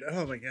right.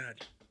 Oh my god.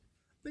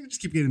 I think I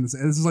just keep getting this.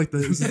 This is like the.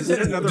 This is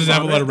another Does it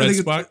have a vomit. lot of I red think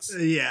it's- spots?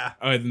 Yeah.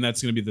 All right, then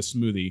that's going to be the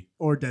smoothie.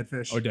 Or dead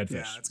fish. Or dead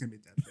fish. Yeah, it's gonna be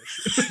dead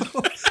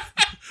fish.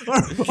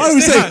 I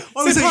always say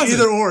positive.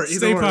 either or. Either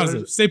Stay or.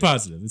 positive. Stay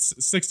positive. It's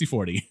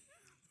 60-40.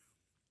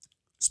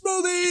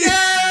 Smoothie.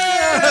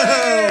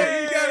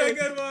 Yay! You got a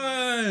good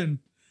one.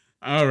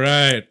 All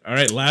right. All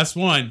right. Last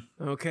one.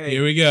 Okay.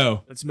 Here we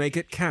go. Let's make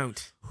it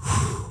count.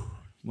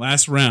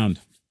 Last round.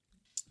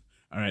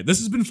 All right. This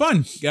has been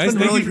fun, guys. Been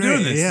Thank really you for doing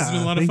great. this. Yeah, This has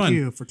been a lot of thank fun.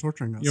 you for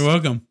torturing us. You're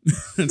welcome.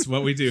 That's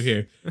what we do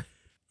here.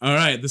 All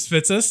right. This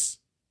fits us.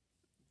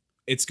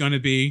 It's going to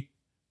be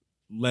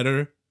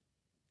letter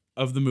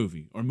of the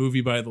movie or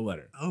movie by the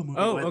letter. Oh, movie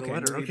Oh, by the okay.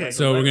 letter. Movie Okay. by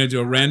So we're going to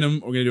do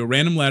a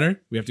random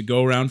letter. We have to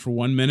go around for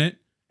 1 minute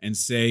and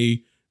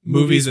say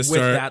movies that with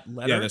start that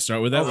letter? Yeah, that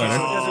start with that letter.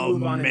 So it doesn't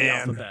move on in the man.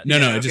 alphabet. No,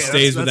 Yeah, it just okay,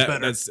 stays with that's that.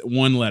 better. That's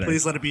one letter.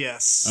 Please let it be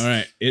S. All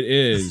right. It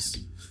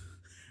is.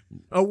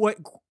 Oh, what?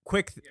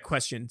 Quick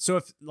question. So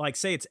if, like,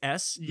 say it's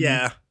S,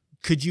 Yeah.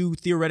 could you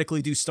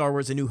theoretically do Star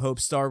Wars: A New Hope,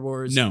 Star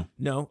Wars? No.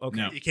 No? Okay.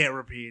 No. You can't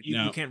repeat You,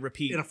 No. you can't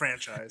repeat. in a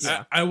franchise.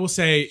 I will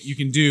say you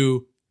can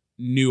do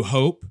New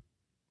Hope,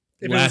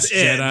 If it Last was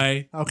in.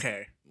 Jedi.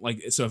 Okay.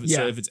 Like so, if it's,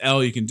 Yeah. if it's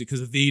L, you can do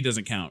because the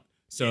doesn't count.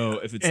 So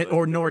if it's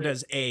Or nor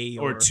does A.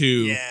 or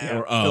two Yeah.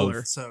 or of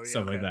Filler. So yeah,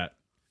 stuff like okay. that.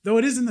 Though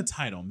it is in the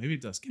title, maybe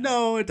it does count.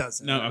 No, it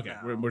doesn't. No, okay.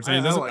 We're saying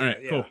it doesn't? like All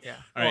right, that, cool. Yeah.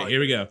 All right, like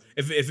here we go.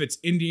 If it's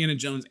Indiana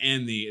Jones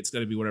and the, it's got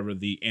to be whatever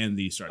the and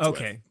the starts with.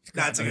 Okay.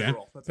 That's a Okay. good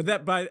rule. But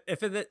that by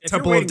if you're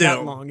Temple waiting of that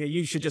Doom. long,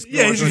 you should just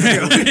Yeah, go you should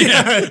on. go.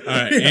 Yeah.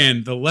 All right,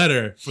 and the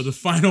letter for the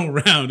final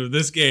round of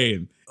this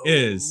game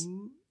is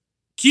Oh.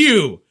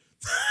 Q.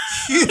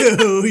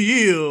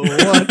 you.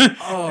 What?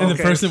 Oh, And the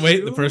okay. person,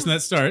 wait, the Q? person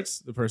that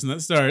starts,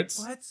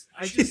 What?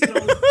 I just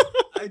don't.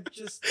 I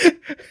just.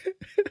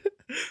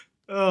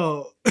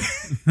 Oh.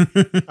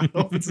 I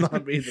hope it's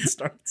not me that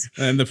starts.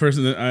 and the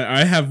person that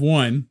I have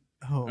one.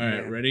 Oh, All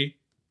right, man. ready?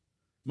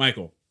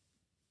 Michael.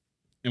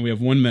 And we have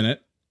 1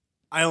 minute.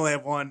 I only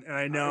have one, and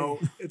I know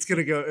it's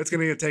gonna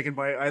get taken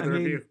by either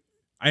of mean-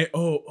 you.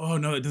 Oh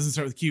no, it doesn't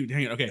start with Q.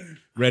 Dang it. Okay.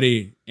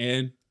 Ready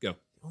and go.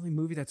 The only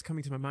movie that's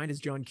coming to my mind is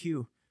John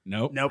Q.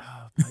 Nope. Nope.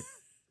 But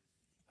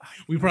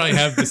We probably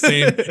have the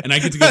same, and I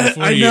get to go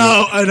before I you.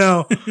 I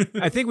know.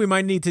 I think we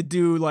might need to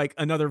do like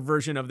another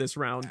version of this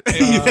round.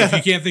 If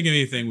you can't think of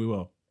anything, we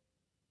will.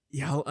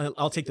 Yeah,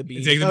 I'll take the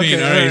B. Take the bean.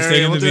 All right, he's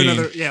taking we'll the do bean.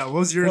 another. Yeah, what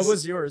was yours? What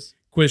was yours?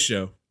 Quiz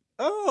show.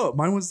 Oh,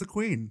 mine was the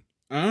Queen.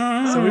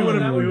 Oh. So we would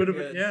that have. would We be would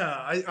have. good.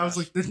 Yeah, I was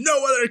like, there's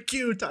no other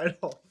Q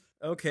title.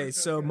 Okay,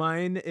 so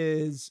mine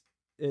is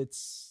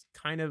it's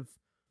kind of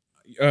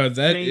That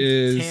faint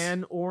is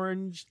tan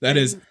orange. that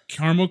is thing.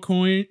 caramel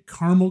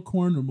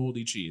corn, or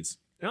moldy cheese.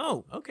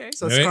 Oh, okay.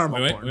 So it's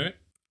caramel corn. Wait.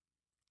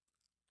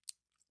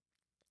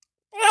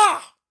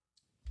 Ah!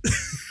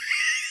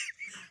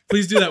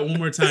 Please do that one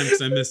more time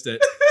because I missed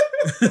it.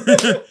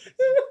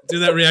 Do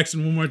that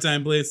reaction one more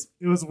time, please.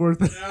 It was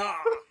worth it.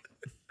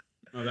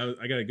 Oh,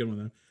 I got a good one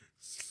though.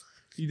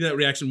 You do that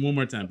reaction one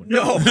more time.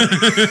 No.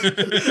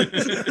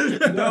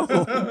 No.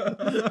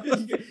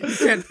 You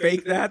can't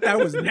fake that. That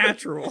was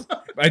natural.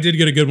 I did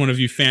get a good one of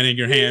you fanning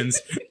your hands.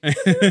 That's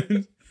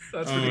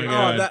Oh my pretty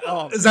God.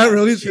 good. Is that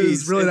really?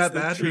 cheese. Is really It's that the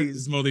bad? cheese.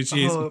 It's moldy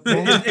cheese. Oh,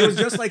 It was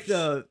just like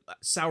the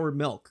sour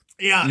milk.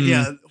 yeah, Mm.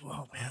 yeah.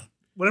 Oh man,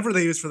 whatever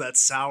they use for that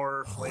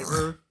sour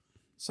flavor.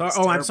 So, It's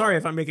I'm terrible. sorry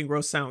if I'm making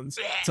gross sounds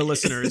to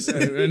listeners.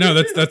 No,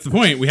 that's the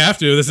point. We have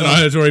to. This is an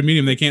auditory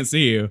medium. They can't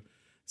see you.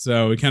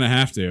 So we kind of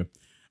have to.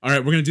 All right,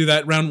 we're going to do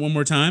that round one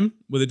more time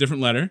with a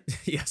different letter.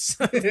 Yes.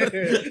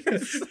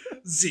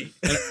 Z.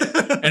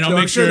 And I'll No, I'm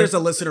make sure sure. there's a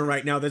listener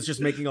right now that's just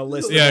making a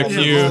list. Yeah, of all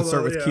Q. the ones that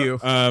start with Yeah.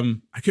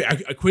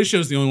 Q. A quiz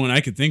show's the only one I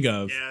could think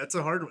of. Yeah, it's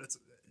a hard one. It's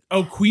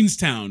Oh,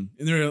 Queenstown.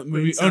 And there a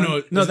movie. Oh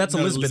Queenstown? no, That's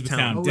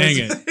Elizabethtown. Dang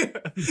it.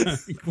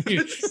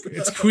 Queen,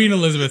 it's Queen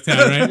Elizabethtown,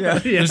 right? Yeah.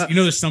 There's,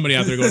 there's somebody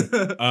out there going,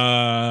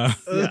 Yeah.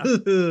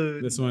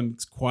 this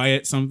one's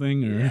quiet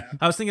something or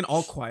I was thinking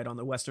all quiet on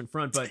the Western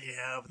Front, but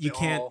Yeah, but You the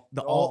can't- all,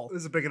 the the all. all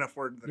is a big enough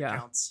word that Yeah. it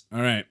counts.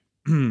 all right.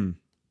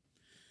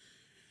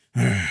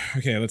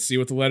 Okay, let's see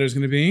what the letter's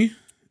gonna be.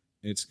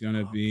 It's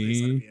gonna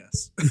Please let it be be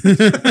yes.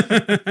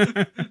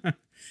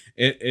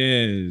 it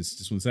is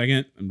just 1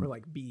 second. or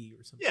like B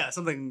or something. Yeah,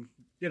 something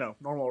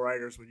normal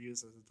writers would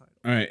use as a title.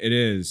 All right, it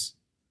is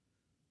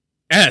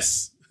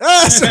S.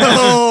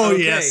 Oh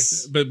Okay.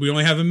 yes. But we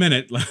only have a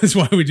minute. That's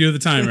why we do the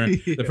timer.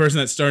 Yeah. The person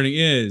that's starting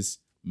is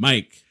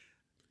Mike.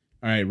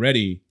 All right,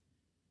 ready.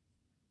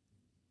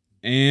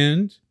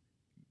 And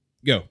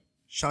go.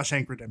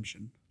 Shawshank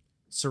Redemption.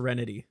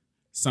 Serenity.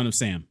 Son of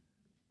Sam.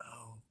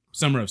 Oh.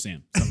 Summer of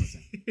Sam. Summer of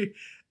Sam.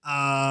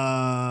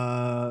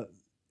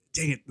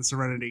 Dang it, the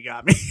Serenity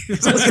got me.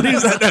 I was gonna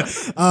use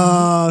that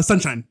now.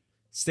 Sunshine.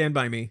 Stand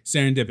by Me.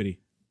 Serendipity.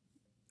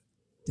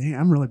 Dang,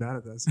 I'm really bad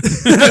at this.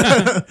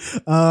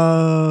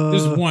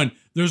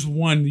 There's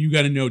one you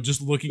got to know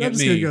just looking I'm at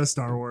just gonna me. go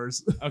Star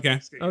Wars. Okay.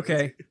 Just gonna go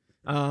Okay.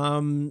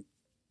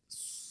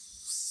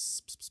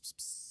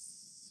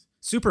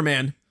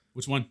 Superman.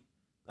 Which one?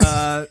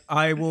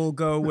 I will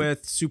go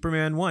with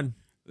Superman 1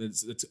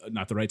 It's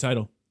not the right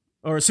title.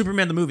 or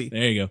Superman the movie.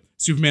 There you go.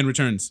 Superman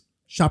Returns.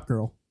 Shop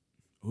Girl.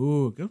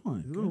 Ooh, good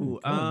one. Good Ooh,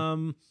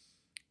 one.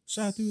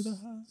 Shot through the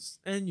house.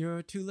 and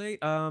you're too late.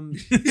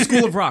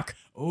 School of Rock.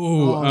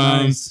 Ooh,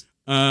 nice.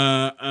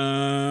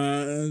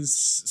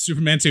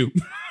 Superman 2.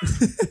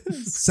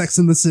 Sex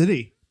in the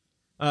City.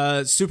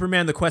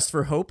 Superman the Quest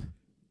for Hope.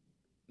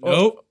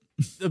 Nope.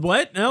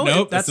 What? No,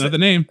 Nope. That's not the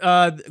name.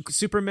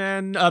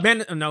 Superman.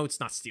 No, it's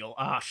not Steel.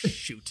 Ah,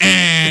 shoot.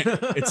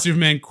 It's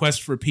Superman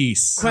Quest for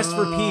Peace. Quest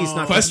for Peace,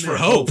 not Quest for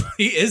Hope.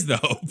 He is the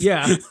hope.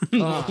 Yeah.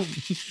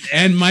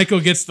 And Michael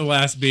gets the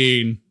last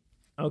bean.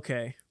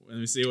 Okay. Let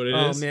me see what it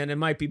is. Oh man, it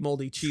might be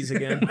moldy cheese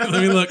again. Let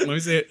me look. Let me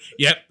see it.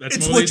 Yep, that's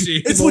It's moldy what you-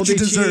 cheese. it's what moldy you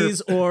deserve.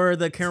 cheese or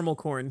the caramel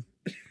corn.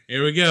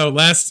 Here we go.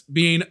 Last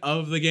bean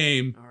of the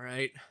game. All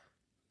right.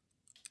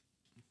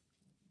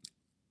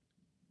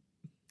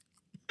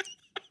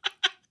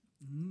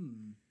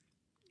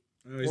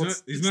 Oh, he's Well, not,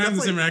 it's he's not having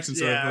the same definitely- reaction,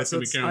 so yeah, that's so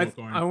going to be it's- caramel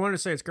corn. I want to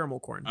say it's caramel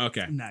corn.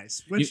 Okay.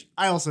 Nice. Which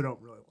I also don't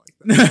really like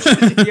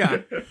that.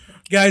 Yeah.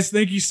 Guys,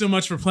 thank you so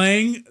much for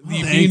playing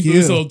the thank Bean you.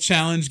 Boozled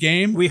challenge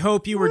game. We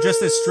hope you were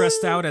just as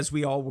stressed out as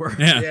we all were.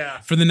 Yeah. Yeah.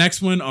 For the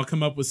next one, I'll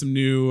come up with some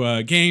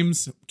new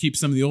games, keep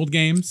some of the old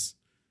games.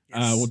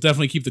 Yes. We'll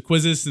definitely keep the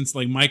quizzes since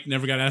like Mike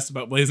never got asked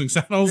about Blazing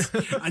Saddles.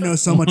 I know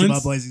so much Once-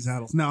 about Blazing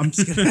Saddles. No, I'm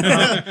just kidding.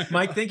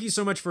 Mike, thank you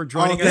so much for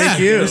joining us. thank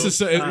you. This is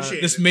so,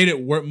 Appreciate this it. made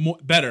it work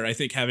better. I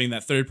think having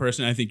that third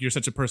person. I think you're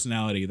such a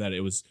personality that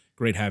it was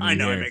great having I you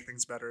know I here. make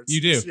things better. It's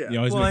You do. just- yeah. You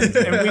always Well, make and,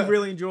 things and better. we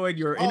really enjoyed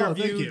your Oh,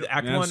 interview, thank you. the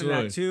Act 1 and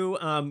Act Absolutely.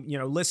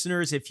 2.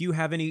 Listeners, if you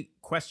have any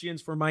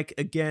questions for Mike,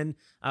 again,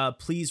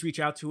 please reach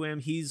out to him.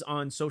 He's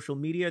on social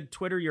media.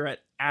 Twitter, you're at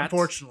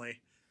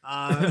Unfortunately.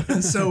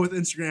 So with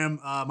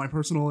Instagram, my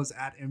personal is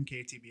at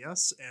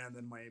MKTBS, and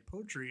then my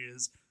poetry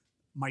is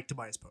Mike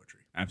Tobias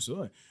Poetry.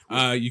 Absolutely.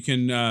 You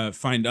can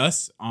find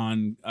us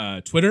on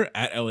Twitter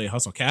at LA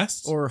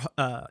Hustlecast. or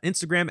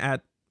Instagram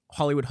at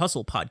Hollywood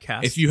Hustle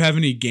Podcast. If you have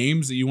any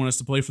games that you want us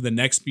to play for the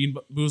next Bean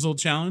Boozled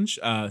challenge,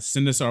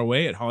 send us our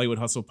way at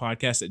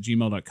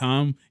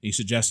HollywoodHustlePodcast@gmail.com. Any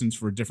suggestions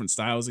for different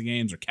styles of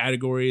games or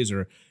categories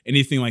or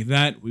anything like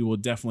that, we will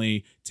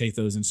definitely take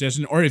those in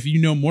suggestion. Or if you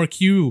know more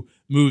Q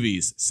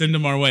movies, send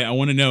them our way. I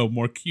want to know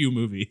more Q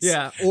movies.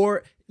 Yeah,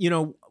 or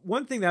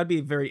one thing that'd be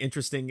very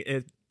interesting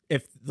if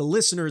the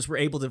listeners were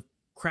able to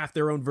craft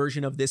their own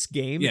version of this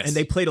game Yes. and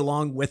they played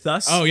along with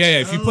us. Oh yeah.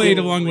 If you played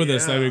Oh, along with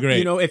us, that'd be yeah.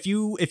 great. If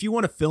you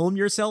want to film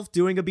yourself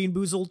doing a Bean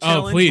Boozled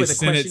challenge please with a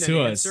send it question to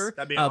and us. answer,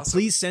 That'd be awesome.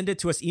 please send it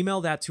to us.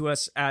 Email that to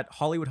us at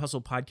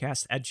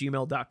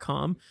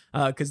HollywoodHustlePodcast@gmail.com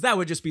because that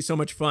would just be so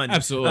much fun.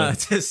 Absolutely.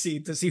 To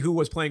see who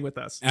was playing with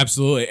us.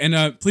 Absolutely.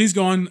 And please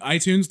go on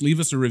iTunes, leave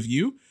us a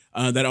review.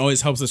 That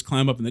always helps us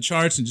climb up in the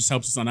charts and just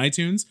helps us on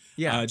iTunes.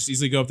 Yeah. Just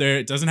easily go up there.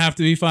 It doesn't have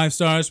to be 5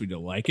 stars. We'd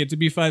like it to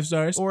be 5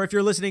 stars. Or if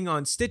you're listening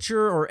on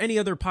Stitcher or any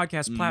other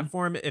podcast Mm-hmm.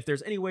 platform, if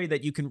there's any way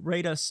that you can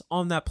rate us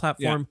on that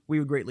platform, we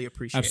would greatly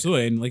appreciate it.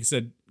 Absolutely. And like I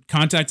said,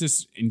 contact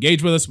us,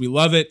 engage with us. We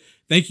love it.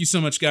 Thank you so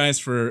much, guys,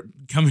 for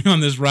coming on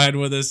this ride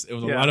with us. It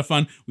was a lot of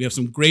fun. We have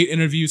some great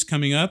interviews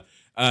coming up.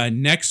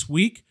 Next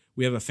week,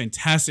 we have a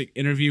fantastic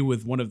interview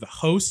with one of the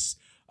hosts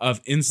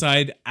of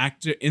Inside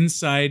Acting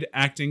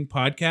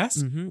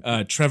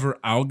podcast, Trevor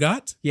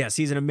Algott. Yes,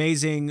 he's an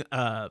amazing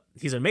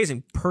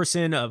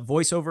person, a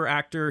voiceover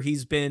actor.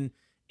 He's been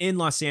in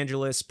Los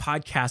Angeles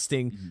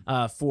podcasting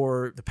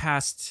for the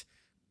past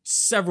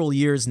several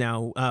years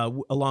now,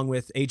 along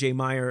with AJ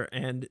Meyer,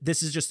 and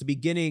this is just the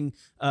beginning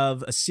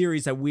of a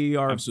series that we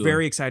are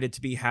very excited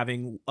to be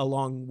having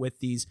along with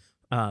these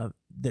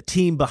the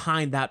team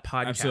behind that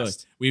podcast.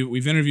 Absolutely.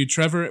 We've interviewed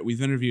Trevor,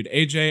 we've interviewed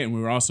AJ, and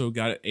we've also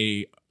got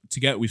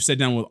we've sat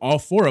down with all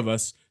four of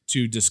us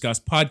to discuss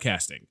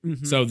podcasting.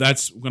 So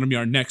that's going to be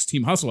our next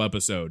Team Hustle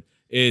episode,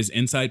 is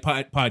Inside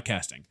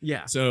Podcasting.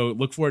 Yeah. So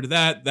look forward to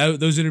that.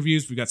 Those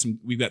interviews.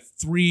 We've got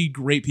 3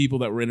 great people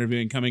that we're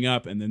interviewing coming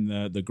up, and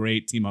then the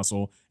great Team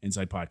Hustle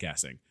Inside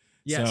Podcasting.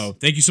 Yes. So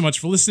thank you so much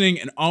for listening,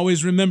 and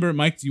always remember,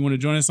 Mike, do you want to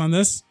join us on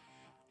this?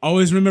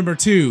 Always remember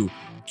to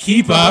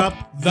keep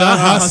up the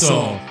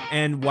hustle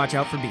and watch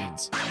out for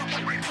beans.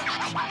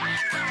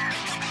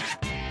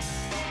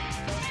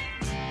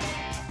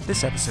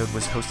 This episode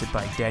was hosted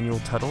by Daniel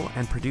Tuttle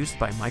and produced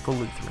by Michael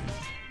Lutheran.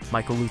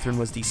 Michael Lutheran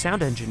was the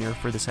sound engineer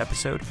for this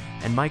episode,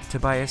 and Mike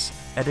Tobias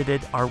edited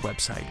our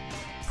website.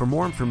 For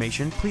more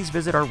information, please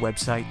visit our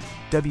website,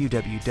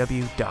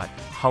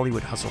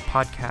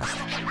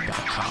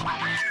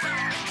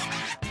 www.hollywoodhustlepodcast.com.